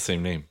too. It's the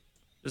same name.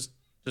 Just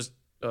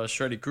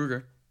Shreddy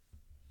Krueger.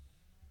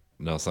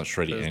 No, it's not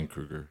Shreddy There's- and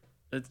Kruger.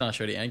 It's not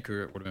Shreddy and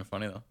Krueger. It would have been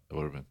funny though. It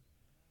would have been.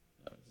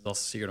 It's also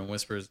Secret and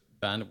Whisper's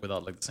band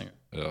without like the singer.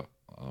 Yeah.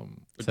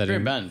 It's a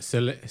great band.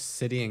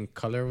 City and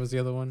Color was the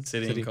other one.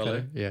 City and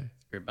Color. Yeah.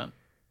 It's a great band.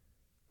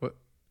 What?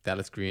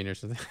 Dallas Green or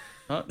something.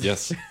 Huh?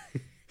 Yes.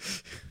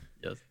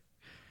 Yes.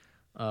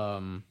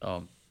 Um. I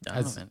don't know,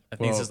 Has- man. I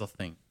think it's well- just a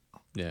thing.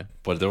 Yeah.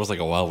 But there was like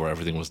a while where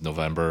everything was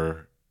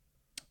November,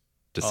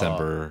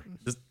 December,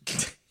 Just,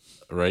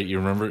 right? You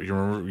remember?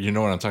 You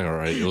know what I'm talking about,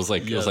 right? It was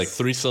like Yes.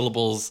 3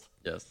 syllables,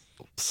 yes.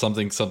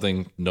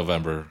 something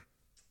November.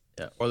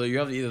 Yeah. Or you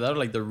have either that or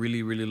like the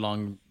really, really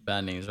long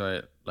band names,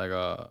 right? Like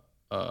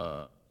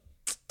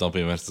Don't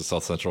be a menace to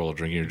South Central while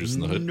drinking your juice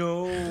in the hood.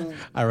 No.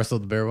 I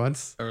wrestled the bear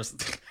once.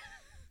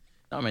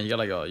 No, man, you got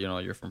like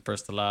you're from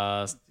first to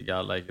last. You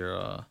got like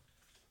your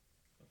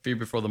Fear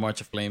Before the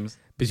March of Flames,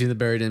 Between the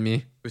Buried and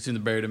Me. Between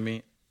the Buried and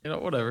Me.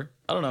 Whatever.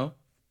 I don't know.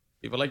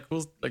 People like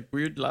cool, like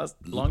weird last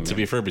long. To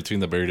be fair, Between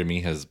the Buried and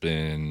Me has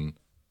been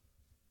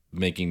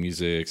making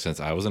music since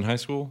I was in high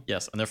school,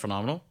 Yes, and they're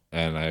phenomenal.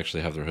 and I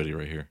actually have their hoodie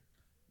right here.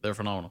 They're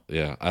phenomenal.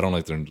 Yeah, I don't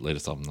like their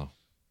latest album though.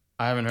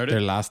 I haven't heard Their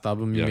it, last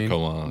album, you Yeah, mean?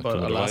 come on. but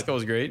Come on, Alaska Divide.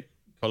 was great.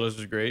 Colors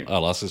was great.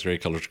 Alaska's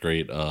great, Color's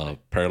great.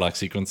 Parallax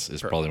Sequence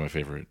is probably my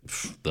favorite.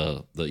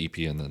 The EP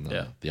and then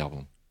Yeah. the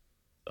album.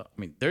 I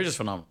mean, they're just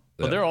phenomenal.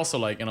 But Yeah. they're also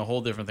like in a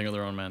whole different thing of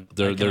their own, man.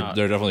 They're I cannot-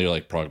 definitely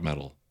like prog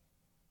metal.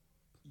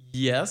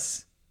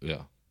 yes,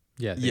 Yeah.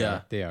 Yeah.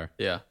 Yeah. They are.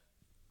 yeah.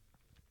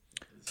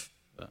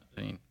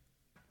 I mean,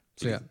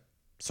 So yeah,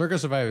 Circa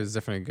Survive is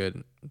definitely a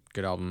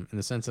good album in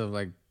the sense of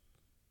like,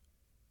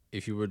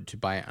 if you were to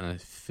buy it on a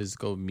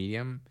physical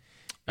medium,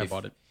 I if-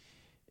 bought it.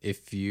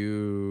 If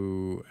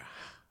you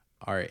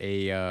are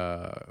a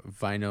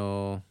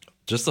vinyl,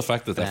 Just the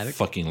fact that Fanatic? that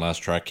fucking last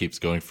track keeps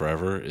going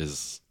forever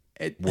is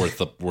it worth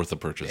the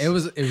purchase. it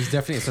was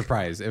definitely a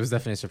surprise. It was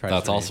definitely a surprise.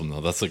 That's for me. awesome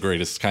though. That's the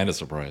greatest kind of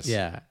surprise.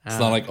 Yeah, It's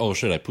not like, oh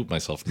shit, I pooped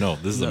myself. No,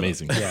 this is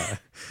amazing. yeah.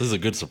 This is a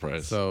good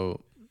surprise.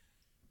 So,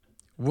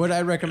 would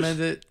I recommend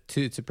it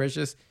to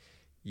purchase?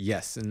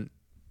 Yes, in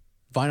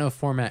vinyl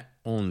format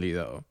only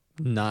though,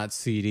 not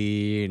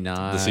CD,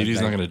 not the CD's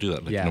like- not going to do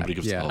that. Like yeah, nobody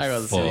gives yeah. a I got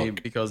the fuck. CD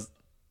because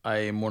I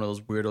am one of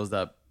those weirdos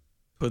that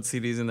put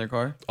CDs in their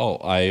car. Oh,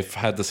 I've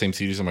had the same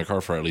CDs in my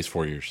car for at least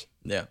 4 years.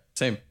 Yeah,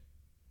 same.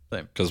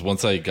 Because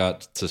once I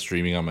got to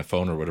streaming on my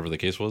phone or whatever the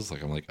case was,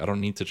 like I'm like, I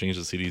don't need to change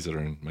the CDs that are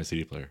in my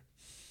CD player.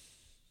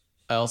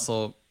 I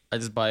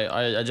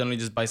generally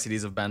just buy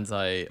CDs of bands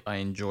I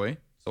enjoy.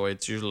 So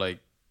it's usually like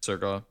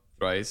Circa,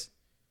 Thrice,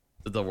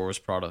 The Devil Wears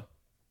Prada,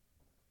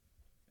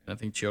 and I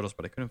think Chiodos,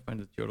 but I couldn't find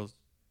the Chiodos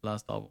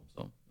last album,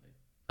 so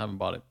I haven't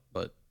bought it.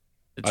 But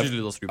it's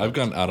usually those three. I've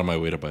bands. gone out of my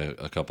way to buy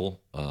a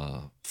couple.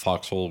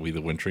 Foxhole, We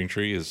the Wintering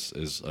Tree is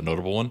a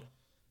notable one.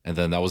 And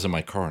then that was in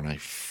my car and I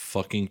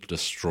fucking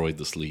destroyed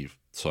the sleeve.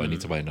 So I need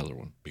to buy another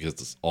one because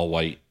it's all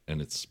white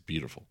and it's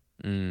beautiful.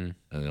 Mm.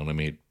 And they only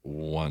made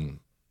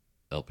one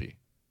LP.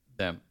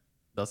 Damn,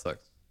 that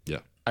sucks. Yeah.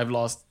 I've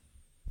lost.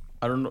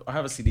 I don't know. I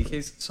have a CD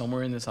case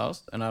somewhere in this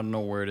house, and I don't know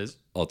where it is.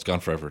 Oh, it's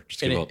gone forever.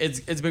 Just And give up.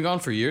 it's been gone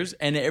for years,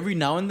 and every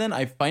now and then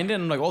I find it,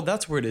 and I'm like, oh,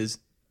 that's where it is,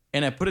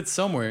 and I put it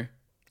somewhere,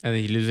 And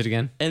then you lose it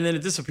again. and then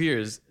it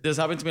disappears. This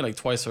happened to me like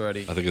twice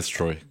already. I think it's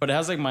Troy. But it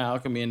has like my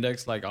Alchemy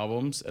Index like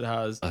albums. It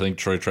has, I think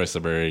Troy tries to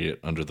bury it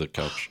under the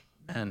couch.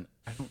 and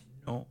I don't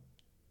know,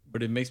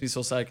 but it makes me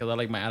so sad because I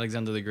like my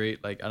Alexander the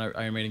Great, like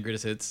Iron Maiden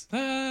Greatest Hits.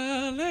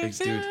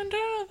 Alexander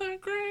the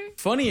Great.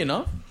 Funny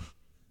enough,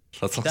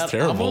 That sounds that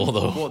terrible, album,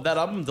 though. well, that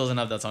album doesn't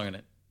have that song in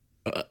it.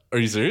 Are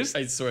you serious?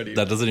 I swear to you,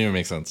 That doesn't even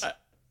make sense.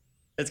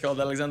 it's called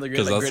Alexander the Great,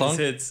 Because like that Greatest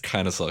song Hits.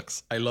 kind of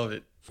sucks. I love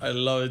it. I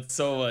love it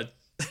so much.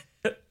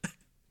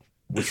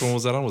 Which one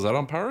was that on? Was that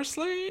on Power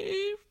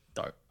Slave?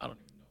 Dark. I don't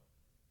even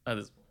know. At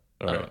this point.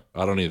 All I right. don't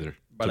know. I don't either.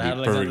 But To I be had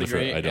Alexander the perfectly fair,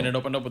 Great, I and it don't.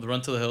 opened up with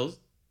Run to the Hills,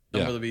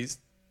 Number Yeah. of the Beast,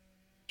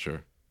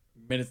 Sure.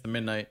 Minutes to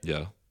Midnight.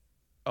 Yeah.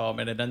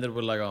 And it ended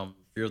with like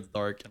Fear of the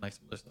Dark and like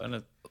some other stuff. And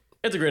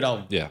It's a great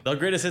album. Yeah. The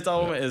greatest hits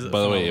album is.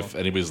 By the way, if phenomenal.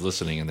 anybody's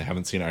listening and they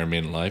haven't seen Iron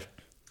Maiden live,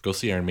 go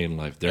see Iron Maiden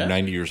live. They're Yeah.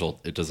 90 years old.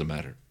 It doesn't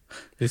matter.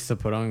 They used to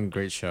put on a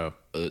great show.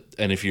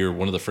 And if you're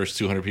one of the first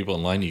 200 people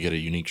in line, you get a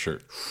unique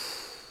shirt.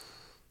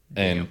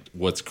 And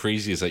what's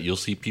crazy is that you'll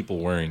see people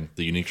wearing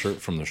the unique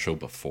shirt from the show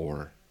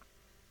before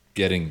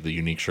getting the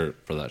unique shirt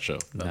for that show.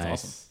 That's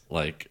Nice. awesome.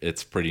 Like,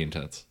 it's pretty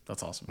intense.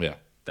 That's awesome. Yeah.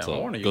 Damn, So I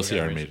want to go see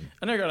Iron Maiden.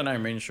 I never got an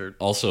Iron Maiden shirt.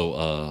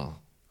 Also,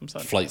 I'm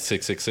sorry. Flight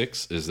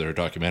 666 is their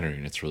documentary,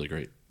 and it's really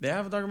great. They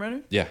have a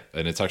documentary? Yeah,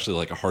 and it's actually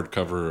like a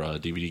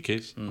hardcover DVD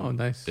case. Oh,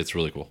 nice. It's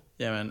really cool.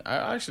 Yeah, man.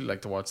 I actually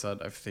like to watch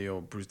that. I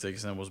feel Bruce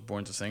Dickinson was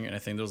born to sing, and I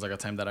think there was like a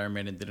time that Iron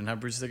Maiden didn't have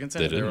Bruce Dickinson.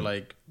 They and They were didn't.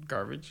 like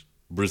garbage.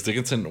 Bruce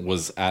Dickinson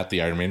was at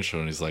the Iron Maiden show,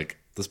 and he's like,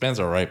 "This band's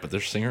all right, but their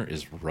singer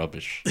is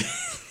rubbish."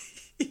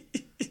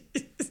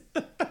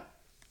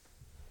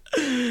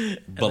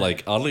 But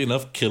like, oddly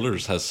enough,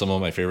 Killers has some of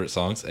my favorite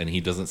songs, and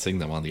he doesn't sing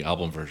them on the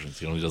album versions.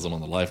 He only does them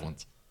on the live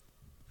ones.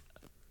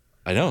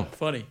 I know.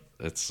 Funny.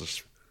 It's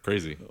just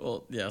crazy.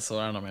 Well, yeah. So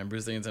I don't know, man.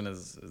 Bruce Dickinson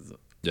is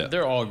Yeah.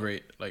 They're all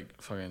great.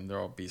 Like fucking, they're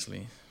all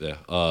beastly. Yeah.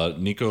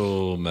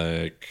 Nico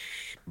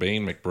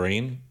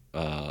McBrain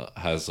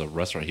has a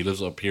restaurant. He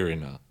lives up here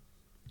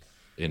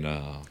in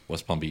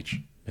West Palm Beach,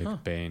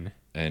 McBain.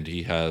 and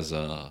he has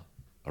a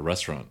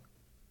restaurant.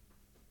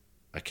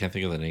 I can't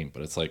think of the name,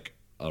 but it's like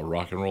a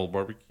rock and roll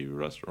barbecue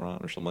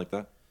restaurant or something like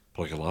that.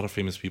 But like a lot of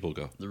famous people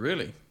go.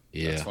 Really?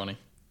 Yeah. That's funny.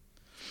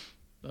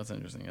 That's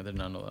interesting. I did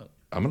not know that.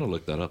 I'm gonna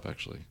look that up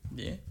actually.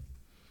 Yeah.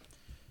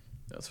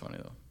 That's funny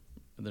though.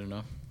 I didn't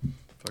know.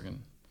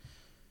 Fucking.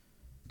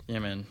 Yeah,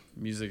 man.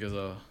 Music is it's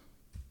a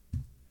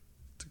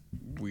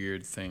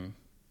weird thing.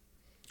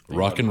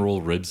 Rock and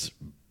roll ribs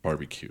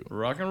barbecue.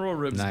 Rock and roll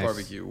ribs Nice.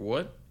 barbecue.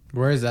 What?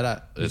 Where is that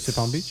at? It's It's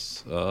Palm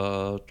Beach?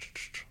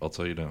 I'll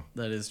tell you now.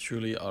 That is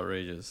truly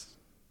outrageous.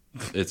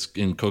 It's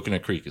in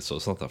Coconut Creek, so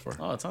it's not that far.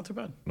 Oh, it's not too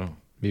bad. No.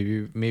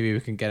 Maybe we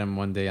can get him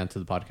one day onto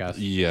the podcast.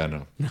 Yeah,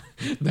 no.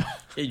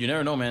 Hey, you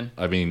never know, man.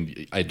 I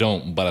mean, I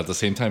don't, but at the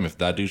same time, if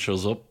that dude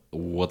shows up,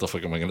 what the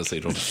fuck am I gonna say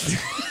to him?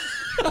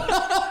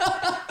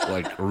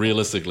 Like,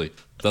 realistically,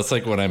 that's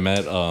like when I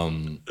met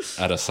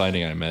at a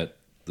signing. I met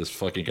this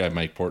fucking guy,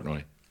 Mike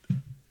Portnoy.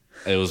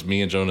 It was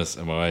me and Jonas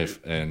and my wife,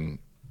 and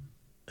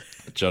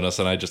Jonas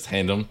and I just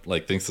hand him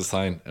like things to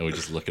sign, and we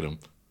just look at him.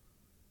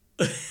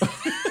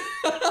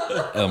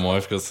 And my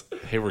wife goes,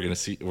 "Hey, we're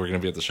gonna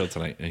be at the show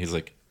tonight," and he's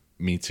like,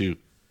 "Me too."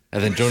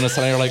 And then Jonas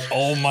and I are like,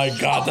 "Oh my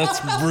god, that's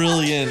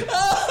brilliant!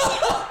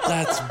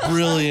 That's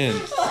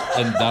brilliant!"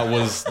 And that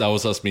was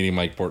us meeting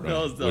Mike Portnoy,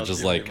 That was which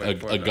is meeting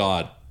like Mike a Portnoy.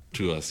 god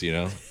to us, you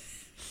know.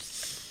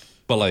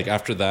 But like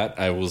after that,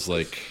 I was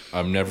like,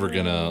 I'm never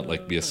gonna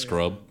like be a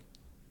scrub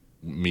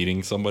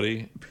meeting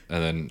somebody,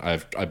 and then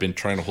I've been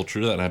trying to hold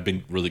true to that, and I've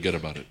been really good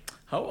about it.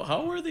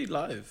 How were they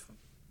live?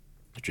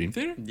 Dream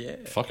Theater, Yeah.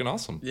 fucking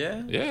awesome.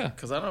 Yeah. Yeah.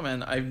 Because I don't know,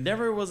 man. I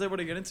never was able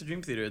to get into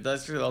Dream Theater.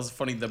 That was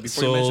funny. That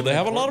before you So mentioned they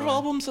have a Mike lot of Portnoy-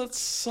 albums that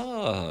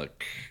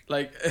suck.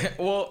 Like,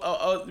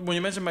 well, when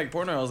you mentioned Mike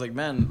Portnoy, I was like,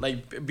 man,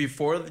 like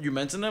before you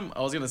mentioned them,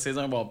 I was gonna say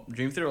something about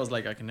Dream Theater. I was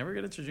like, I can never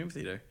get into Dream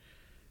Theater.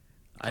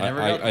 I got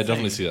the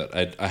definitely thing. see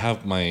that. I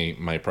have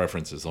my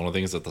preferences. The only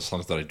thing is that the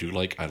songs that I do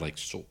like, I like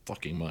so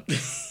fucking much.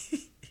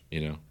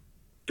 You know,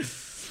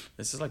 It's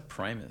just like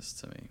Primus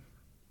to me.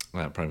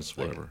 Primus,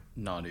 Like, whatever.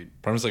 nah, dude.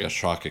 Primus is like a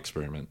shock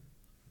experiment.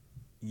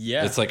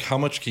 Yeah. It's like, how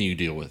much can you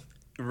deal with?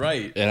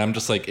 right. And I'm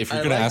just like, if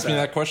you're I gonna like ask me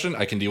that. that question,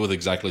 I can deal with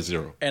exactly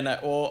zero. And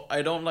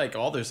I don't like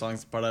all their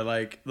songs, but I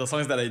like the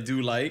songs that I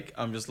do like.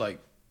 I'm just like,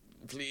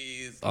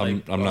 please.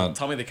 I'm not-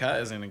 Tommy the Cat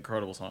is an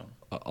incredible song.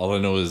 All I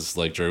know is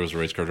like Jerry was a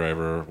race car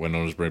driver, when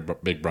known as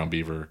Big Brown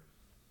Beaver.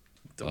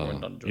 You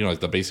know, like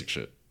the basic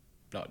shit.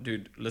 No,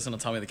 dude, listen to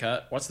Tommy the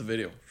Cat. Watch the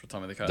video for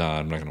Tommy the Cat. Nah,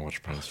 I'm not gonna watch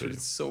a Primus Dude, video.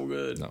 it's so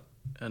good. No.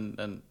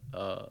 And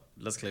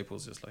Les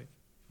Claypool's just like,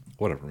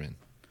 Whatever, man.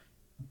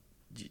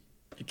 you're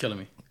killing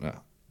me. Yeah.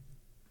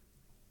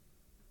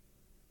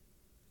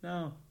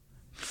 No.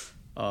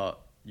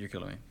 You're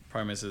killing me.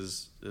 Primus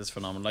is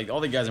phenomenal. Like all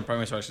the guys in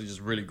Primus are actually just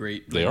really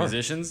great They are.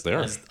 musicians. They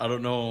are. I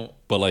don't know.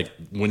 But like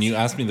when you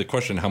ask me the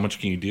question, how much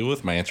can you deal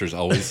with? My answer is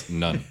always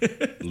none.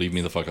 Leave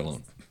me the fuck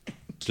alone.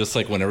 Just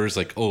like whenever it's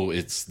like, oh,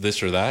 it's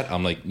this or that,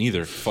 I'm like,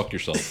 neither. Fuck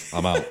yourself.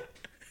 I'm out.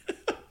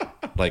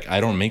 Like I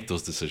don't make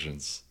those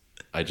decisions.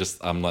 I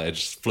just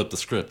flip the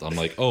script. I'm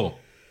like, oh,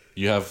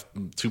 you have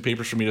 2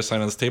 papers for me to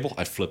sign on this table.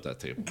 I flip that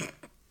table.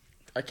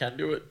 I can't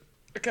do it.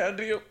 I can't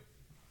do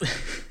it.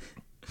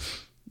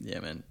 Yeah,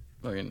 man.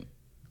 Fucking,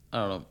 I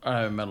don't know. I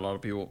haven't met a lot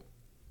of people.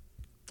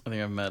 I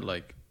think I've met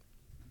like,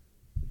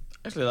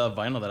 actually that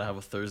vinyl that I have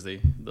with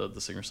Thursday, the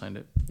singer signed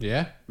it.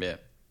 Yeah? Yeah.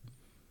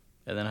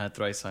 And then I had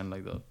Thrice sign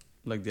like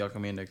the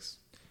Alchemy Index.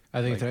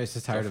 I think Like, Thrice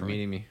is tired go of for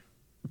me. meeting me.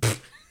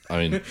 I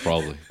mean,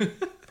 probably.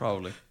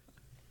 Probably.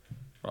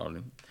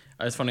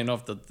 It's funny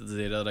enough that the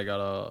day that I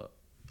got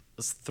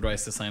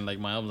Thrice to sign like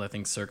my albums, I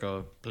think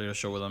Circa played a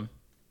show with them.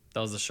 That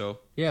was the show.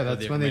 Yeah, The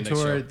that's when they Alchemy Index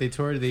show. toured. They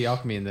toured the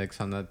Alchemy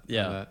Index on that. on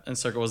Yeah, that. and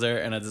Circa was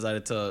there, and I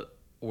decided to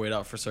wait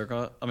out for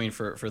Circa. I mean,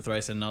 for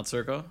Thrice and not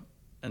Circa.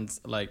 And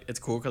like it's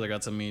cool because I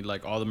got to meet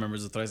like all the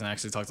members of Thrice and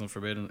actually talk to them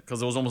Forbidden because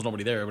there was almost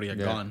nobody there. Everybody had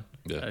Yeah. gone.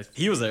 Yeah.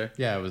 He was there.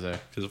 Yeah, it was there.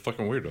 He's a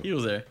fucking weirdo. He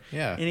was there.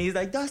 Yeah. And he's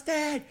like,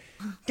 Dustin!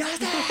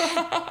 Dustin!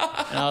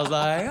 And I was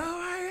like, oh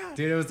my God.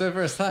 Dude, it was their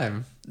first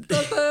time.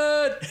 Dustin!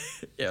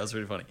 Yeah, it was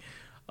pretty funny.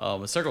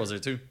 But Circle was there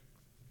too.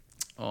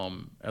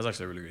 It was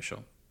actually a really good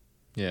show.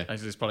 Yeah.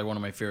 Actually, it's probably one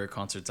of my favorite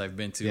concerts I've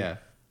been to Yeah.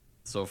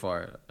 so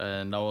far.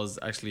 And that was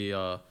actually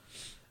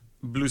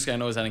Blue Sky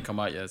Noise hadn't come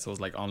out yet, so it was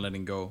like On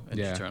Letting Go and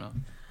Yeah. Eterna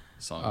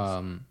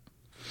songs.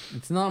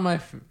 It's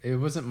not it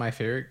wasn't my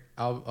favorite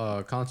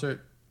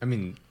concert. I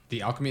mean,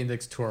 the Alchemy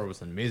Index tour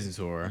was an amazing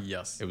tour.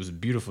 Yes. It was a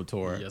beautiful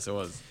tour. Yes, it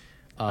was.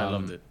 I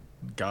loved it.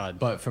 God.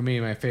 But for me,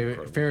 my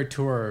favorite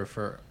tour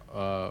for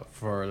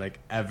like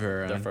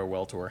ever The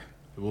farewell tour.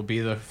 will be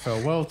the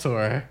farewell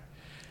tour.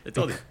 They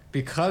told you.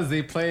 Because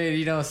they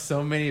played,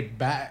 so many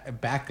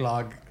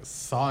backlog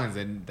songs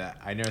and that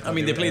I never. I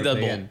mean, they played ever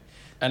play Deadbolt. again.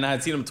 And I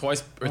had seen them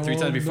twice or three Oh,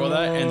 times before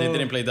that, and they no.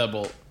 didn't play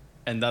Deadbolt.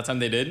 And that time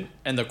they did,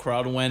 and the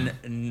crowd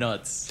went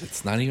nuts.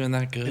 It's not even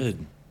that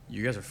good.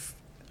 You guys are.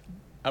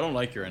 I don't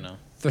like you right now.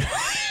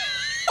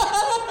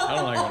 I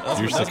don't like it. That's,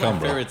 You're that's succumb, my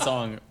bro. favorite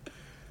song.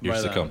 You're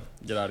by them. succumb.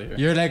 Get out of here.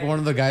 You're like one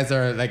of the guys that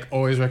are like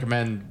always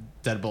recommend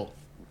Deadbolt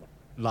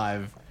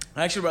live.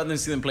 I actually rather than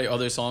see them play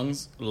other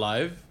songs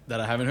live that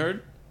I haven't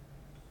heard.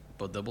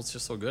 But Deadbolt's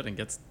just so good and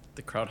gets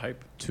the crowd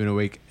hype. Tune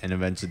Awake and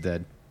Avenged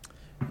Dead.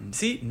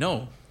 See,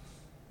 no,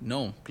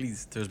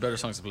 please. There's better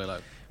songs to play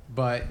live.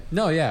 But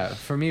no, yeah,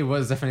 for me it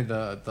was definitely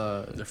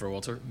the For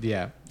Walter,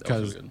 yeah, that was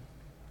because really good.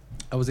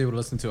 I was able to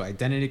listen to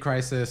Identity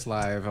Crisis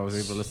live. I was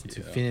able to listen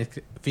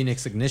to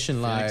Phoenix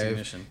Ignition live,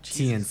 Ignition.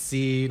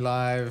 TNC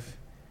live.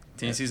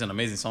 TNC is an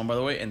amazing song, by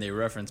the way, and they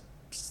reference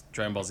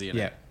Dragon Ball Z in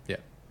Yeah, it. yeah.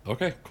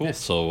 Okay, cool. Yeah.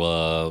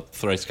 So,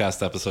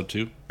 Thricecast episode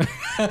 2.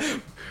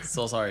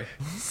 So sorry.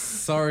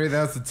 Sorry,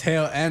 that's the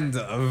tail end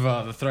of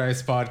the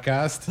Thrice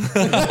podcast.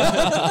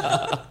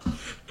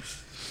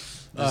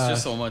 There's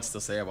just so much to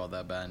say about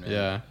that band, man.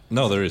 Yeah,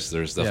 No, there's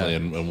definitely,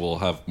 Yeah. and we'll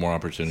have more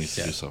opportunities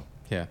to Yeah. do so.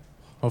 yeah.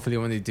 Hopefully,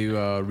 when they do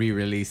a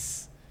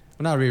re-release,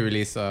 well, not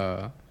re-release,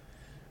 a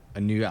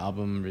new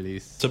album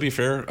release. To be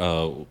fair,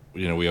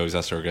 we always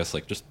ask our guests,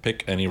 like, just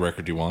pick any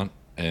record you want,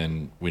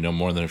 and we know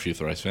more than a few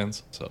Thrice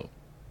fans, so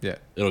Yeah,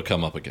 it'll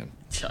come up again.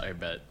 Yeah, I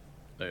bet.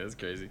 That's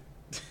crazy.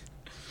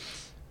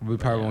 we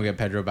probably won't get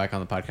Pedro back on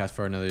the podcast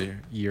for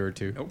another year or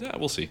two. Nope. Yeah,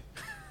 we'll see.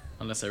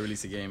 Unless I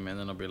release a game, and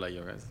then I'll be like,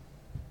 yo, guys,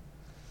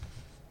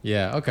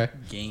 Yeah, okay.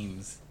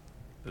 games.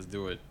 Let's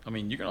do it. I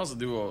mean, you can also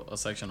do a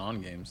section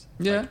on games.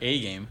 Yeah. Like a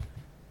game.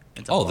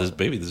 and talk Oh, about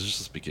it. this is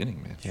just the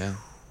beginning, man. Yeah.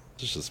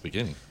 This is just the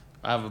beginning.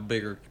 I have a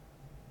bigger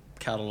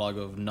catalog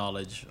of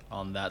knowledge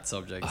on that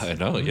subject. I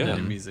know, yeah.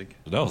 than music.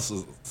 No,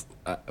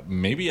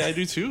 maybe I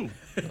do too.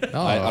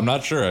 No, I'm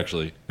not sure,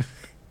 actually.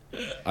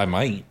 I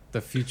might.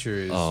 The future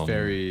is Um,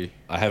 very.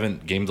 I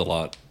haven't gamed a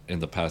lot in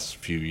the past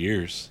few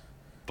years,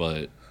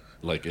 but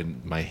like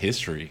in my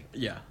history,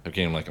 Yeah. I've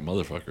gamed like a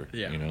motherfucker.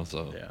 Yeah.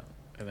 So. Yeah.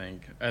 I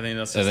think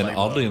that's just And then like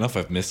oddly enough,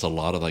 I've missed a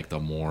lot of like the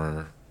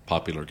more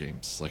popular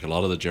games, like a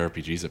lot of the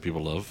JRPGs that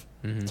people love.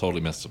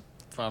 Totally missed them.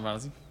 Final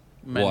Fantasy.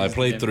 Well, I Mandy's the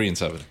played game. 3 and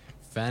 7,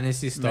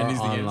 Fantasy Star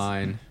Mandy's the games.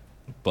 Online.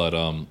 but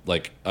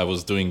like I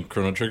was doing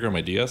Chrono Trigger on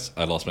my DS.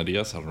 I lost my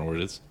DS. I don't know where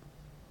it is.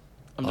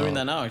 I'm doing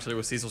that now actually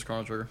with Cecil's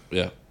Chrono Trigger.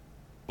 Yeah,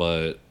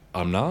 but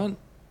I'm not.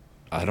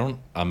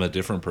 I'm a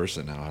different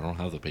person now. I don't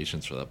have the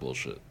patience for that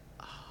bullshit.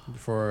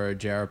 For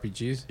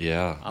JRPGs.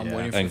 Yeah. I'm Yeah.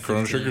 waiting for And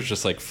Chrono 15. Trigger's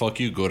just like, fuck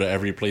you, go to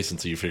every place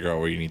until you figure out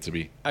where you need to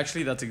be.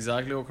 Actually, that's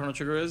exactly what Chrono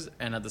Trigger is,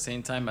 and at the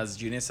same time, as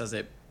genius as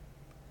it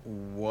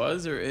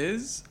was or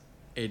is,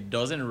 it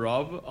doesn't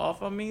rub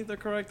off on me the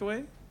correct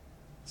way.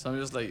 So I'm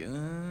just like,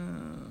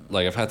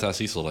 Like, I've had to ask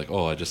Cecil, like,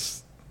 oh,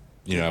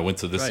 I went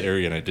to this Right.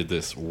 area and I did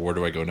this. Where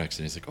do I go next?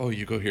 And he's like, oh,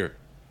 you go here.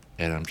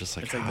 And I'm just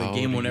like, it's like how the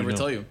game do will never know?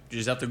 tell you. You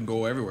just have to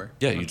go everywhere.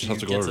 Yeah, you until just have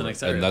to get go the everywhere.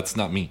 next area. And that's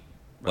not me.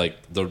 Right.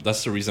 Like,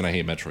 that's the reason I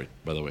hate Metroid,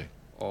 by the way.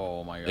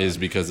 Oh my god. Is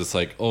because it's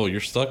like, oh,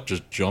 you're stuck.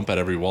 Just jump at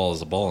every wall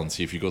as a ball and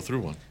see if you go through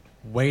one.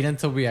 Wait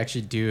until we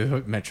actually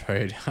do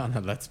Metroid on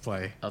a Let's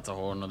Play. That's a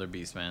whole another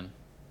beast, man.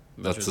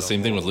 That's Metroid's the a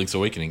same thing with whole- Link's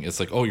Awakening. It's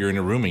like, oh, you're in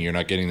a room and you're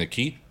not getting the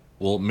key.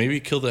 Well, maybe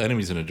kill the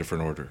enemies in a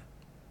different order.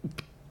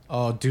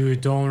 Oh, dude,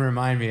 don't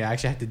remind me. I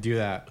actually had to do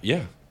that.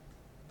 Yeah.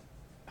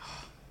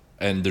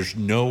 And there's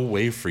no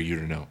way for you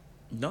to know.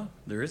 No,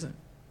 there isn't.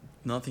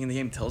 Nothing in the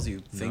game tells you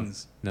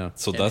things. No.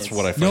 So And that's it's-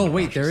 what I find. No,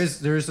 wait. obnoxious.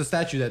 There is a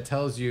statue that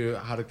tells you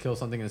how to kill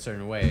something in a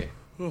certain way.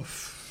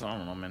 Oof, I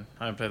don't know, man.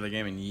 I haven't played the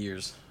game in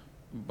years,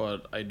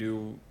 but I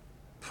do.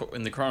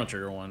 In the Chrono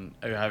Trigger one,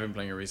 I have been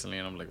playing it recently,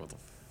 and I'm like, what the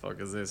fuck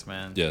is this,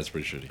 man? Yeah, it's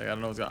pretty shitty. Like I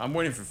don't know what's going. I'm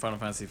waiting for Final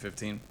Fantasy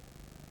 15,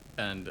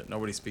 and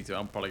nobody speak to it.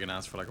 I'm probably gonna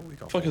ask for like a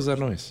week off. Fuck is that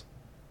noise?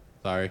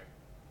 Sorry.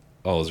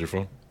 Oh, is your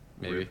phone?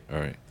 Maybe. All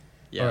right.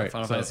 Yeah, Alright,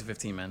 Final so- Fantasy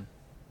 15, man.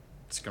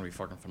 It's gonna be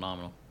fucking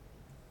phenomenal.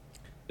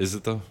 Is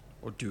it though?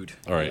 Oh, dude.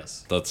 All right.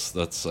 Yes.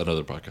 That's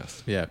another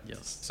podcast. Yeah.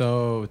 Yes.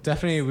 So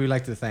definitely, we'd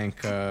like to thank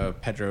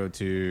Pedro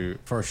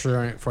for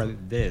sharing for.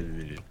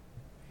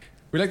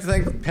 We'd like to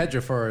thank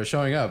Pedro for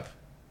showing up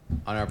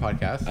on our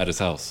podcast At his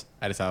house.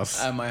 at his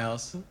house. At my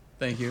house.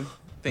 Thank you.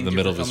 Thank the you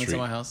middle for of the coming to street.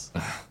 my house.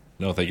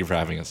 No, thank you for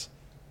having us.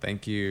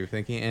 Thank you,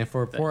 and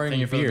for pouring thank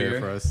you for the beer beer.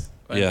 for us.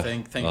 And Yeah,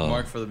 thank uh,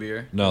 Mark for the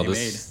beer. No, that he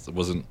this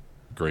wasn't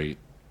great.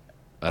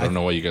 I don't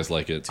know why you guys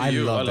like it. To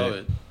you, I love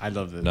it. I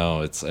loved it.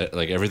 No, it's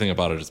like everything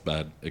about it is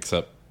bad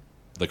except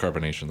the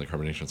carbonation. The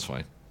carbonation's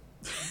fine.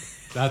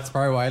 That's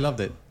probably why I loved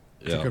it.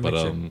 It's a Yeah, good but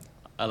mixture.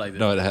 I like it.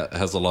 no, it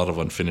has a lot of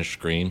unfinished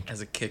grain,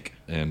 As a kick,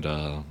 and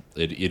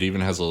it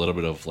even has a little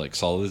bit of like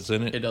solids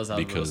in it. it does have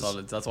real because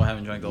solids. That's why I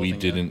haven't drank the whole we thing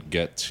didn't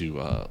get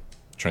to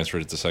transfer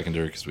it to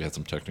secondary because we had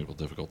some technical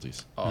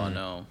difficulties. Yet. Oh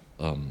no.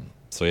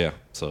 So yeah,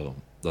 so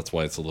that's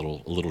why it's a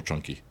little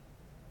chunky.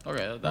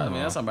 Okay, I mean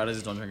that's not bad. I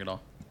just don't drink it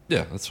all.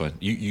 Yeah, that's fine.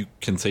 You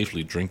can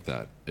safely drink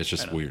that. It's I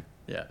just know. weird.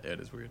 Yeah, it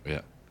is weird.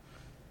 Yeah.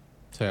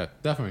 So yeah,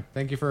 definitely.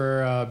 Thank you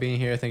for being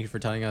here. Thank you for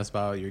telling us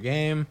about your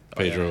game.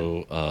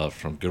 Pedro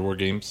from Good War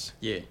Games.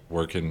 Yeah.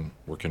 Where can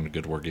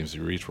Good War Games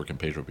be reached? Where can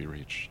Pedro be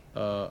reached?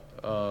 Good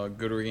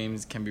War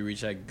Games can be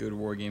reached at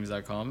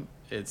goodwargames.com.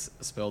 It's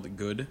spelled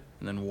good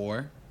and then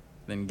war,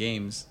 then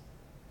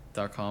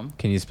games.com.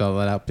 Can you spell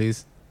that out,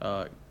 please?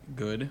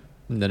 Good.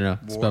 No. War.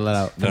 Spell that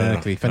out No, no,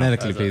 no. phonetically.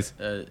 Phonetically, As a- please.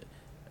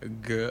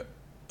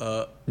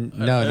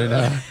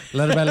 No.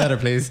 Letter by letter,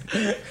 please.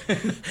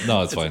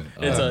 No, it's fine.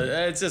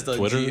 It's just a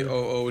Twitter?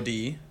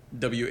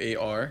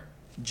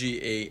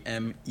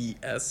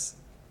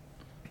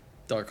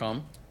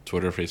 GOODWARGAMES.com.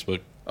 Twitter,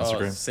 Facebook,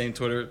 Instagram. Same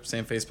Twitter,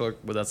 same Facebook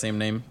with that same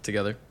name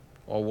together,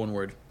 all one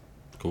word.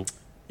 Cool.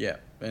 Yeah,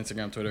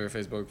 Instagram, Twitter,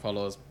 Facebook.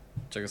 Follow us,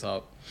 check us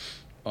out.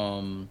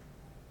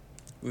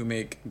 We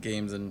make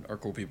games and are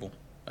cool people.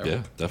 I Yeah,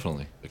 hope.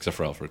 definitely. Except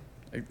for Alfred.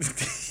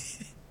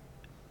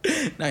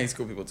 Nah, he's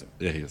cool people too.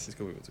 Yeah, he is. He's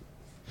cool people too.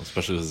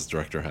 Especially with his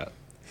director hat.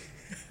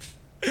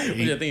 I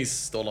think he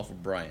stole off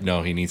of Brian.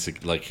 No, he needs to,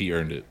 like, he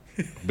earned it.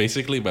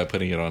 Basically, by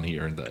putting it on, he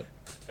earned that.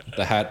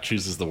 The hat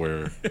chooses the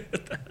wearer.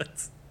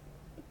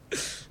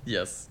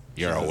 Yes.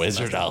 You're a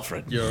wizard,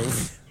 Alfred. You're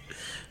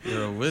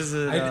a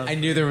wizard. I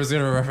knew there was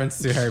gonna be a reference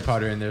to Harry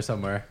Potter in there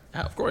somewhere.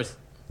 Yeah, of course.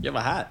 You have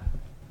a hat.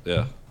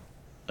 Yeah.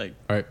 Like,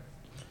 All right,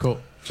 cool,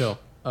 chill.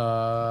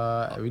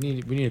 We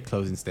need a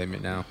closing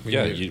statement now. We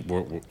Yeah, need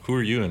who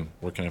are you and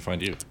where can I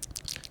find you?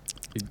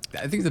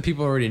 I think the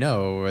people already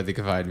know where they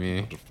can find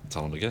me.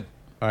 Tell them again.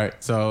 All right,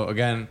 so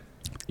again,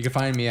 you can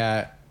find me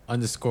at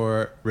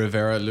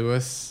 _Rivera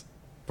Lewis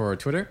for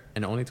Twitter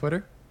and only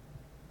Twitter.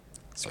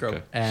 scrub.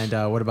 Okay. And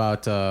what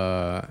about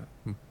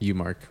you,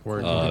 Mark?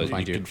 Where can we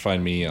find You you? can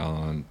find me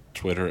on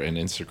Twitter and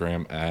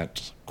Instagram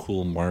at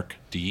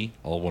coolmarkd,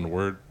 all one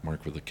word,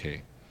 Mark with a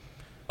K.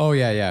 Oh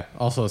yeah.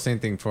 Also, same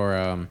thing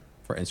for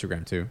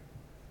Instagram too.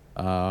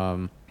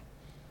 I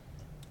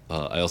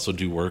also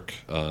do work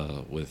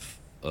with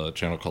a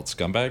channel called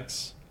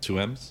Scumbags, 2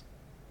 M's,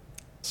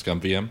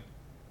 ScumVM.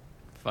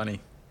 Funny.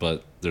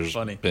 But there's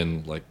Funny.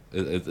 been like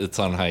it's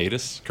on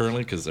hiatus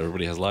currently because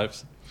everybody has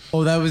lives.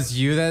 Oh, that was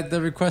you that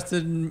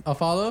requested a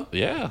follow,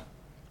 Yeah,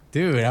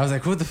 dude. I was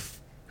like, who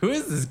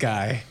is this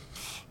guy?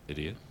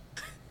 idiot.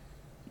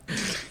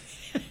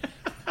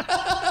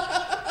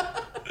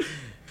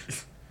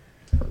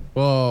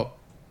 Well,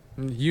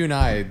 you and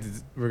I,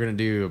 we're gonna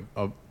do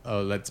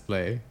a let's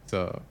play.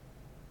 So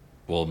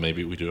Well,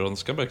 maybe we do it on the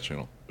Scumbags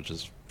channel, which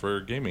is for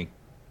gaming.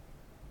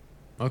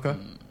 okay,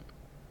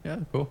 yeah,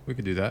 cool. We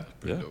could do that.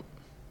 Yeah. Dope.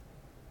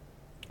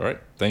 All right.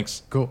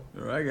 Thanks. Cool.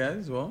 All right,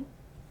 guys. Well,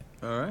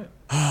 all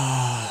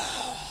right.